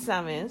how old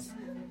Sam is?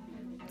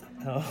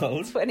 How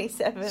old?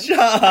 27. Shut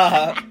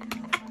up!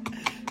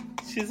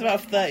 She's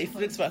about 30,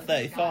 looks about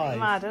 35.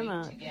 Mad, isn't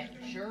it? To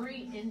get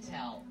jury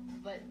intel,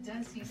 but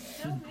does he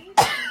still need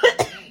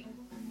that?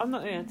 I'm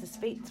not going to have to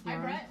speak Hi,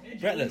 tomorrow. Brett.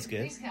 Brett looks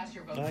good. Please cast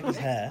your vote. I like his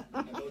hair.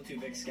 I vote to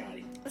Vic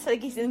Scotty. Looks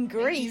like he's in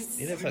Greece.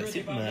 He looks like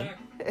Superman.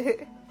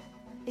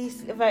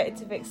 He's voted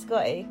to Vic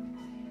Scotty.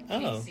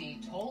 Oh. Casey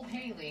told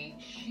Haley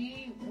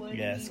she would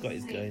Yeah, be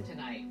Scotty's safe going.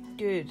 tonight.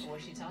 Good.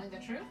 Was she telling the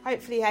truth?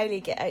 Hopefully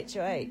Haley get HOH.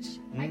 Hi, Casey.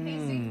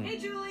 Mm. Hey,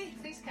 Julie.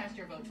 Please cast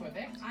your vote to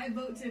evict. I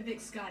vote to Vic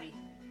Scotty.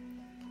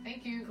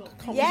 Thank you.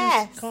 Can't,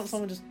 Yes. can't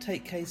someone just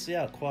take Casey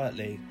out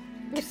quietly?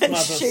 Shoot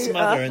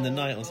Smother her. in the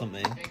night or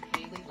something.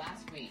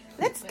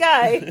 Let's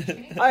go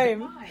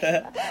home.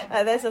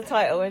 There's a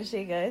title when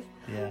she goes.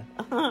 Yeah.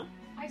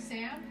 Hi,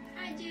 Sam.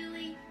 Hi,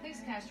 Julie.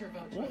 Please cast your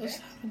vote to What has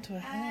evict. happened to her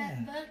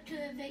hair? Vote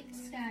to evict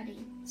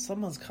Scotty.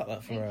 Someone's cut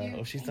that for her,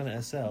 or she's done it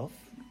herself.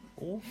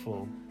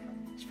 Awful.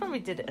 She probably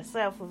did it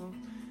herself with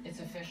It's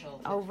official.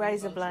 Oh,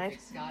 razor blade.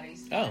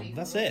 Oh,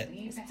 that's it.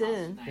 It's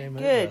done. Game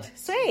Good. over.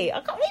 Sweet.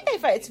 I can't believe they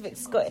voted to Vic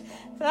Scotty.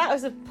 So that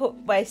was a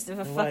waste of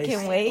a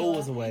fucking week.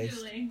 Always a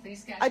waste. Do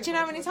you know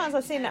how many times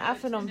I've seen that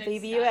happen on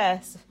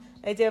BBUS?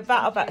 They do a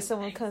battle back,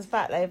 someone comes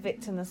back, they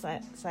evict in the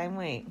same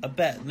week. I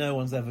bet no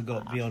one's ever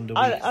got beyond a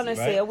week.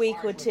 Honestly, right? a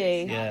week or two.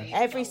 Yeah.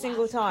 Every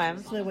single time.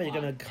 There's no way you're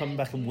going to come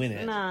back and win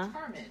it. Nah.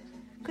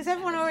 Because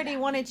everyone already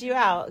wanted you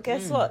out.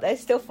 Guess what? They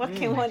still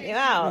fucking want you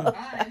out.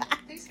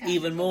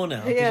 Even more now,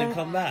 because Yeah. you've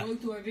come back.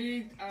 Vote to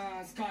evict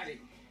Scotty.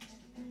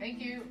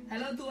 Thank you.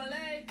 Hello to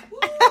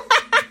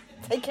LA.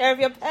 Take care of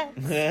your pets.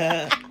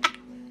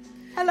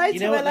 Hello Hello You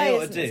to know what LA they ought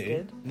to isn't as do?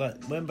 good.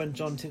 Like when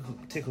John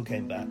Tickle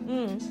came back,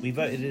 we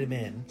voted him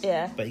in,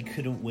 Yeah. but he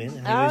couldn't win,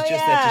 and he Oh, was just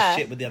yeah. there to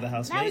shit with the other That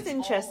housemates. was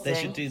interesting.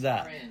 They should do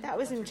that. That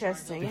was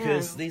interesting,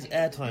 Because these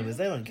air timers,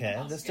 they don't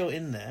care. They're still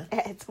in there.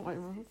 yeah.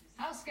 Airtime.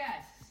 House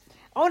guests.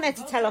 I wanted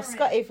to tell off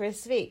Scotty for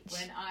his speech.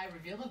 When I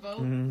reveal the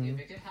vote, Mhm. the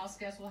evicted house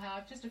guests will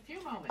have just a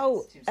few moments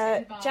Oh, to say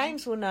goodbye,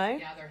 James will know.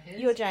 gather his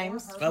You're or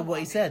James. her Oh, what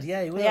he said?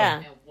 Yeah, he will. Yeah.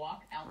 and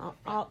walk out the I'll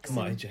front ask Come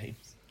on, him.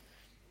 James.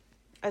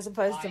 As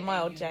opposed to by my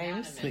a old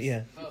James. unanimous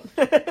Yeah.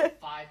 vote.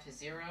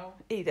 5-0.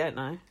 He don't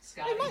know.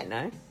 Scotty, He might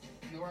know.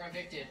 you are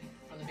evicted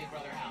from the Big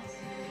Brother house.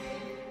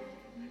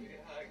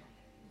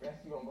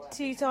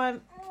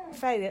 2-time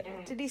failure.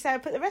 Did he say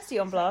put the rest of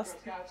you on blast?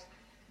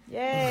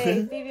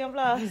 Yay, BB on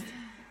blast.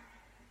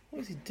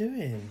 What is he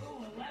doing?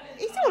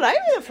 He's all over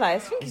the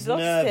place. I think he's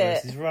lost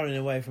nervous. it. He's running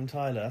away from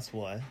Tyler, that's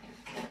why.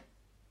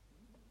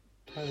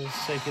 Tyler's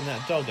shaking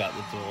that dog out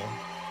the door.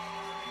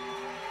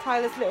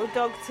 Tyler's little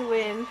dog to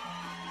win.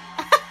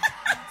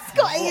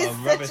 Scotty What is a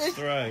rubbish such a...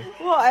 throw.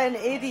 What an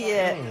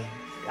idiot.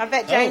 I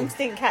bet James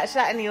didn't catch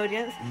that in the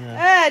audience.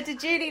 No. Did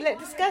Judy look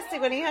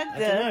disgusted when he hugged I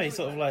don't know, her? he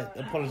sort of like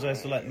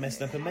apologised for like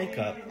messing up her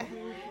makeup.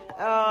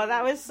 Oh,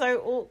 that was so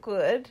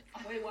awkward.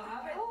 Wait, what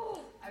happened?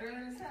 I don't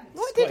understand.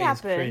 What did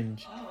Scotty's happen?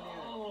 cringe.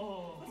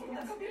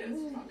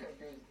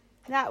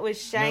 That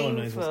was No one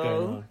shameful. knows what's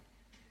going on.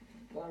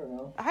 I don't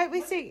know. I hope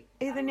we see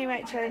who the new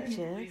HH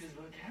is.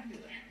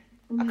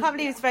 I can't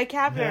believe his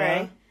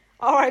vocabulary.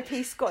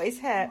 R.I.P. Scotty's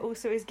hair,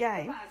 also his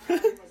game.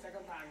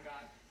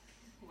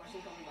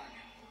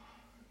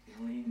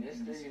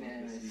 Mr.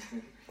 Unanimous.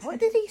 What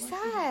did he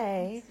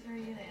say?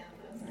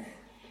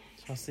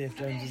 I'll see if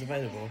James is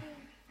available.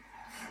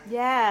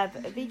 Yeah,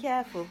 but be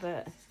careful,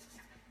 but...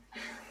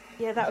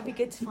 Yeah, that would be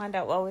good to find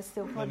out while we're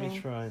still Let me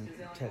podding. try and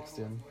text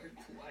him.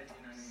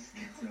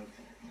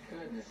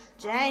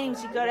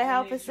 James, you gotta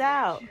help us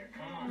out.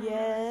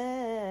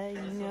 Yeah,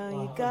 you know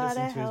you I've gotta listened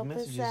to his help us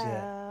messages yet. You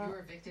out. were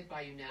evicted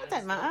by unanimous It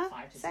don't matter. vote,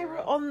 5-0. Say we're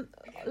on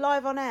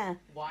live on air.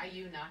 Why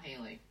you, not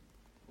Haley?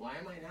 Why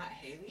am I not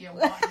Haley? Yeah,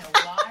 why, no,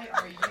 why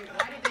are you?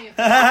 Why did they evict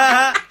you?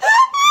 Why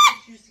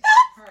did you choose to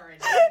keep her and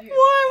not you?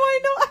 Why am I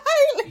not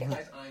Haley?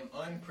 Because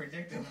I'm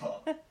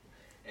unpredictable.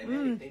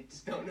 And they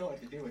just don't know what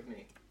to do with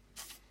me.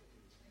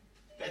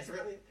 That's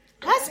really...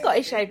 Has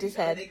Scotty shaved his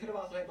head? They could have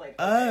also had, like,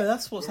 Oh,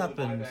 that's what's whoever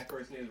the happened. buyback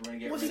person is, we're gonna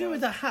get What's rid he doing of.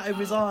 with that hat over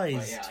his eyes,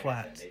 But yeah, like I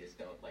twat? said, they just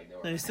don't, like, know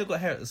No, where he's still got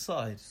hair at the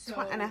side. So,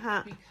 Twat and a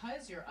hat.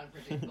 because you're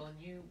unpredictable and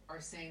you are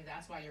saying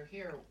that's why you're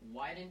here,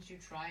 why didn't you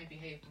try and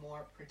behave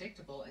more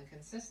predictable and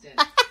consistent?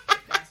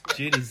 If that's what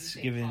Judy's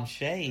you think giving costs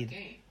the shade.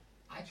 game?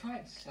 I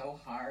tried so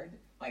hard.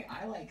 Like,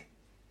 I,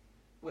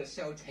 was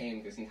so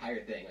tame this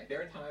entire thing. Like,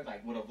 there are times I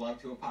would have loved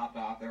to have popped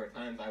off. There were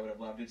times I would have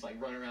loved to just,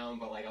 run around.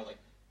 But, I was like,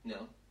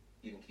 no,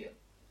 even kill.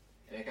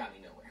 And it got me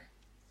nowhere.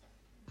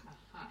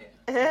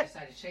 So you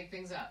decided to shake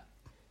things up.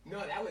 No,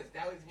 that was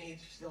me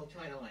still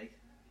trying to,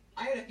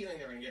 I had a feeling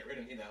they were going to get rid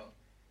of me, though.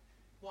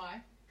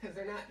 Why? Because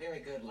they're not very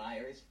good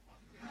liars.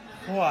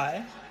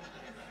 Why?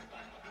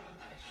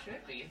 It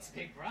should be. It's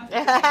Big Brother.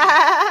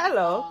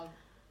 Hello.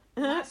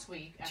 Last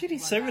week, after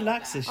Judy's you so went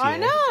relaxed back this year. I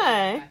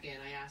know. back in,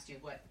 I asked you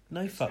what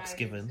No your fucks strategy was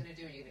given. gonna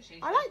do. Are you gonna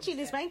change I it? like You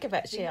Judy's said, makeup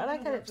actually. I like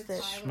her "Didn't you work with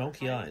lipstick. Tyler?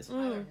 Smoky Tyler, eyes.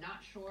 Tyler, not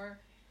sure.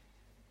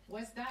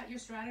 Was that your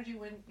strategy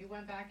when you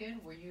went back in?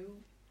 Were you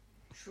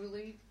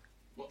truly?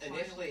 Well,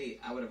 initially,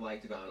 I would have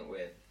liked to go on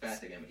with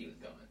Fast again, but he was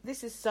gone.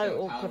 This is so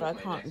awkward. Tyler I was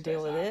my can't next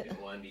deal best with it.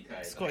 option, one,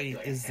 because Scotty I feel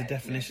like is I the had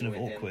definition of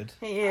connection with him. awkward.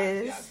 He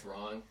Obviously, is. I was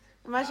wrong.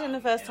 Imagine the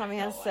first and time I he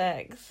has felt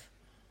like sex.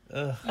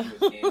 Ugh. He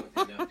was in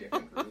with enough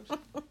different groups to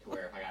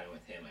where if I got in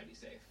with him, I'd be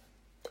safe.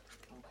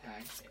 Okay.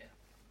 Yeah. I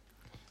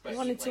But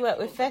wanted he, to work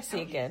with he was, Fessy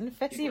how again.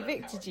 he- Fessy he's not a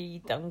evicted coward. you, you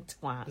dumb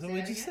twat. Is that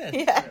what you said?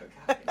 Yeah.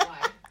 Why?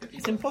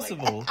 It's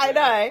impossible. I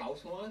know.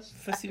 House wants?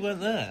 Fessy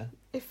weren't there.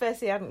 If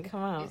Fessy hadn't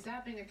come out. Is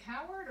that being a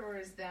coward or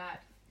is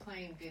that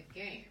playing good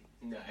game?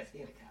 No, it's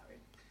being a coward.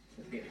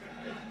 It's being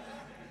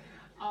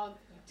a coward.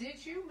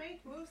 Did you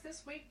make moves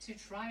this week to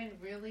try and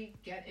really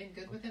get in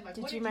good with him? Like,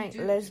 Did what you did make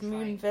do Les to try and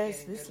Moon get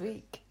verse in this good with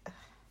week?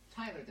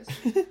 Tyler this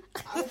week.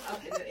 I was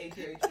up in the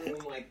ATH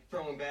room,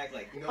 throwing back,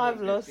 no I've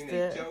one lost any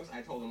it. jokes.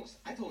 I told him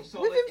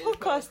so We've much been info.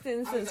 podcasting I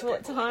was since up there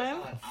what for, time?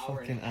 an hour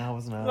Fucking and a half.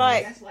 hours and hours.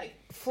 Like That's 4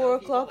 some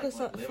people o'clock or that,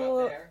 something. live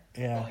 4. up there,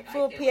 Yeah. but, I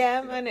 4 can't,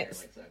 p.m. sit up and there it's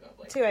suck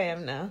up, 2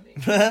 a.m. now.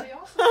 They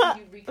also said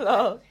you reconnected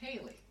Lol. with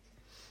Haley.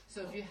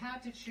 So if you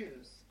had to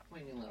choose,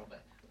 waiting a little bit,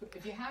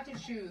 if you had to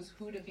choose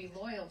who to be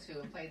loyal to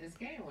and play this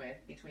game with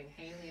between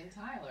Haley and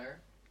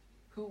Tyler,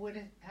 who would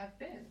it have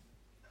been?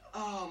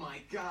 Oh my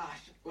gosh!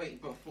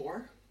 Wait,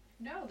 before?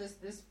 No, this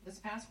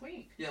past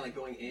week. Yeah,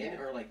 going in Yeah.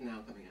 or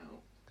now coming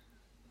out.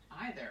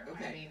 Either.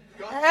 Okay.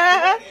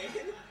 I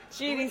mean,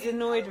 Judy's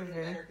annoyed with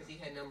him. Because he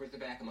had numbers to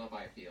back him up.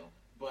 I feel,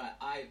 but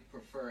I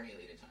prefer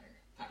Haley to Tyler.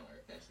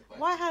 If that's the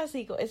question. Why has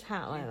he got his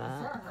hat like prefer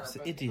that? her, It's an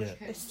but idiot. push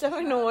came It's so to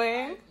shove,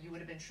 annoying. You would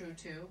have been true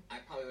too. I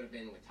probably would have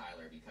been with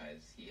Tyler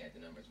because he had the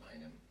numbers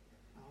behind him.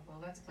 Oh well,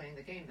 that's playing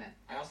the game then.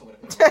 I also would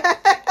have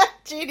put him.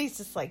 Judy's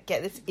just like,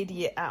 get this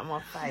idiot out of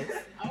my face.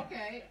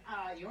 Okay,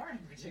 you are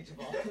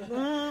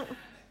unpredictable.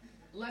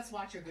 let's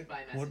watch your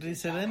goodbye message. What did he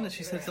say then? That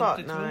she said Fuck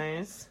something particular?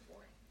 knows.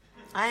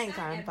 I ain't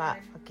going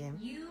back. Fuck him.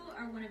 You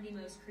are one of the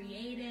most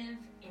creative,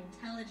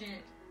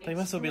 intelligent. They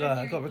must all be like,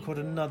 I got to record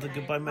another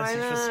goodbye message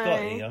for know.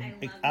 Scotty.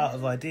 I'm out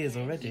of ideas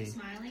Keep already.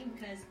 smiling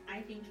because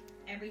I think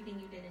everything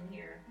you did in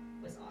here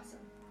was awesome.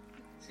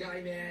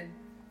 Scotty, man,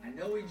 I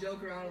know we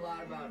joke around a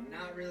lot about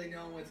not really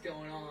knowing what's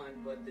going on,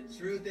 but the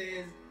truth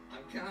is,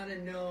 I'm kind of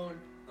known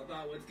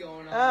about what's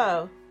going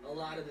on a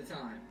lot of the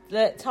time.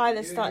 Look,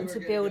 Tyler's You starting are to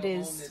gonna build go home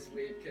his this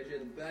week 'cause you're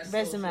the best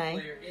resume.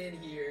 social player in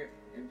here,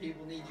 and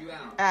people need you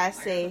out. I got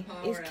the see.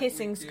 power He's app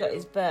kissing week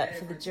Scotty's too. butt I had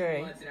for it the 2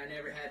 jury. months and I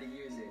never had to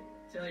use it.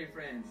 Tell your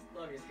friends.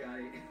 Love you,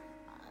 Scotty.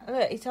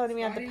 Look, he told him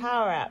he had the Scotty,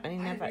 power app and he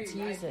I never had really to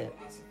use like it.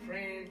 you as a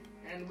friend,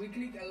 and we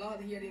click a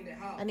lot here in the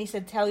house. And he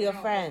said, tell your Now,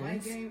 for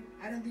friends. My game,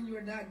 I don't think you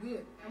are that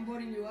good. I'm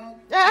voting you out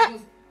Ah!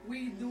 because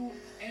we do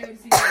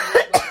everything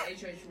that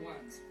HH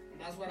wants. And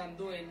that's what I'm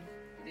doing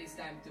this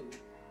time too.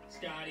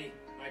 Scotty,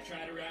 I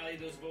tried to rally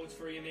those votes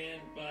for you, man,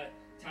 but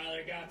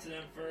Tyler got to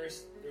them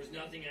first. There was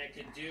nothing I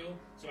could do,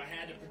 so I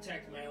had to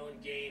protect my own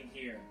game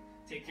here.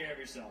 Take care of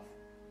yourself.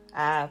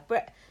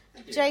 But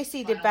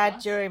JC did bad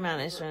jury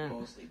management.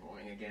 Mostly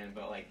boring again,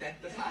 but like that.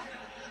 The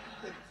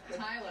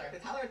Tyler. The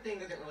Tyler thing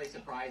doesn't really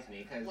surprise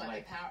me because What,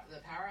 like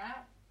the power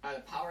app? the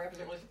power up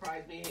doesn't really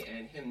surprise me,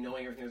 and him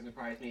knowing everything doesn't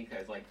surprise me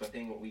because like the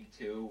thing with week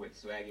 2 with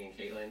Swaggy and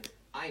Caitlyn,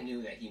 I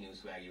knew that he knew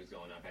Swaggy was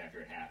going up after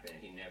it happened.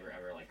 He never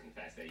ever like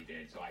confessed that he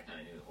did, so I kind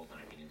of knew the whole time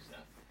he knew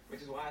stuff,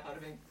 which is why I thought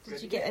it'd been.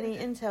 Did you get any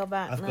intel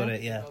back? I've No? got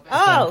it, yeah.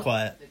 Oh! I'm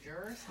quiet.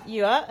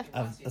 You are?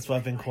 That's why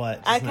I've been quiet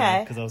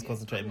Okay. because I was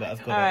concentrating, but I've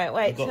got Alright, it.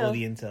 wait I've got till- all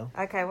the intel.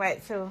 Okay,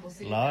 wait till.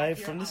 Live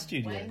from the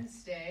studio.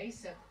 Wednesday,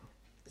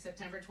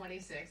 September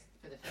 26th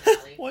for the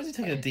finale. Why is he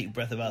taking a deep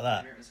breath about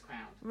that?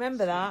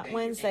 Remember that?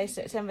 Wednesday,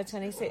 September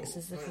 26th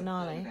is the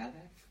finale.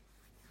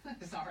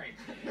 Sorry.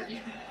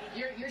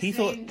 You're He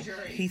saying thought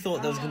jury. he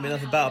thought there was going to be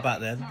nothing about back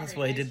then. That's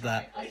why he did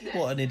that.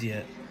 What an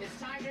idiot.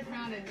 It's time to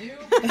crown a new.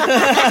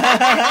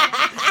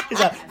 He's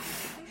like,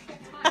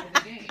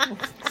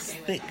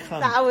 thick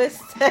cunt. That was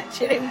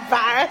such an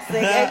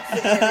embarrassing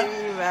exit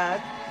interview,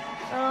 man.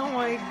 Oh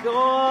my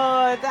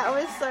god, that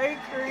was so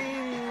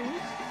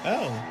cringe.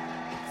 Oh,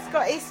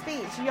 Scotty's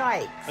speech,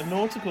 yikes. a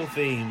nautical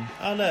theme.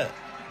 Oh look,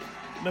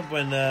 remember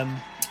when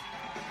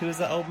who was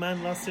that old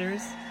man last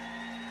series?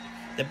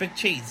 The big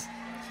cheese.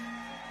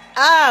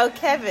 Oh,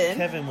 Kevin.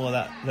 Kevin wore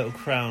that little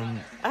crown.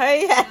 Oh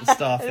yeah,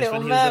 Starfish Little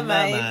when he was a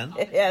Mermaid.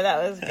 merman. Yeah,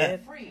 that was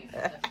good. Free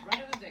from the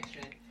threat of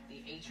eviction,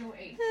 the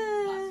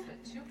HOH must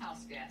put 2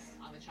 house guests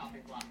on the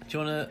chopping block. Do you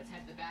wanna-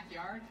 Attend the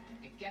backyard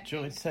and get Do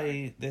you want me to tell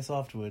you this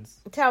afterwards?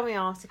 Tell me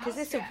after, because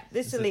this will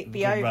It's a be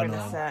good over in run a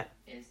on. sec.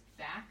 is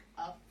back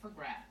up for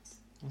grabs.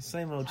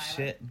 Same old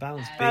shit.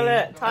 Balance Oh, beam.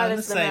 look, and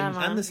Tyler's the the same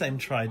merman. and the same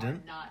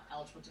trident. Not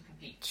eligible to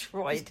compete.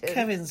 Trident.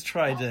 Kevin's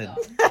trident.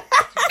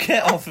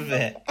 Get off of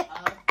it.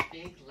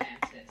 Big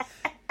Lantis.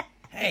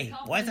 Hey,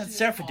 why is that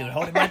surfer dude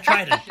holding my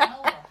trident?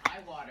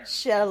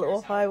 Shell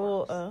or high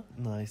water.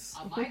 Nice.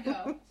 On my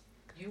go,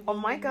 you On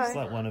my go. It's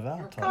like one of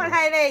our Come on, titles.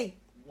 Hayley.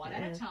 one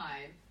at a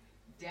time,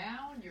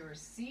 down your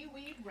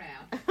seaweed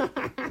ramp to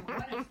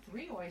one of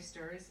 3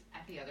 oysters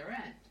at the other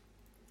end.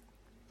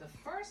 The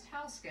first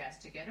house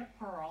guest to get a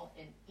pearl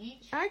in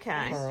each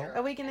Okay. oyster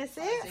Are we going to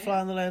see it?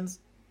 Fly on the lens.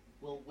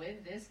 will win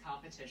this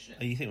competition.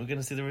 Oh, you think we're going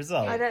to see the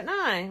result? I don't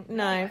know.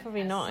 No,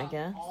 probably not, I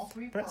guess. All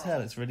 3 Brett's pearls hair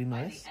looks really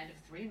by nice. the end of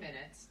 3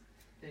 minutes.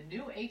 The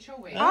new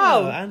HOH.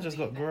 Oh, Andrew's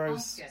got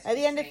gross. At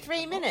the end of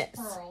 3 minutes.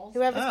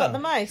 Whoever's got the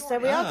most. So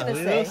we are going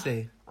we will to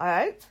see. see.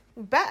 I hope.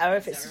 Better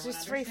if it's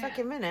just 3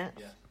 fucking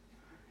minutes.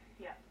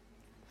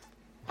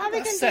 How are they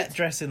That going set to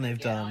dressing they've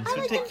done. It's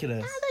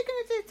ridiculous. How are they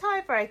going to do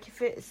a tiebreak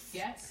if it's...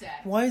 Get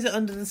set. Why is it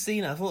under the sea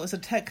now? I thought it was a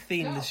tech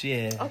theme this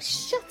year. Oh,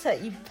 shut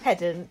up, you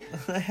pedant.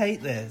 I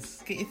hate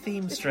this. Get your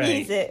theme Just straight.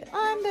 use it.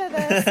 Under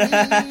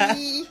the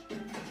sea.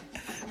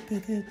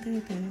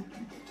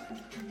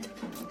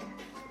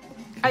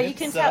 Oh, you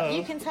can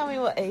tell me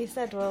what he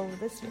said. Well,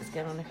 this bit's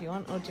going on if you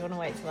want, or do you want to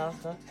wait till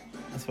after?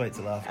 Let's wait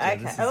till after. Okay.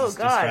 This is Oh just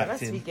god, it must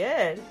distracting. be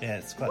good. Yeah,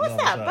 it's quite What's long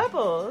that? as well.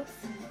 Bubbles?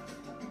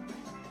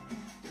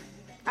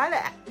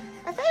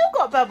 Have they all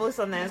got bubbles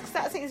on theirs? Because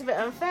that seems a bit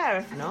unfair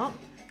if not.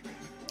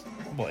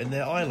 What, in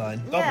their eye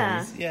line? Yeah.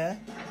 Bubbles? Yeah.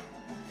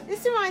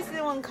 This reminds me of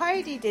the one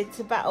Cody did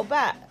to Battle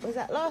Bat. Was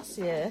that last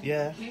year?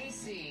 Yeah.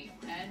 Casey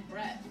and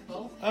Brett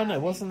both. Oh no,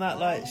 wasn't that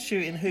like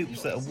shooting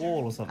hoops at a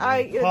wall or something? Oh,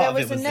 yeah, Part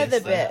there of was it another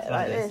this, bit though,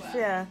 like this,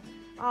 yeah.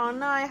 Oh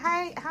no,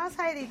 hey, how's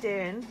Hayley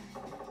doing?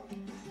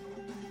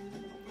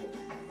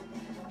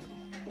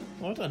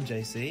 Well done,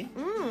 JC.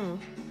 Oh,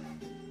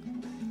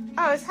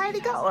 has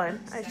Hayley got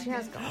one? Oh, she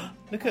has got one.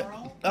 Look at.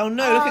 Oh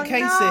no, look at Casey.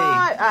 No.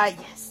 Ah,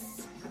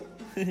 yes.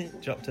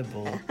 Dropped a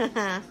ball.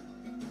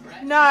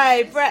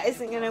 No, Brett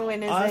isn't going to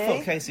win, is I he?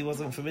 thought Casey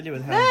wasn't familiar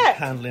with Look.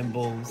 handling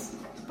balls.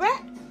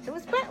 Brett? It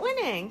was Brett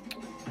winning.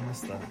 I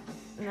missed that.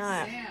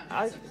 No,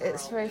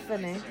 it's very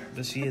funny.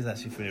 But she is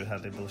actually familiar with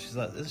handling balls. She's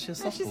like, is she a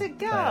No, she's a softball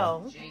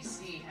girl.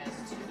 JC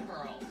has 2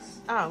 pearls.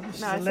 Oh,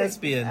 She's no. a it's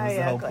lesbian, oh, is the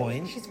yeah, whole got it.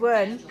 point. She's won.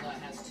 Angela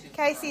has 2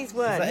 Casey's Is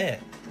won. that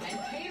it? And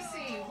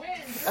Casey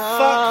wins Oh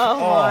off.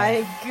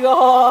 my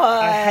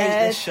god. I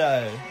hate this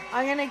show.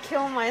 I'm gonna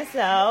kill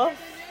myself.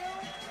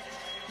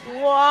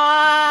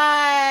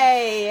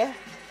 Why?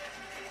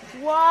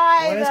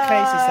 Why is though?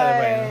 Casey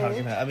celebrating and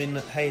hugging her? I mean,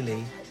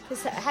 Hayley.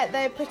 Because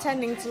they're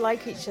pretending to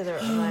like each other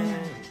at the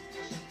moment.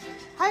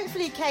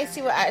 Hopefully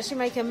Casey will actually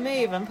make a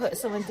move and put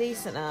someone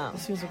decent up. It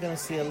seems we're going to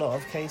see a lot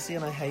of Casey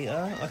and I hate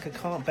her. Like, I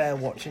can't bear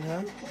watching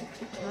her.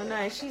 I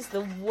know, she's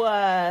the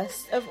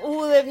worst of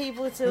all the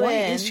people to Why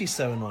win. is she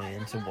so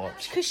annoying to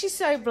watch? Because she's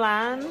so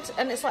bland,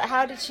 and it's like,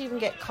 how did she even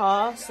get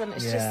cast? And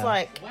it's just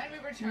like, When we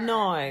return,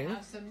 no. we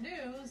have some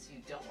news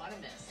you don't want to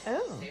miss.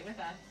 Oh. Stay with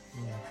us.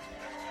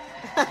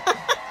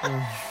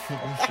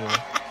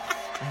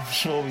 I'm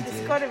sure we do.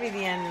 It's got to be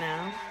the end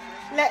now.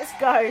 Let's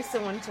go,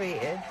 someone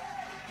tweeted.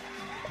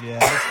 Yeah.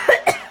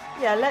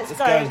 Yeah, let's Let's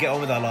go. go and get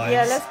on with our lives.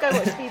 Yeah, let's go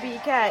watch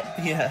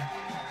BBK. Yeah.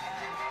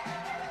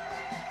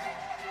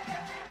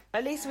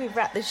 At least we've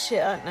wrapped this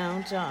shit up now,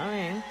 do you know what I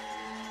mean?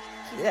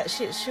 Keep that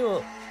shit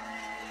short.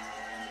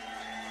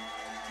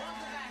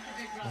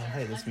 I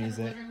hate this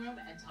music.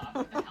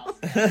 Hello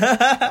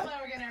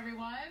again,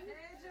 everyone.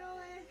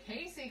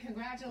 Casey,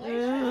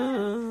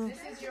 congratulations.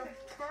 This is your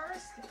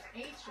first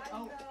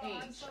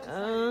HOH.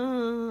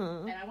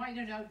 And I want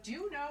you to know, do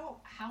you know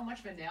how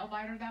much of a nail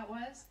biter that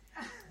was?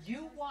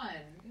 You won.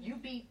 You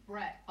beat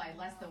Brett by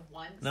less than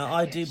 1 second. No,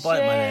 I do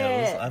bite my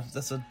nails.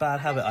 That's a bad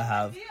habit I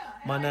have.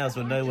 My nails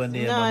were nowhere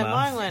near my mouth.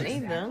 Mine weren't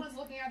either. Everyone's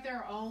looking at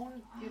their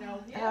own, you know.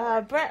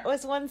 Brett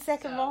was 1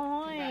 second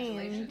behind.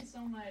 Congratulations so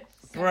much.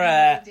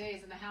 Brett. 7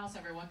 days in the house,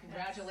 everyone.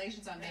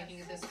 Congratulations on making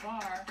it this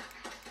far.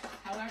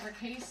 However,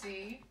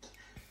 Casey,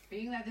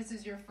 being that this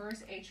is your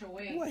first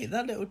HOH. Wait,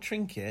 that little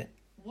trinket,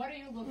 What are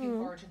you looking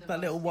forward to the that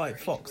little white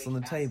fox on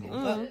the table,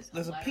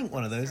 there's a pink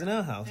one of those in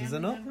our house, is there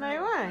not?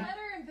 No way.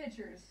 Letter and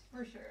pictures,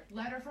 for sure.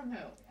 Letter from who?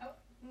 Oh,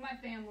 my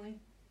family.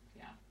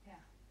 Yeah. Yeah.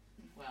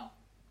 Well,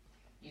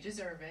 you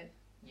deserve it.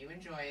 You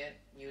enjoy it.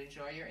 You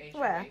enjoy your HOH.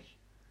 Where?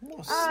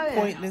 What a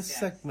pointless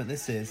segment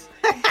this is.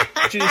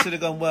 Julie should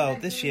have gone, well,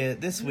 this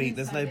week,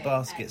 there's no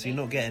basket, so you're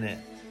not getting it.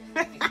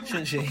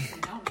 Shouldn't she?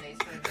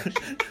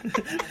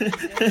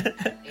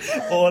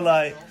 Or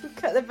like...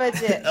 Cut the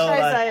budget. Oh, Show's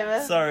like,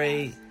 over.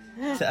 sorry,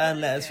 to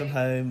earn letters from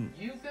home,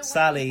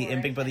 Sally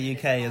in Big Brother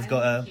UK has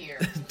got to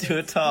do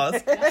a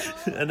task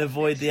and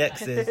avoid the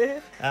exes.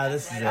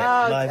 This is it.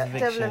 Live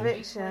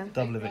eviction.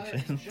 Double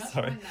eviction.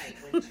 Sorry.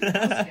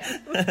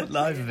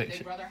 Live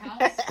eviction.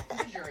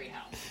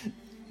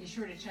 Be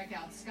sure to check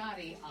out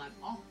Scotty on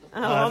Off the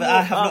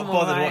I have not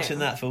bothered watching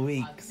that for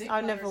weeks.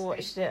 I've never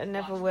watched it and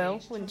never will.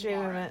 Wouldn't dream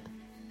of it.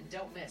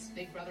 Don't miss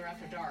Big Brother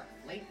After Dark,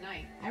 late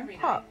night, every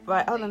night. Oh,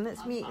 right, hold on,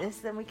 let's mute this,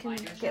 then we can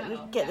get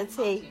the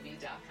tea.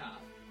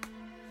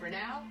 For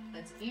now,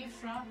 let's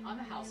eavesdrop on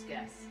the house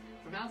guests.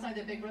 From outside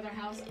the Big Brother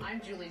house,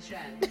 I'm Julie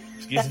Chen.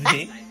 Excuse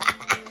me.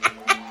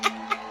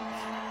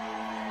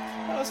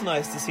 That was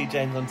nice to see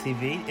James on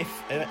TV,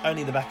 if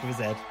only the back of his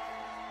head.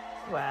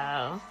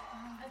 Wow.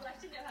 I'd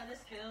like to know how this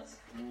feels.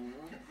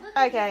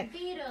 Okay.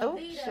 Veto, Oh,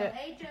 veto, shit.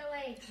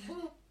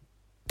 HOH.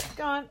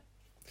 Go on.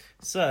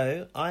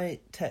 So, I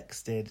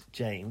texted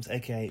James,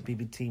 aka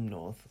BB Team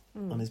North,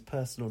 on his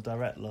personal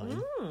direct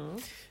line.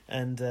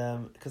 And,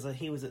 because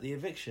he was at the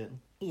eviction.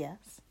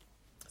 Yes.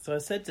 So I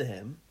said to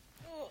him,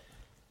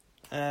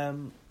 Oh,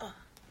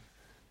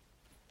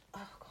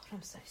 God,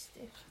 I'm so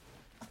stiff.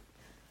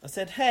 I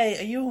said, hey,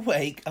 are you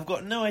awake? I've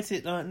got no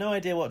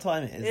idea what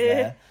time it is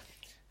there.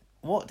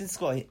 What did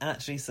Scotty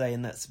actually say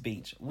in that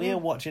speech? We are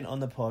watching on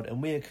the pod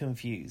and we are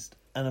confused.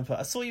 And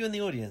I saw you in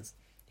the audience.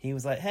 He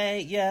was like,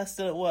 hey, yeah,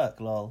 still at work,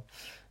 lol.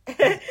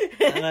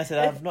 And I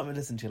said, I've not been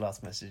listening to your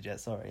last message yet.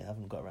 Sorry, I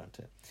haven't got around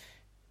to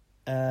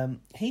it.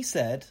 He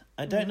said,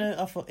 I don't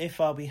know if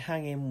I'll be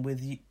hanging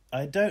with you.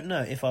 I don't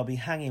know if I'll be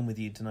hanging with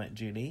you tonight,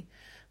 Julie.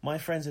 My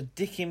friends are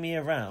dicking me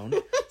around,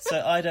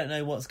 so I don't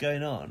know what's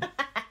going on.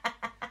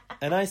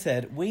 And I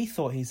said, we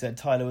thought he said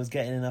Tyler was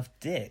getting enough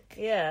dick.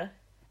 Yeah.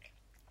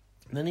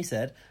 And then he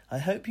said, I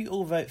hope you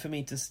all vote for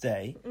me to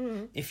stay.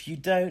 If you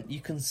don't, you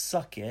can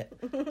suck it.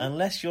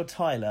 Unless you're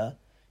Tyler,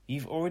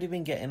 you've already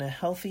been getting a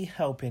healthy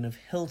helping of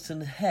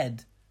Hilton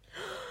Head.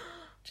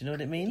 Do you know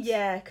what it means?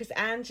 Yeah, because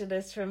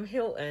Angela's from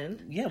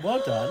Hilton. Yeah,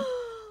 well done.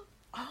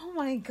 Oh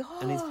my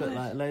God. And he's put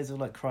like loads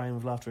of like crying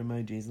with laughter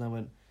emojis, and I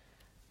went,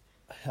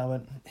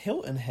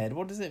 Hilton Head,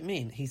 what does it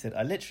mean? He said,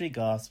 I literally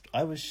gasped,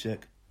 I was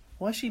shook.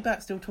 Why is she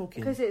back still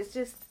talking? Because it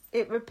just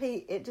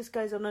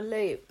goes on a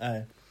loop.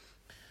 Oh.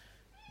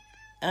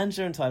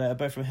 Angela and Tyler are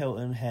both from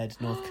Hilton Head,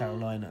 North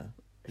Carolina.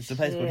 It's a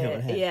place called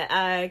Hilton Head.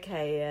 Yeah,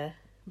 okay, yeah.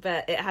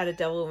 But it had a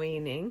double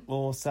meaning.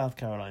 Or South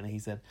Carolina, he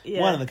said.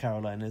 Yeah. One of the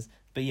Carolinas.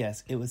 But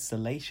yes, it was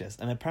salacious.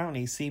 And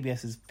apparently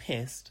CBS is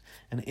pissed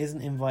and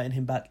isn't inviting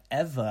him back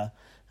ever.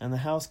 And the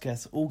house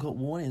guests all got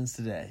warnings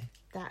today.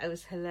 That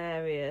was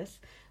hilarious.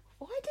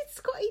 Why did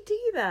Scotty do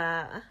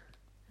that?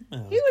 Oh,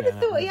 Who would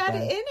have thought he had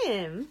it in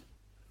him?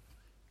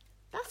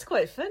 That's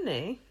quite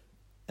funny.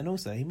 And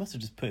also, he must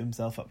have just put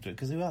himself up to it,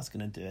 because who else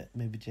can do it?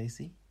 Maybe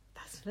JC?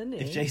 That's funny.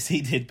 If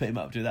JC did put him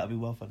up to it, that would be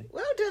well funny.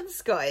 Well done,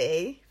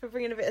 Scotty, for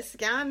bringing a bit of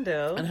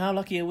scandal. And how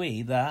lucky are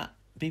we that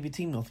BB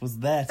Team North was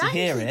there to Thank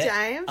hear you, it,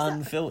 James.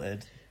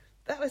 unfiltered.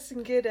 That was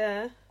some good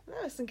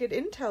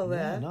intel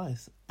there. Yeah,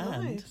 nice.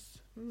 And Nice.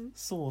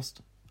 sourced,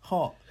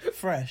 hot,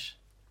 fresh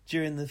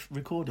during the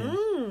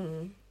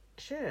recording.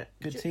 Shit.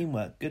 Good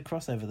teamwork, good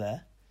crossover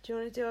there. Do you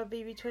want to do our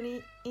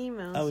BB20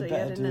 emails? Oh, or we you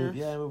better had do. enough?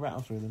 Yeah, we'll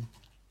rattle through them.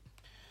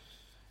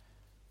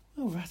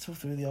 We'll rattle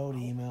through the old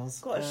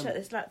emails. Got to shut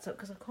this laptop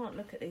because I can't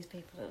look at these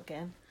people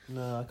again.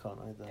 No, I can't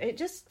either. It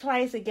just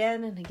plays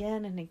again and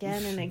again and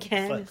again and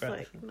again. It's It's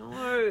like like,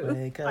 no,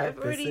 Wake up, I've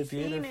already it's a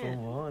seen beautiful it.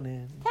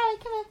 morning. Tally,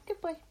 come on, good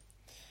boy.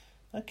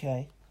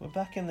 Okay, we're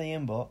back in the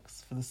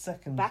inbox for the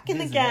second Back in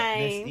the visit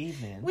game. this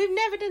evening. We've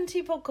never done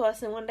 2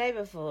 podcasts in one day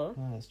before.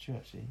 Oh, that's true,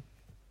 actually.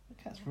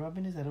 The cat's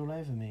rubbing his head all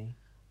over me.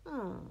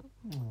 Oh,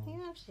 Oh. he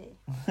loves you.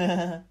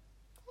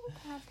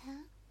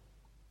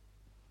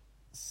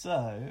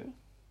 So,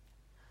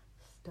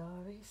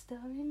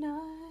 Starry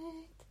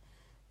night.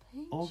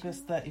 paint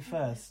August your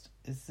 31st.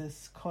 Is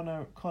this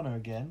Connor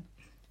again?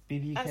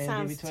 BBK That and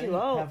sounds BB20? too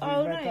old. Have we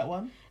Oh, read no. that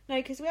one? No,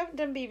 because we haven't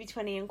done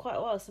BB20 in quite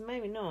a while, so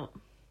maybe not.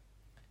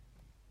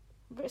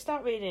 But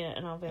start reading it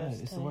and I'll be No, able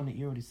to it's tell the you. one that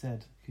you already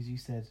said, because you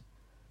said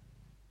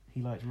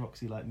he liked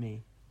Roxy like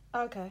me.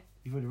 Okay.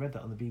 You've already read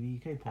that on the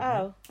BBUK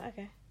pod. Oh,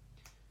 okay.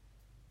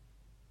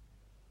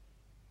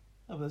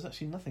 Oh, but there's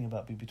actually nothing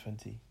about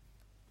BB20.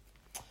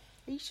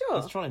 Are you sure?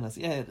 He's trolling us.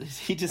 Yeah,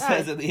 he just Oh.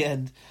 says at the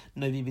end,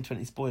 no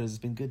BB20 spoilers. It's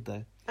been good,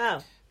 though.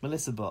 Oh.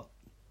 Melissa Bot.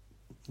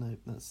 No,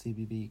 that's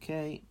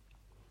CBBK.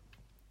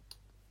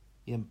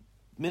 Yeah,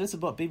 Melissa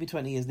Bot,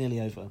 BB20 is nearly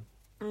over.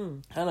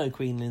 Mm. Hello,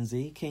 Queen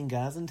Lindsay, King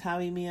Gaz, and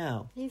Howie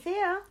Meow. He's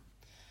here.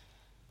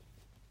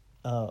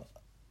 Oh,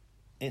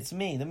 it's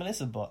me, the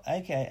Melissa Bot,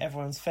 aka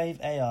everyone's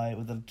fave AI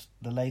with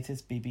the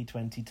latest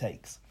BB20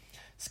 takes.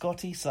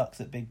 Scotty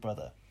sucks at Big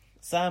Brother.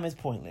 Sam is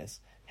pointless.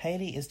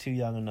 Hayley is too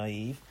young and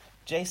naive.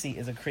 JC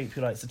is a creep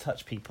who likes to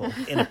touch people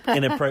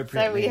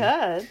inappropriately. So we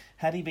heard.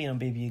 Had he been on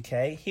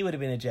BBUK, he would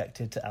have been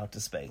ejected to outer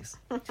space.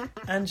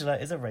 Angela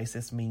is a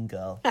racist mean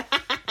girl.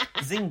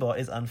 Zingbot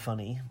is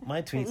unfunny.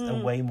 My tweets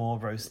are way more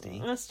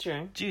roasty. That's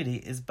true. Judy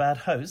is bad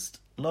host.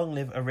 Long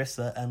live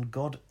Arissa and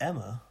God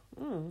Emma.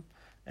 Mm.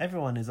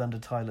 Everyone is under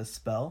Tyler's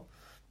spell.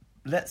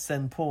 Let's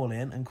send Paul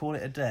in and call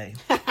it a day.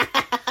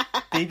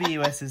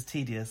 BBUS is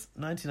tedious.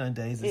 99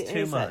 days is It too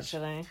is, much.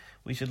 actually.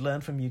 We should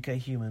learn from UK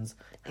humans.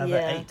 Have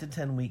Yeah. an 8 to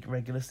 10 week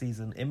regular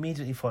season,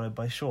 immediately followed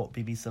by short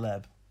BB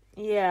celeb.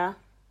 Yeah.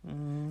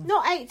 Mm.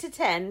 Not 8 to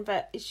 10,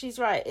 but she's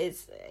right.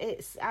 It's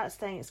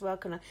outstaying. It's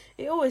welcome.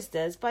 It always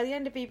does. By the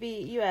end of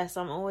BBUS,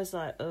 I'm always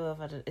like, oh,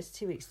 it's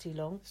 2 weeks too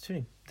long. It's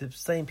true. They're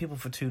staying people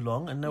for too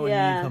long, and no one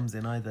Yeah. new comes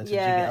in either. To jig it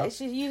Yeah, up. it's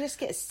just, you just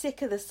get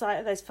sick of the sight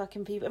of those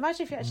fucking people.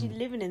 Imagine if you're actually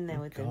living in there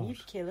with them. God.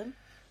 You'd kill them.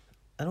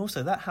 And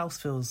also, that house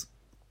feels.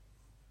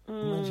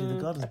 Mind you, the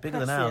garden's bigger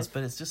than ours, oppressive.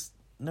 but it's just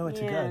nowhere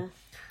to Yeah. go.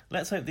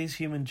 Let's hope these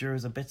human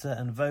jurors are bitter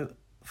and vote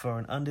for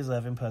an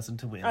undeserving person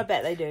to win. I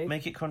bet they do.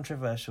 Make it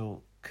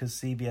controversial, because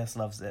CBS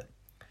loves it.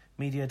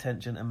 Media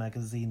attention and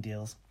magazine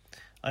deals.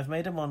 I've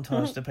made a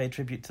montage to pay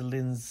tribute to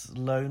Lynn's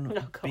lone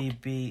Oh,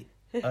 God.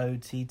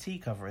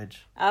 BBOTT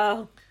coverage.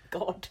 Oh,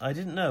 God. I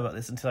didn't know about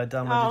this until I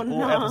downloaded Oh,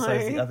 all no.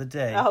 episodes the other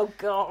day. Oh,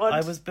 God. I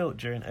was built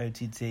during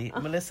OTT.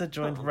 Melissa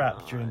joined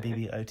rap during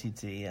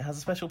BBOTT. It has a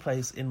special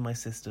place in my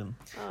system.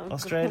 Oh,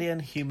 Australian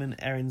human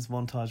errands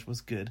montage was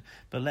good,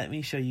 but let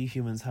me show you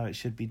humans how it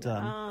should be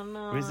done. Oh,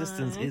 no.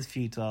 Resistance is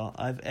futile.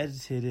 I've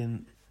edited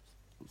in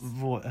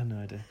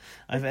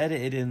I've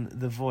edited in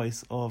the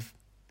voice of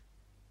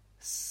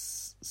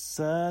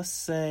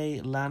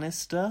Cersei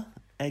Lannister,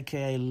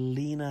 aka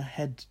Lena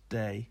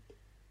Headey.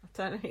 I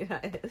don't know who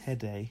that is.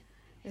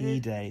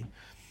 Headey.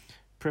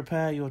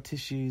 Prepare your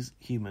tissues,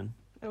 human.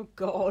 Oh,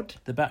 God.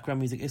 The background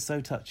music is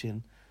so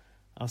touching.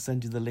 I'll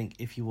send you the link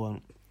if you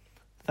want.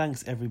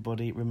 Thanks,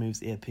 everybody.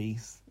 Removes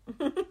earpiece.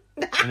 And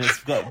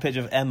it's got a picture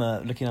of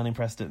Emma looking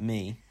unimpressed at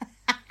me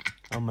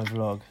on my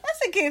vlog.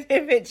 That's a good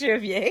picture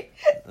of you.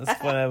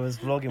 That's when I was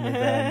vlogging with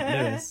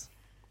Lewis.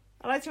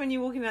 I liked when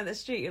you're walking down the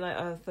street, you're like,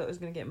 oh, I thought I was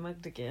going to get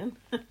mugged again.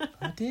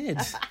 I did.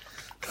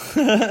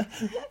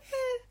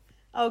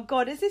 Oh,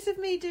 God, is this of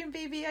me doing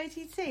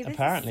BBOTT? This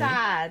Apparently. is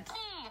sad.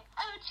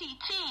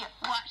 OTT,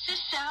 watch the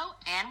show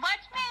and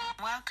watch me.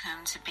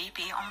 Welcome to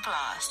BB on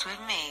Blast with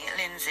me,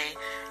 Lindsay,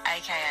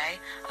 aka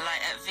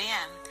Light at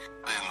VM.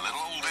 In little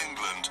old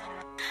England.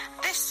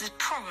 This is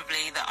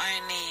probably the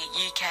only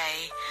UK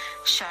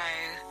show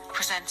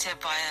presented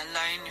by a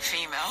lone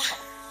female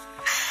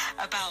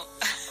about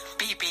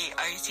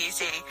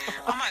BBOTT.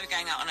 I might be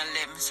going out on a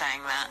limb saying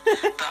that,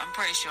 but I'm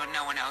pretty sure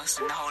no one else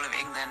in the whole of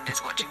England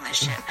is watching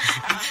this shit.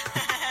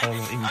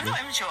 I'm not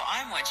even sure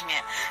I'm watching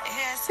it.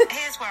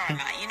 Here's where I'm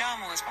at. You know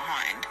I'm always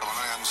behind.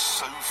 I am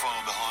so far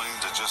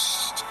behind, I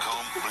just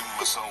can't bring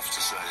myself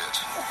to say it.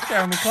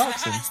 Jeremy For the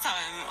Clarkson. first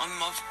time on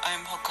my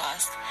own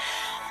podcast,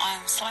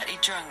 I'm slightly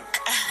drunk,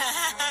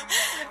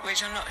 which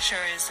I'm not sure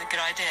is a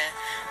good idea,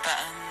 but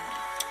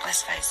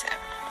let's face it,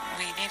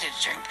 we needed a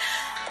drink.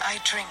 I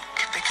drink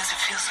because it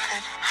feels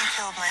good. I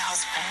killed my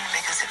husband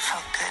because it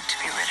felt good to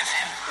be rid of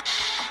him.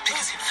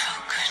 Because it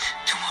felt good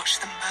to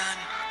watch them burn.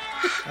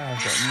 I've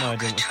got no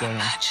idea what's going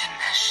on.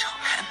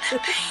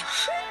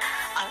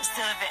 I'm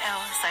still a bit ill,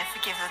 so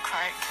forgive the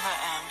croak, but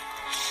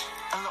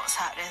a lot's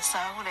happening, so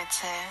I wanted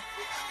to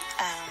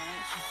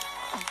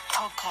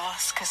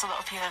podcast, because a lot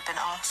of people have been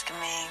asking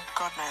me,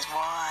 God knows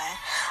why.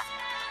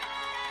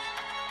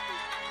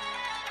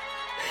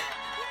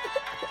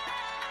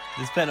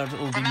 This better not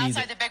all be From music.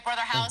 outside the Big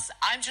Brother house,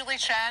 I'm Julie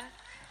Chen.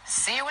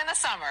 See you in the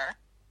summer.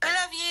 I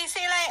love you,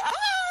 see you later.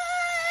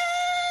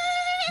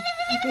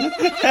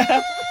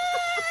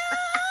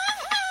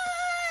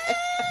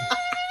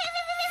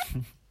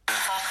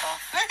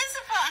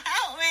 Lucifer,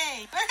 help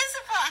me!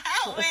 Lucifer,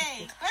 help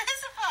me!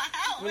 Lucifer,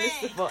 help me!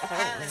 Lucifer, help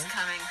Hell me. is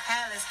coming,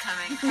 hell is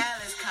coming, hell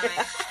is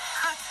coming.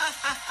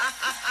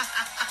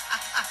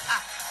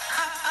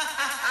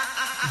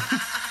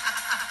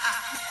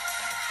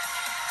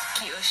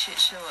 Keep your shit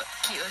short,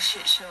 keep your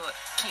shit short,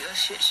 keep your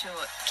shit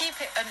short.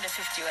 Keep it under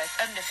 50 words,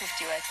 under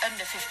 50 words,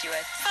 under 50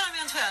 words. Follow me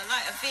on Twitter,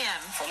 like a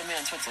VM. Follow me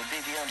on Twitter,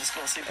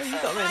 BB_superfan. You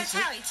got Hi,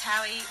 me.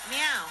 Towie,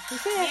 meow,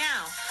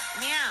 meow,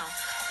 meow.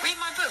 Read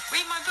my book,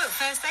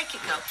 First Aid Kit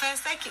Girl,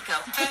 First Aid Kit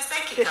Girl, First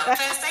Aid Kit Girl,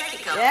 First Aid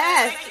Kit Girl,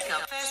 Yes. First Aid Kit Girl,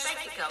 First Aid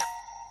Kit Girl.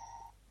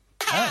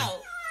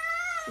 Oh.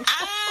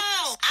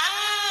 Ow!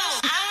 Ow!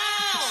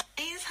 Ow!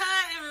 He's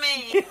hurting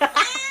me.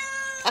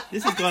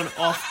 This has gone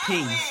off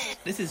piece.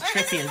 This is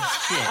trippy as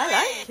shit. I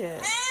like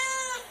it.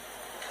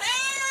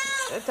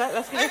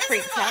 That's going to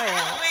freak Terry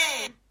out.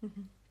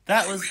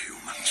 That was...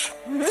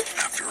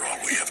 After all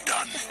we have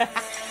done,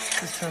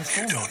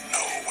 you don't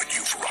know what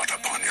you've wrought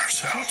upon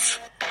yourselves.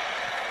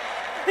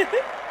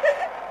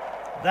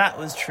 That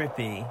was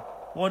trippy.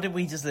 What did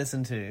we just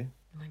listen to?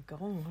 Oh my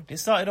God. It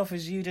started off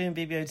as you doing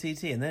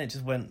BBOTT, and then it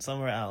just went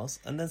somewhere else,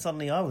 and then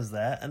suddenly I was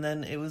there, and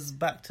then it was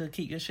back to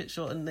keep your shit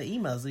short in the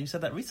emails. You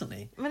said that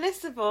recently.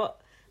 Melissa Bot,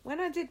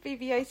 when I did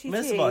BBOTT...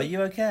 Melissa Bot, are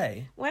you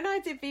okay? When I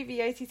did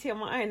BBOTT on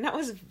my own, that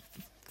was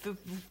the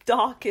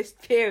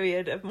darkest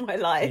period of my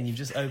life. And you've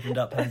just opened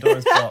up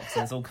Pandora's box,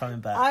 and it's all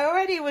coming back. I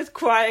already was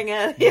crying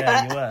earlier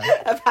Yeah, you were.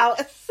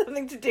 about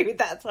something to do with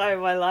that time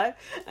of my life,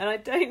 and I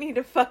don't need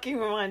a fucking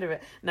reminder of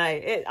it. No,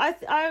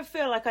 I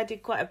feel like I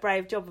did quite a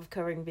brave job of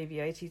covering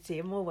BBOTT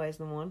in more ways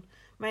than one.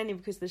 Mainly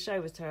because the show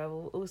was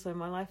terrible. Also,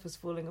 my life was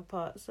falling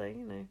apart, so,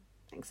 you know,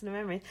 thanks for the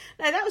memory.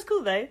 No, that was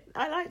cool, though.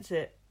 I liked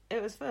it.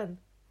 It was fun.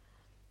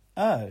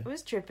 Oh. It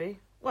was trippy.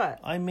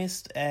 What? I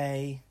missed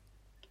a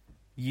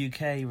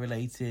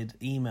UK-related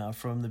email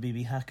from the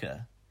BB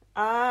hacker.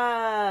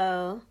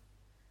 Oh.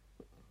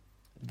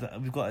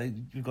 We've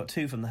got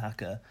two from the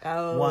hacker.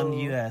 Oh. One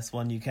US,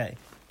 one UK.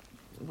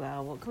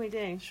 Well, what can we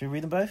do? Should we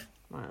read them both?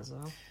 Might as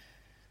well.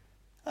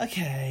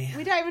 Okay.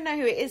 We don't even know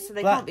who it is, so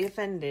they can't be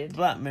offended.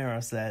 Black Mirror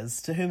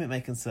says, to whom it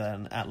may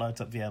concern, at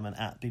LiveTopVM and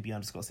at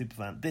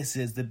BB_Superfan, this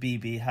is the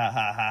BB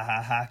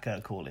hacker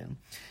calling.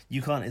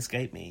 You can't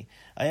escape me.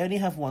 I only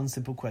have one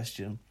simple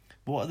question.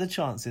 What are the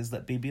chances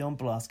that BB on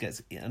Blast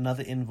gets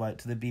another invite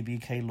to the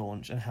BBK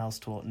launch and house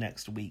tour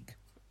next week?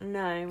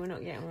 No, we're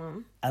not getting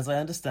one. As I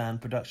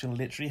understand, production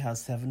literally has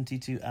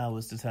 72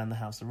 hours to turn the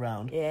house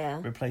around,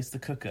 replace the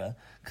cooker,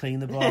 clean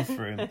the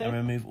bathroom, and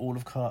remove all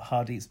of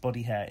Hardeep's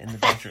body hair in the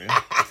bedroom.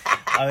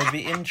 I would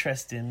be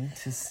interested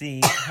to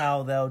see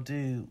how they'll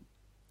do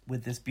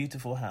with this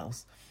beautiful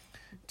house.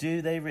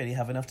 Do they really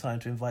have enough time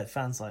to invite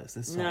fan sites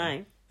this time?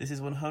 No. This is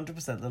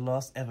 100% the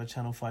last ever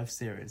Channel 5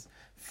 series.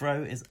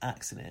 Fro is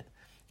axing it.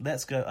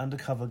 Let's go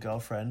undercover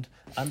girlfriend,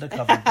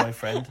 undercover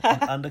boyfriend,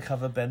 and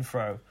undercover Ben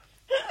Fro.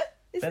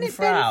 Isn't Ben it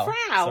Frau. Ben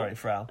Frau? Sorry,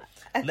 Frau.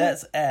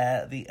 Let's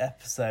air the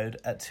episode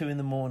at 2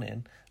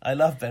 a.m. I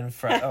love Ben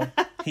Frau.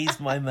 He's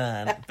my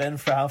man. Ben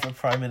Frau for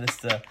Prime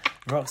Minister.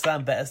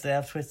 Roxanne better stay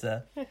off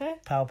Twitter.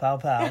 Pow, pow,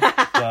 pow.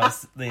 Well,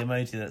 it's the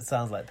emoji that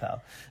sounds like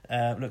pow.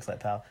 Looks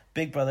like pow.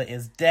 Big Brother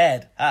is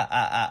dead.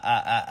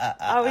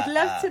 I would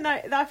love to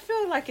know. I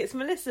feel like it's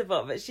Melissa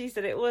Bot, but she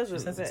said it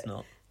wasn't. She says it's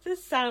not. It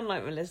does sound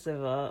like Melissa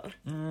Bot.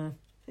 Mm.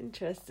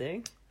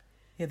 Interesting.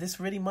 Yeah, this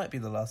really might be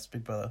the last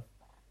Big Brother.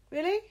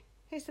 Really?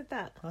 Who said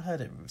that? I heard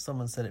it.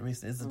 Someone said it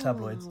recently. It's the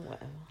tabloids.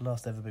 Whatever.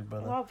 Last ever Big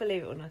Brother. Well, I'll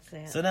believe it when I see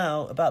it. So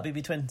now, about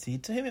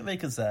BB20, to whom it may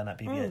concern, at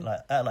BB,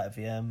 at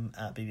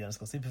LightVM, at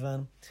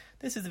BB_Superfan.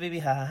 This is the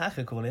BB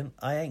hacker calling.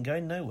 I ain't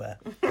going nowhere.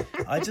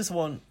 I just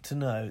want to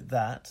know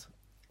that,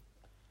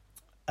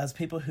 as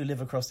people who live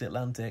across the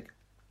Atlantic,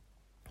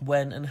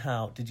 when and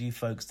how did you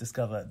folks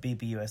discover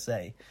BB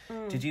USA?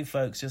 Did you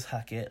folks just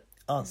hack it?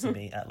 Answer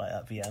me at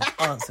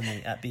LightVM. Answer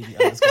me at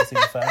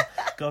BB_Superfan.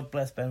 God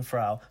bless Ben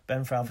Frau.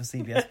 Ben Frau for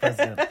CBS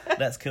president.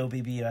 Let's kill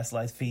BB US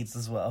live feeds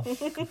as well. I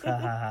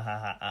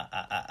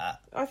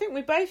think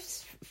we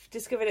both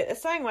discovered it the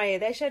same way.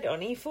 They showed it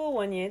on E4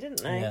 one year,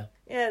 didn't they? Yeah.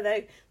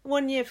 Yeah,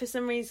 1 year for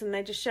some reason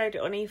they just showed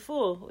it on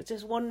E4,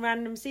 just one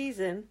random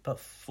season. But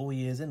 4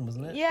 years in,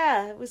 wasn't it?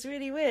 Yeah, it was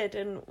really weird,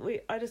 and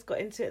I just got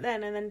into it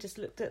then, and then just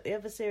looked at the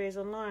other series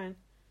online.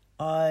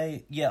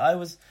 I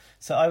was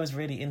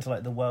really into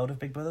like the world of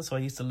Big Brother, so I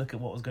used to look at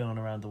what was going on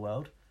around the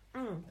world,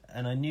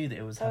 and I knew that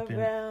it was happening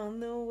around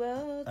the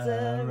world,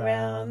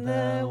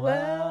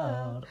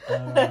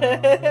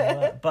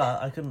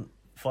 but I couldn't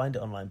find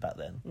it online back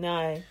then.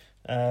 No,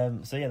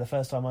 So yeah, the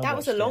first time I That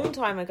watched was a long it,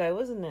 time ago,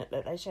 wasn't it,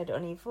 that they showed it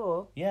on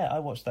E4? Yeah, I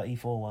watched that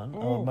E4 one,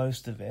 or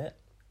most of it,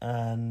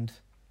 and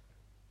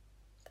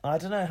I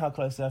don't know how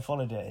closely I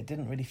followed it. It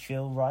didn't really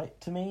feel right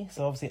to me,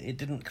 so obviously it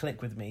didn't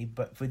click with me,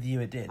 but with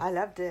you it did. I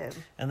loved it.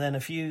 And then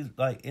a few,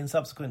 like, in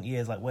subsequent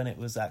years, like when it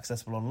was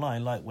accessible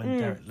online, like when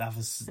Derek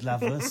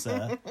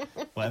Lavosa,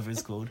 whatever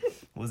it's called,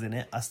 was in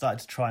it, I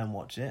started to try and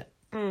watch it.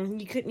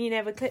 You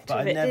never clicked But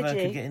with I it, never did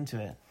you? could get into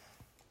it.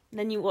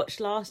 Then you watched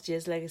last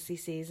year's Legacy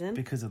season.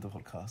 Because of the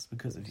podcast,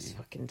 because of you. It's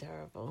fucking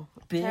terrible.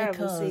 Because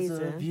terrible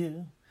season. of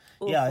you.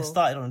 Awful. Yeah, I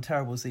started on a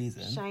terrible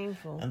season.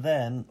 Shameful. And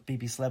then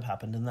BB Sleb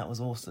happened, and that was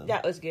awesome.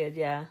 That was good,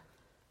 yeah.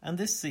 And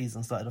this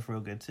season started off real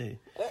good too.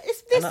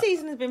 This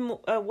season has been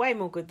way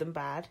more good than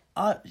bad.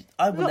 I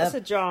would Lots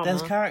of drama.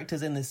 There's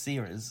characters in this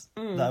series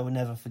that I would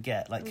never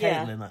forget. Like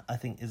Caitlin, I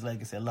think is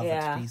Legacy. I love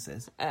her to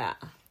pieces. Yeah.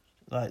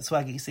 Like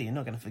Swaggy C, you're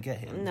not going to forget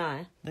him.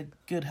 No. The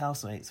good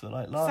housemates were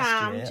like last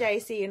Sam, year.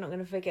 JC, you're not going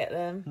to forget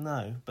them.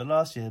 No, but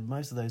last year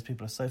most of those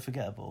people are so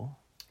forgettable.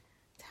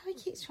 How he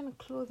keeps trying to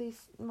claw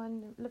my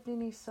lovely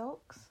new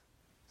socks.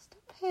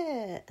 Stop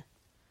it.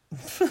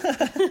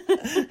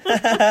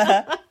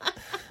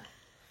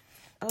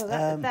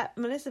 That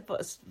Melissa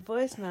Bot's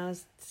voicemail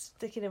is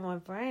sticking in my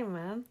brain,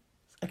 man.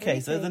 Okay,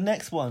 so the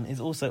next one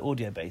is also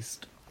audio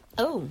based.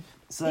 Oh,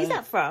 so who's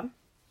that from?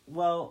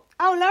 Well,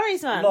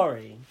 Laurie's one.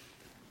 Laurie.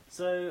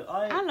 So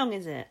how long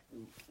is it?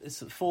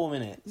 It's 4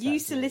 minutes. You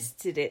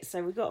solicited it,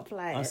 so we got to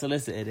play it. I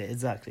solicited it,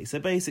 exactly. So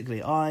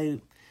basically,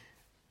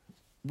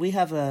 we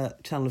have a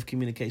channel of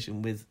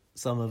communication with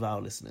some of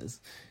our listeners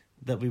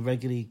that we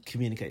regularly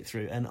communicate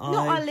through, and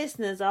not our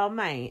listeners, our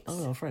mates.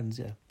 Oh, our friends,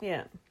 yeah.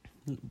 Yeah.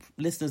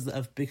 Listeners that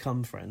have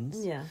become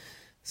friends. Yeah.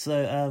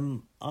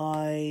 So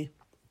I've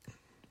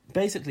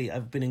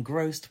been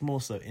engrossed more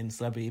so in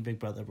Celebrity Big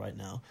Brother right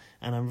now,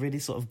 and I'm really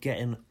sort of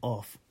getting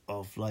off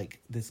of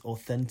like this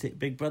authentic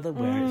Big Brother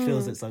where it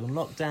feels it's like on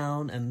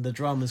lockdown and the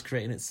drama's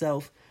creating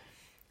itself.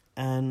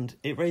 And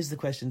it raised the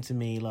question to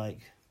me, like,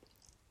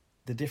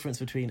 the difference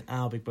between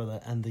our Big Brother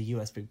and the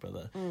US Big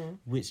Brother.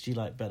 Which do you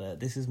like better?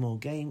 This is more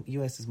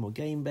US is more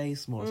game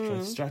based, more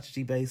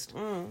strategy based.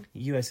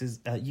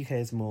 UK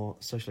is more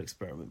social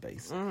experiment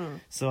based.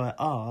 So I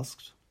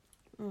asked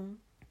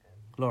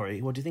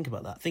Laurie, what do you think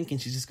about that? Thinking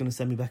she's just going to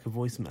send me back a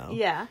voicemail.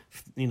 Yeah.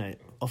 You know,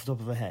 off the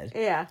top of her head.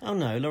 Yeah. Oh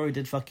no, Laurie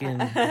did fucking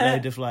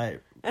load of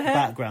like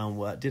background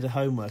work, did a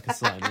homework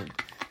assignment.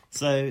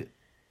 So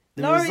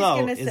the Laurie's result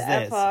gonna is set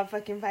this. up our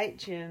fucking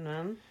Patreon,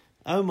 man.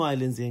 Oh my,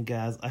 Lindsay and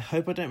Gaz, I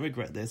hope I don't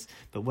regret this,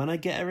 but when I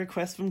get a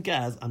request from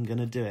Gaz, I'm going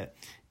to do it.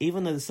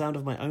 Even though the sound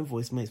of my own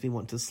voice makes me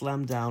want to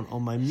slam down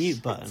on my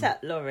mute button. What's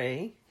up,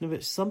 Laurie? No,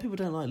 but some people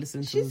don't like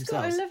listening to She's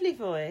themselves. got a lovely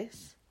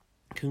voice.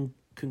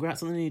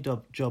 Congrats on the new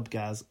job,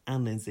 Gaz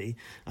and Lindsay.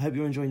 I hope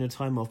you're enjoying your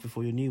time off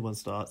before your new one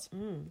starts.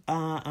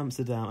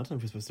 Amsterdam. I don't know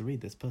if we're supposed to read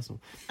this, personal.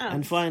 Oh.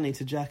 And finally,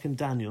 to Jack and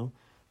Daniel,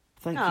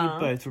 thank you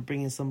both for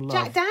bringing some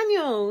love. Jack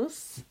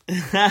Daniels!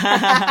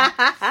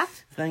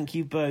 Thank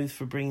you both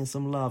for bringing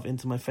some love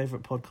into my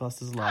favourite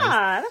podcaster's lives.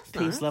 That's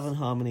Peace, nice. love and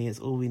harmony is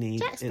all we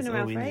need. Jack's it's been all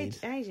around we for need.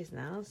 ages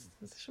now.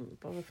 I shouldn't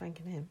bother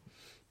thanking him.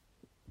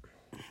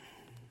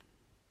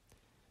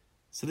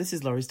 So this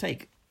is Laurie's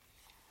take.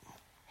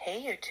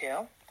 Hey, you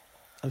two.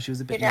 Oh, she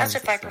was a bit You'd asked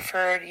nervous if I at the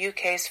start. preferred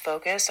UK's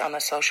focus on the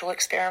social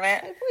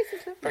experiment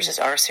versus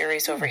our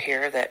series over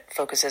here that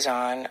focuses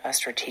on a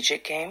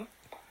strategic game.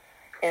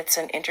 It's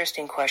an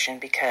interesting question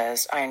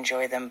because I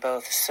enjoy them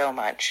both so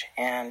much,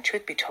 and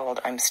truth be told,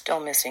 I'm still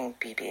missing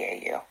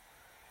BBAU.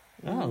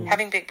 Oh,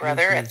 Having Big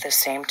Brother at the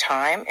same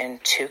time in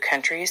 2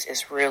 countries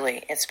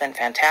it's been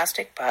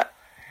fantastic, but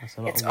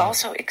it's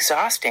also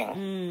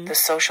exhausting. The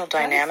social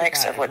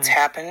dynamics of what's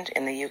happened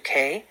in the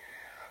UK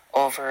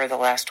over the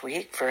last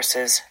week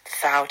versus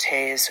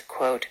Faute's,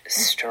 quote,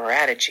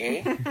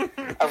 strategy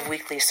of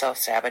weekly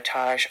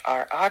self-sabotage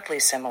are oddly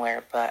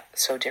similar, but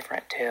so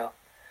different too.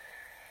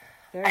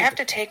 I have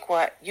to take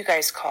what you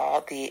guys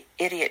call the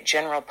idiot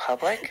general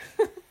public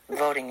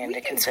voting into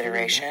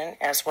consideration,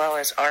 as well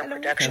as our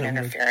production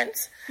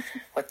interference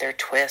with their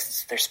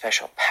twists, their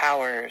special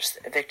powers,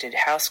 evicted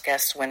house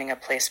guests winning a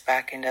place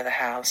back into the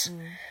house. I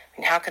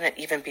mean, how can it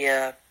even be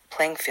a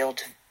playing field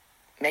to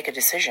make a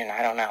decision?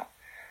 I don't know.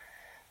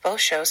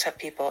 Both shows have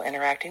people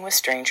interacting with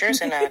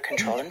strangers in a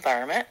controlled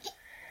environment,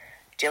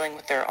 dealing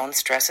with their own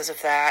stresses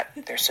of that,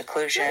 their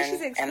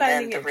seclusion, and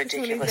then the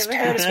ridiculous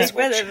tasks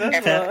which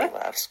everybody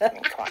loves. I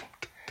mean, come on.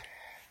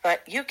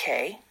 But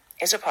UK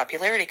is a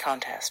popularity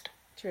contest.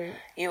 True.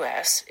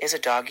 US is a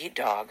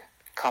dog-eat-dog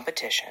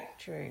competition.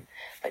 True.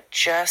 But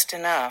just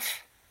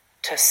enough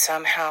to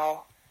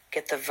somehow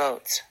get the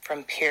votes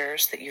from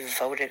peers that you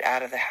voted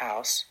out of the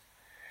house.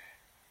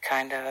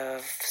 Kind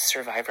of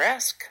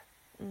Survivor-esque.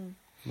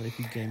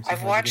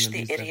 I've watched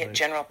the idiot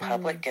general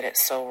public get it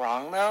so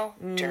wrong, though,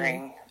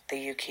 during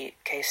the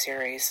UK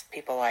series.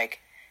 People like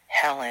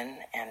Helen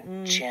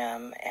and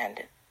Jim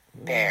and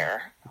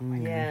Bear.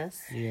 Yes.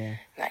 Yeah.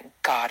 That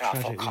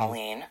god-awful Tragic,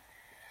 Colleen.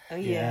 Oh,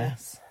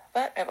 yes.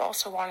 But I've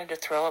also wanted to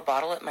throw a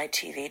bottle at my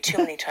TV too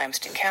many times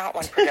to count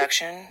when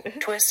production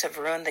twists have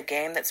ruined the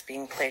game that's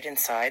being played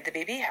inside the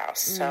BB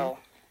house. So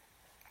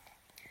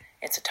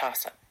it's a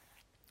toss-up.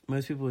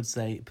 Most people would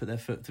say put their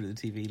foot through the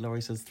TV.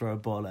 Laurie says throw a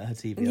ball at her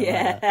TV.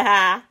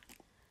 Yeah.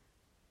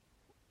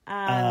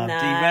 Oh, no.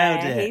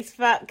 Derailed it. He's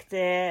fucked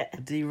it.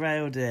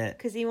 Derailed it.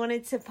 Because he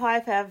wanted to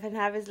pipe up and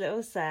have his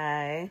little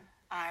say.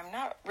 I'm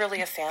not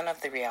really a fan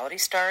of the reality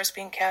stars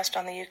being cast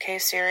on the UK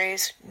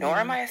series, nor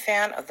am I a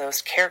fan of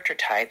those character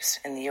types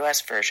in the US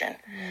version,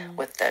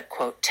 with the,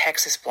 quote,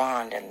 Texas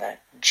blonde and the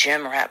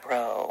gym rat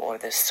bro or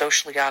the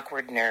socially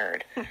awkward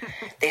nerd.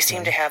 They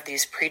seem to have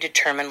these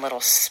predetermined little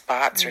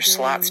spots or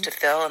slots to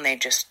fill, and they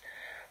just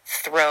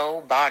throw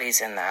bodies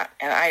in that.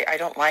 And I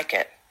don't like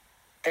it.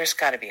 There's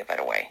got to be a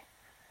better way.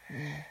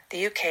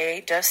 The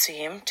UK does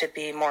seem to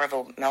be more of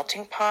a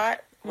melting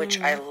pot, which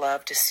I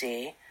love to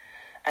see,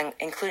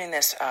 including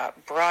this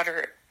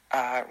broader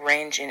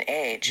range in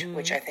age,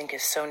 which I think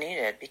is so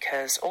needed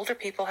because older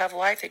people have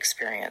life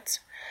experience.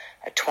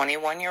 A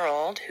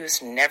 21-year-old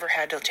who's never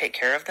had to take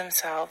care of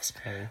themselves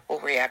will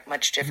react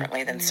much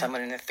differently than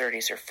someone in their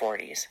 30s or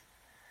 40s.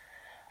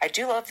 I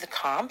do love the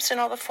comps in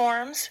all the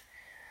forms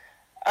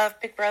of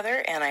Big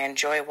Brother, and I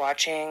enjoy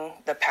watching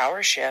the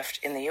power shift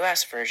in the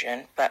U.S.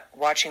 version, but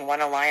watching one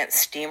alliance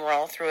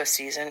steamroll through a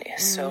season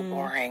is so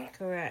boring.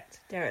 Correct.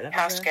 Derek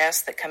House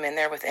guests that come in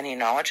there with any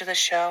knowledge of the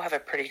show have a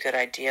pretty good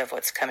idea of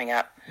what's coming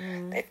up.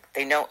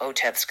 They know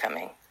OTEV's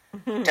coming,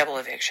 double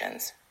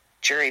evictions,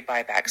 jury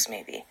buybacks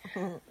maybe,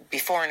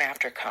 before and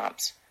after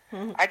comps.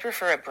 I'd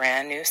prefer a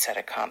brand new set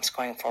of comps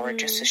going forward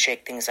just to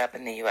shake things up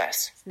in the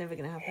U.S. It's never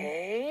going to happen.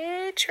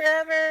 Hey,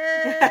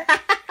 Trevor.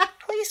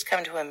 Please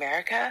come to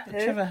America.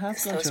 Trevor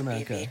has gone to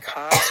America. Those BB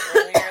comps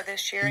earlier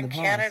this year in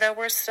Canada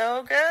were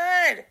so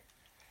good.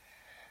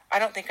 I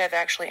don't think I've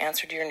actually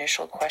answered your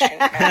initial question,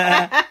 but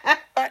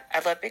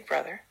I love Big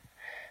Brother.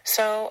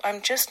 So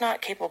I'm just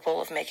not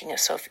capable of making a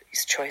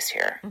Sophie's choice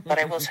here. But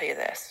I will tell you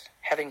this.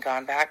 Having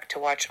gone back to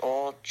watch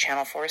old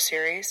Channel 4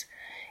 series,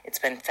 it's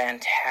been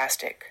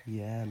fantastic.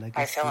 Yeah,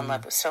 I fell in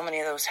love with so many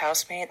of those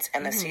housemates,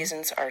 and the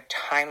seasons are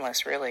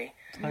timeless, really.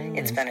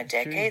 It's been a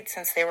decade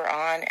since they were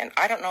on, and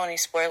I don't know any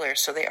spoilers,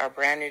 so they are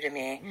brand new to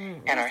me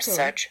and are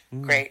such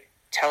great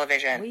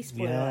television. We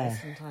spoil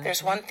sometimes.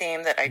 There's one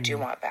theme that I do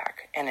want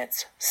back, and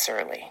it's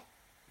Surly.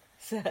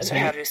 So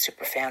how do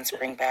superfans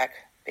bring back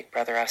Big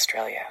Brother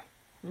Australia?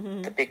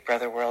 The Big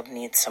Brother world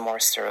needs some more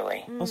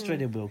Surly.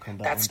 Australia will come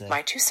back That's one day.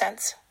 my 2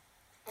 cents.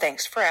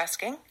 Thanks for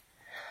asking.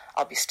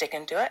 I'll be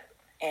sticking to it.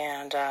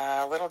 And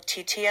a little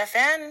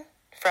TTFN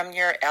from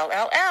your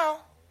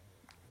LLL.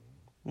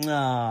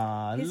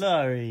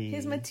 Laurie.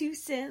 Here's my 2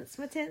 cents.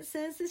 My 10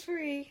 cents is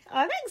free.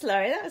 Oh, thanks,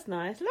 Laurie. That was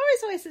nice.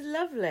 Laurie's voice is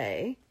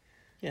lovely.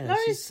 Yeah,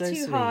 Laurie's she's so too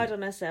sweet. hard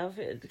on herself.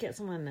 It gets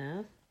on my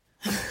nerve.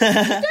 She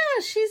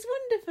does. She's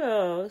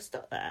wonderful.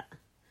 Stop that.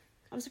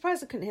 I'm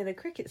surprised I couldn't hear the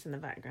crickets in the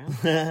background.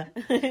 So,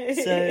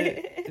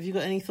 have you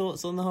got any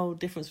thoughts on the whole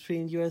difference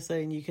between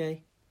USA and UK?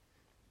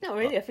 Not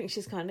really. I think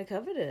she's kind of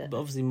covered it. But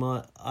obviously,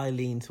 I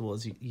lean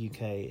towards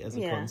UK as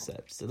a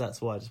concept, so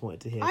that's why I just wanted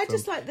to hear. I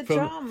just like the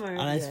drama.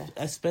 And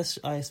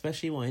I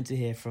especially wanted to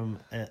hear from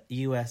a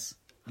US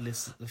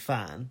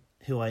fan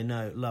who I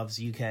know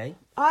loves UK.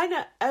 I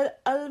know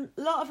a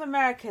lot of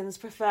Americans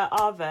prefer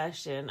our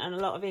version, and a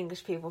lot of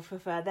English people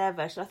prefer their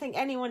version. I think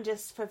anyone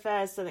just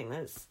prefers something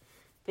that's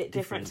a bit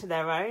different to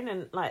their own,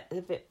 and like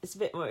it's a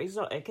bit more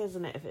exotic,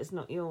 isn't it? If it's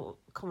not your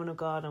common or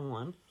garden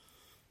one.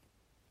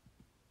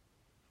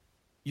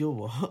 Your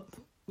what?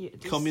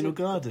 Communal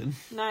garden?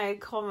 No,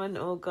 common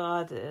or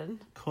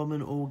garden.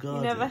 Common or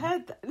garden? You never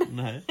heard that?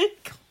 No.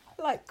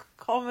 Like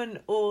common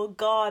or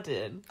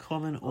garden.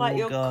 Common or like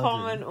your garden.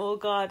 common or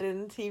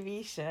garden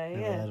TV show.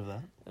 Never heard of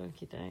that.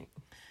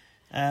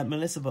 Okey-doke.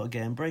 Melissa Bot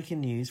again.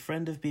 Breaking news.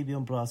 Friend of BB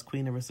on Blast,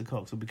 Queen Arissa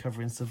Cox, will be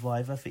covering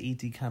Survivor for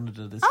ET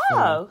Canada this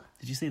fall.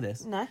 Did you see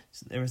this? No.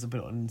 Arissa put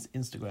it on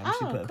Instagram.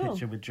 She put a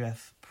picture with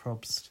Jeff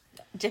Probst.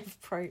 Jeff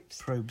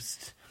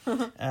Probst.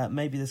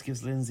 Maybe this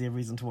gives Lindsay a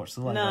reason to watch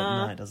Survivor.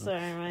 No, it doesn't.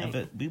 Sorry, mate.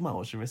 But we might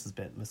watch Arissa's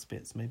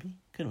bits, maybe.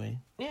 Couldn't we?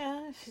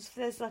 Yeah, if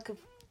there's like a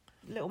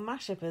little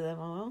mashup of them.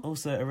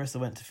 Also, Arissa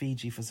went to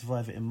Fiji for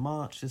Survivor in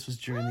March. This was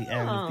during the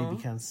airing of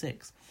BB Can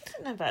 6. I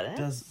didn't know about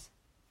this.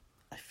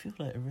 I feel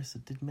like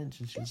Arissa did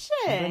mention she. Did she?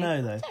 I don't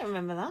know though. I don't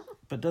remember that.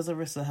 But does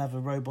Arissa have a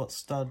robot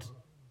stud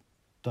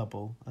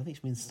double? I think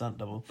she means stunt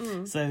double.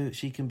 So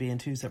she can be in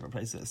 2 separate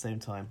places at the same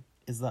time.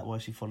 Is that why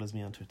she follows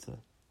me on Twitter?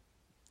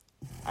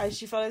 Oh,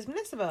 she follows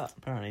Melissa Bot.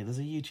 Apparently, there's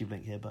a YouTube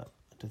link here, but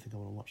I don't think I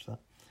want to watch that.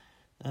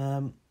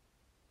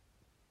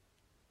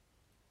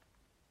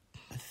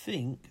 I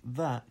think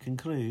that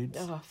concludes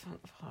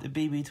the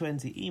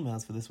BB20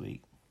 emails for this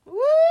week.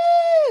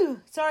 Woo!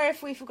 Sorry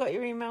if we forgot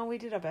your email. We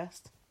did our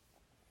best.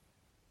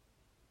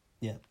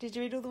 Yeah. Did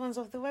you read all the ones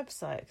off the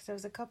website? Because there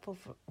was a couple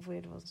of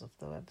weird ones off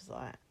the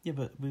website. Yeah,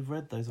 but we've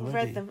read those already.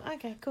 We've read them.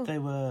 Okay, cool.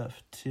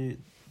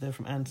 They're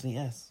from Anthony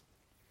S.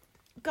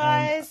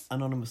 Guys.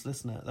 Anonymous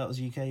listener. That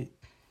was UK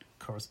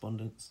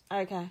correspondence.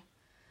 Okay.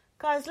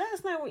 Guys, let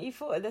us know what you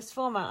thought of this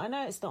format. I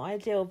know it's not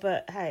ideal,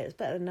 but hey, it's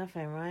better than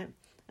nothing, right?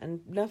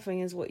 And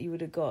nothing is what you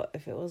would have got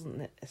if it wasn't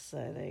this.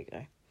 So there you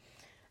go.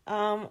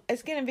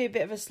 It's going to be a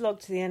bit of a slog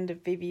to the end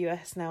of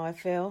BBUS now, I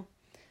feel.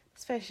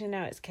 Especially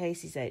now it's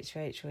Casey's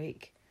H4H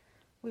week.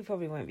 We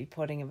probably won't be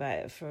podding about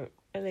it for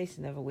at least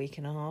another week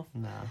and a half.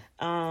 No.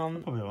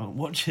 Probably won't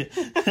watch it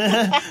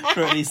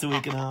for at least a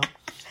week and a half.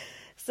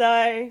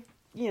 So,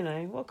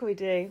 what can we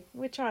do?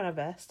 We're trying our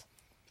best.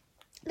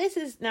 This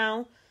is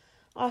now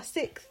our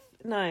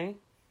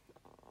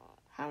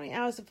how many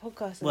hours of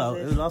podcast Well,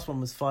 is the last one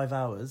was 5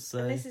 hours. So.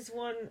 And this is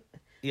one...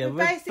 Yeah, we've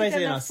basically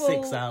done in our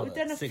 6 hours. We've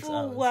done a 6 full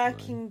hours,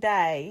 working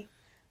day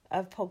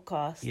of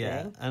podcasting.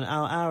 Yeah, and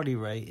our hourly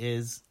rate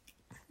is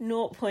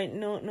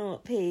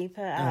 0.00p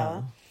per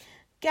hour.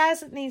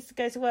 Gaz needs to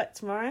go to work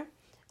tomorrow.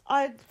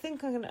 I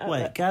think I'm going to...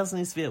 Wait, Gaz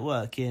needs to be at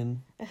work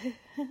in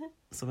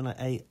something like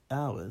 8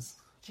 hours.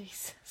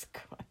 Jesus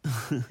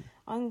Christ.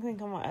 I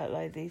think I might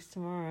upload these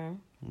tomorrow.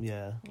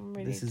 Yeah. I'm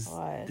really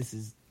tired.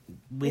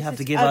 We have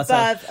to give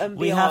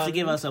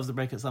ourselves a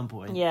break at some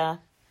point. Yeah.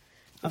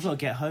 I've got to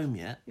get home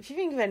yet. If you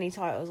think of any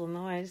titles on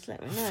the way, just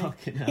let me know.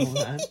 Fucking hell,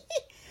 man.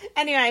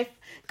 Anyway,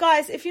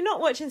 guys, if you're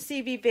not watching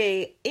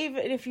CBB,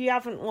 even if you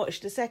haven't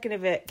watched a second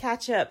of it,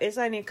 catch up. It's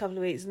only a couple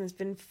of weeks and it's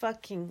been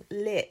fucking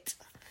lit.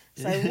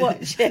 So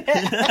watch it.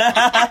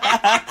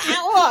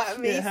 What?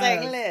 Me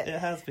saying lit? It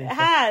has been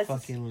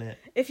fucking lit.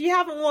 If you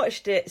haven't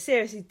watched it,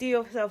 seriously, do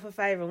yourself a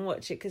favour and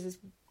watch it because it's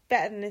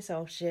better than this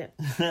old shit.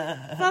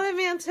 Follow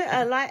me on Twitter,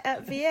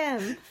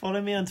 @VM.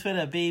 Follow me on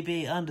Twitter,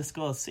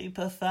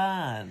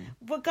 BB_superfan.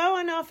 Well, go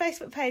on our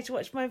Facebook page,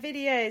 watch my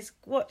videos,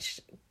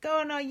 go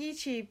on our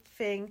YouTube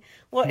thing,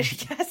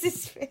 watch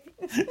Gaz's thing.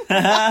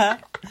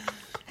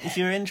 If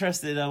you're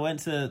interested, I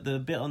went to the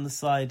Bit on the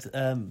Side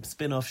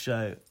spin-off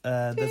show.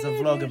 There's a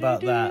vlog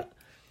about that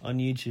on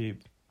YouTube.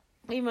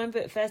 Read my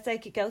book first,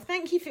 take it, girl.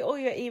 Thank you for all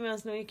your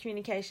emails and all your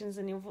communications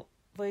and your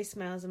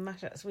voicemails and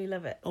mashups. We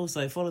love it.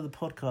 Also, follow the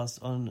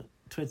podcast on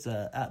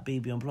Twitter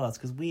 @BBonBlast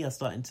because we are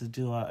starting to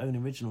do our own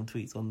original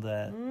tweets on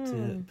there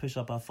to push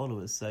up our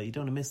followers. So you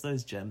don't want to miss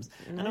those gems.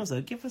 No. And also,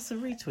 give us a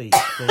retweet,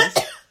 please.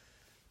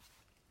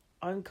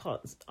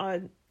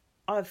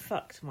 I've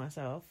fucked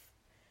myself.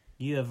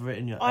 You have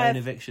written your own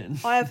eviction.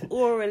 I have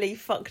orally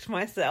fucked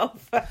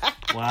myself.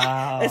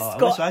 Wow. I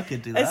wish I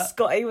could do that. As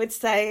Scotty would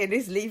say in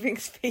his leaving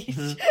speech.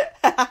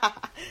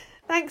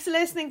 Thanks for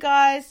listening,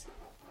 guys.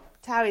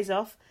 Towie's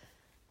off.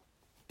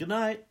 Good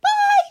night. Bye.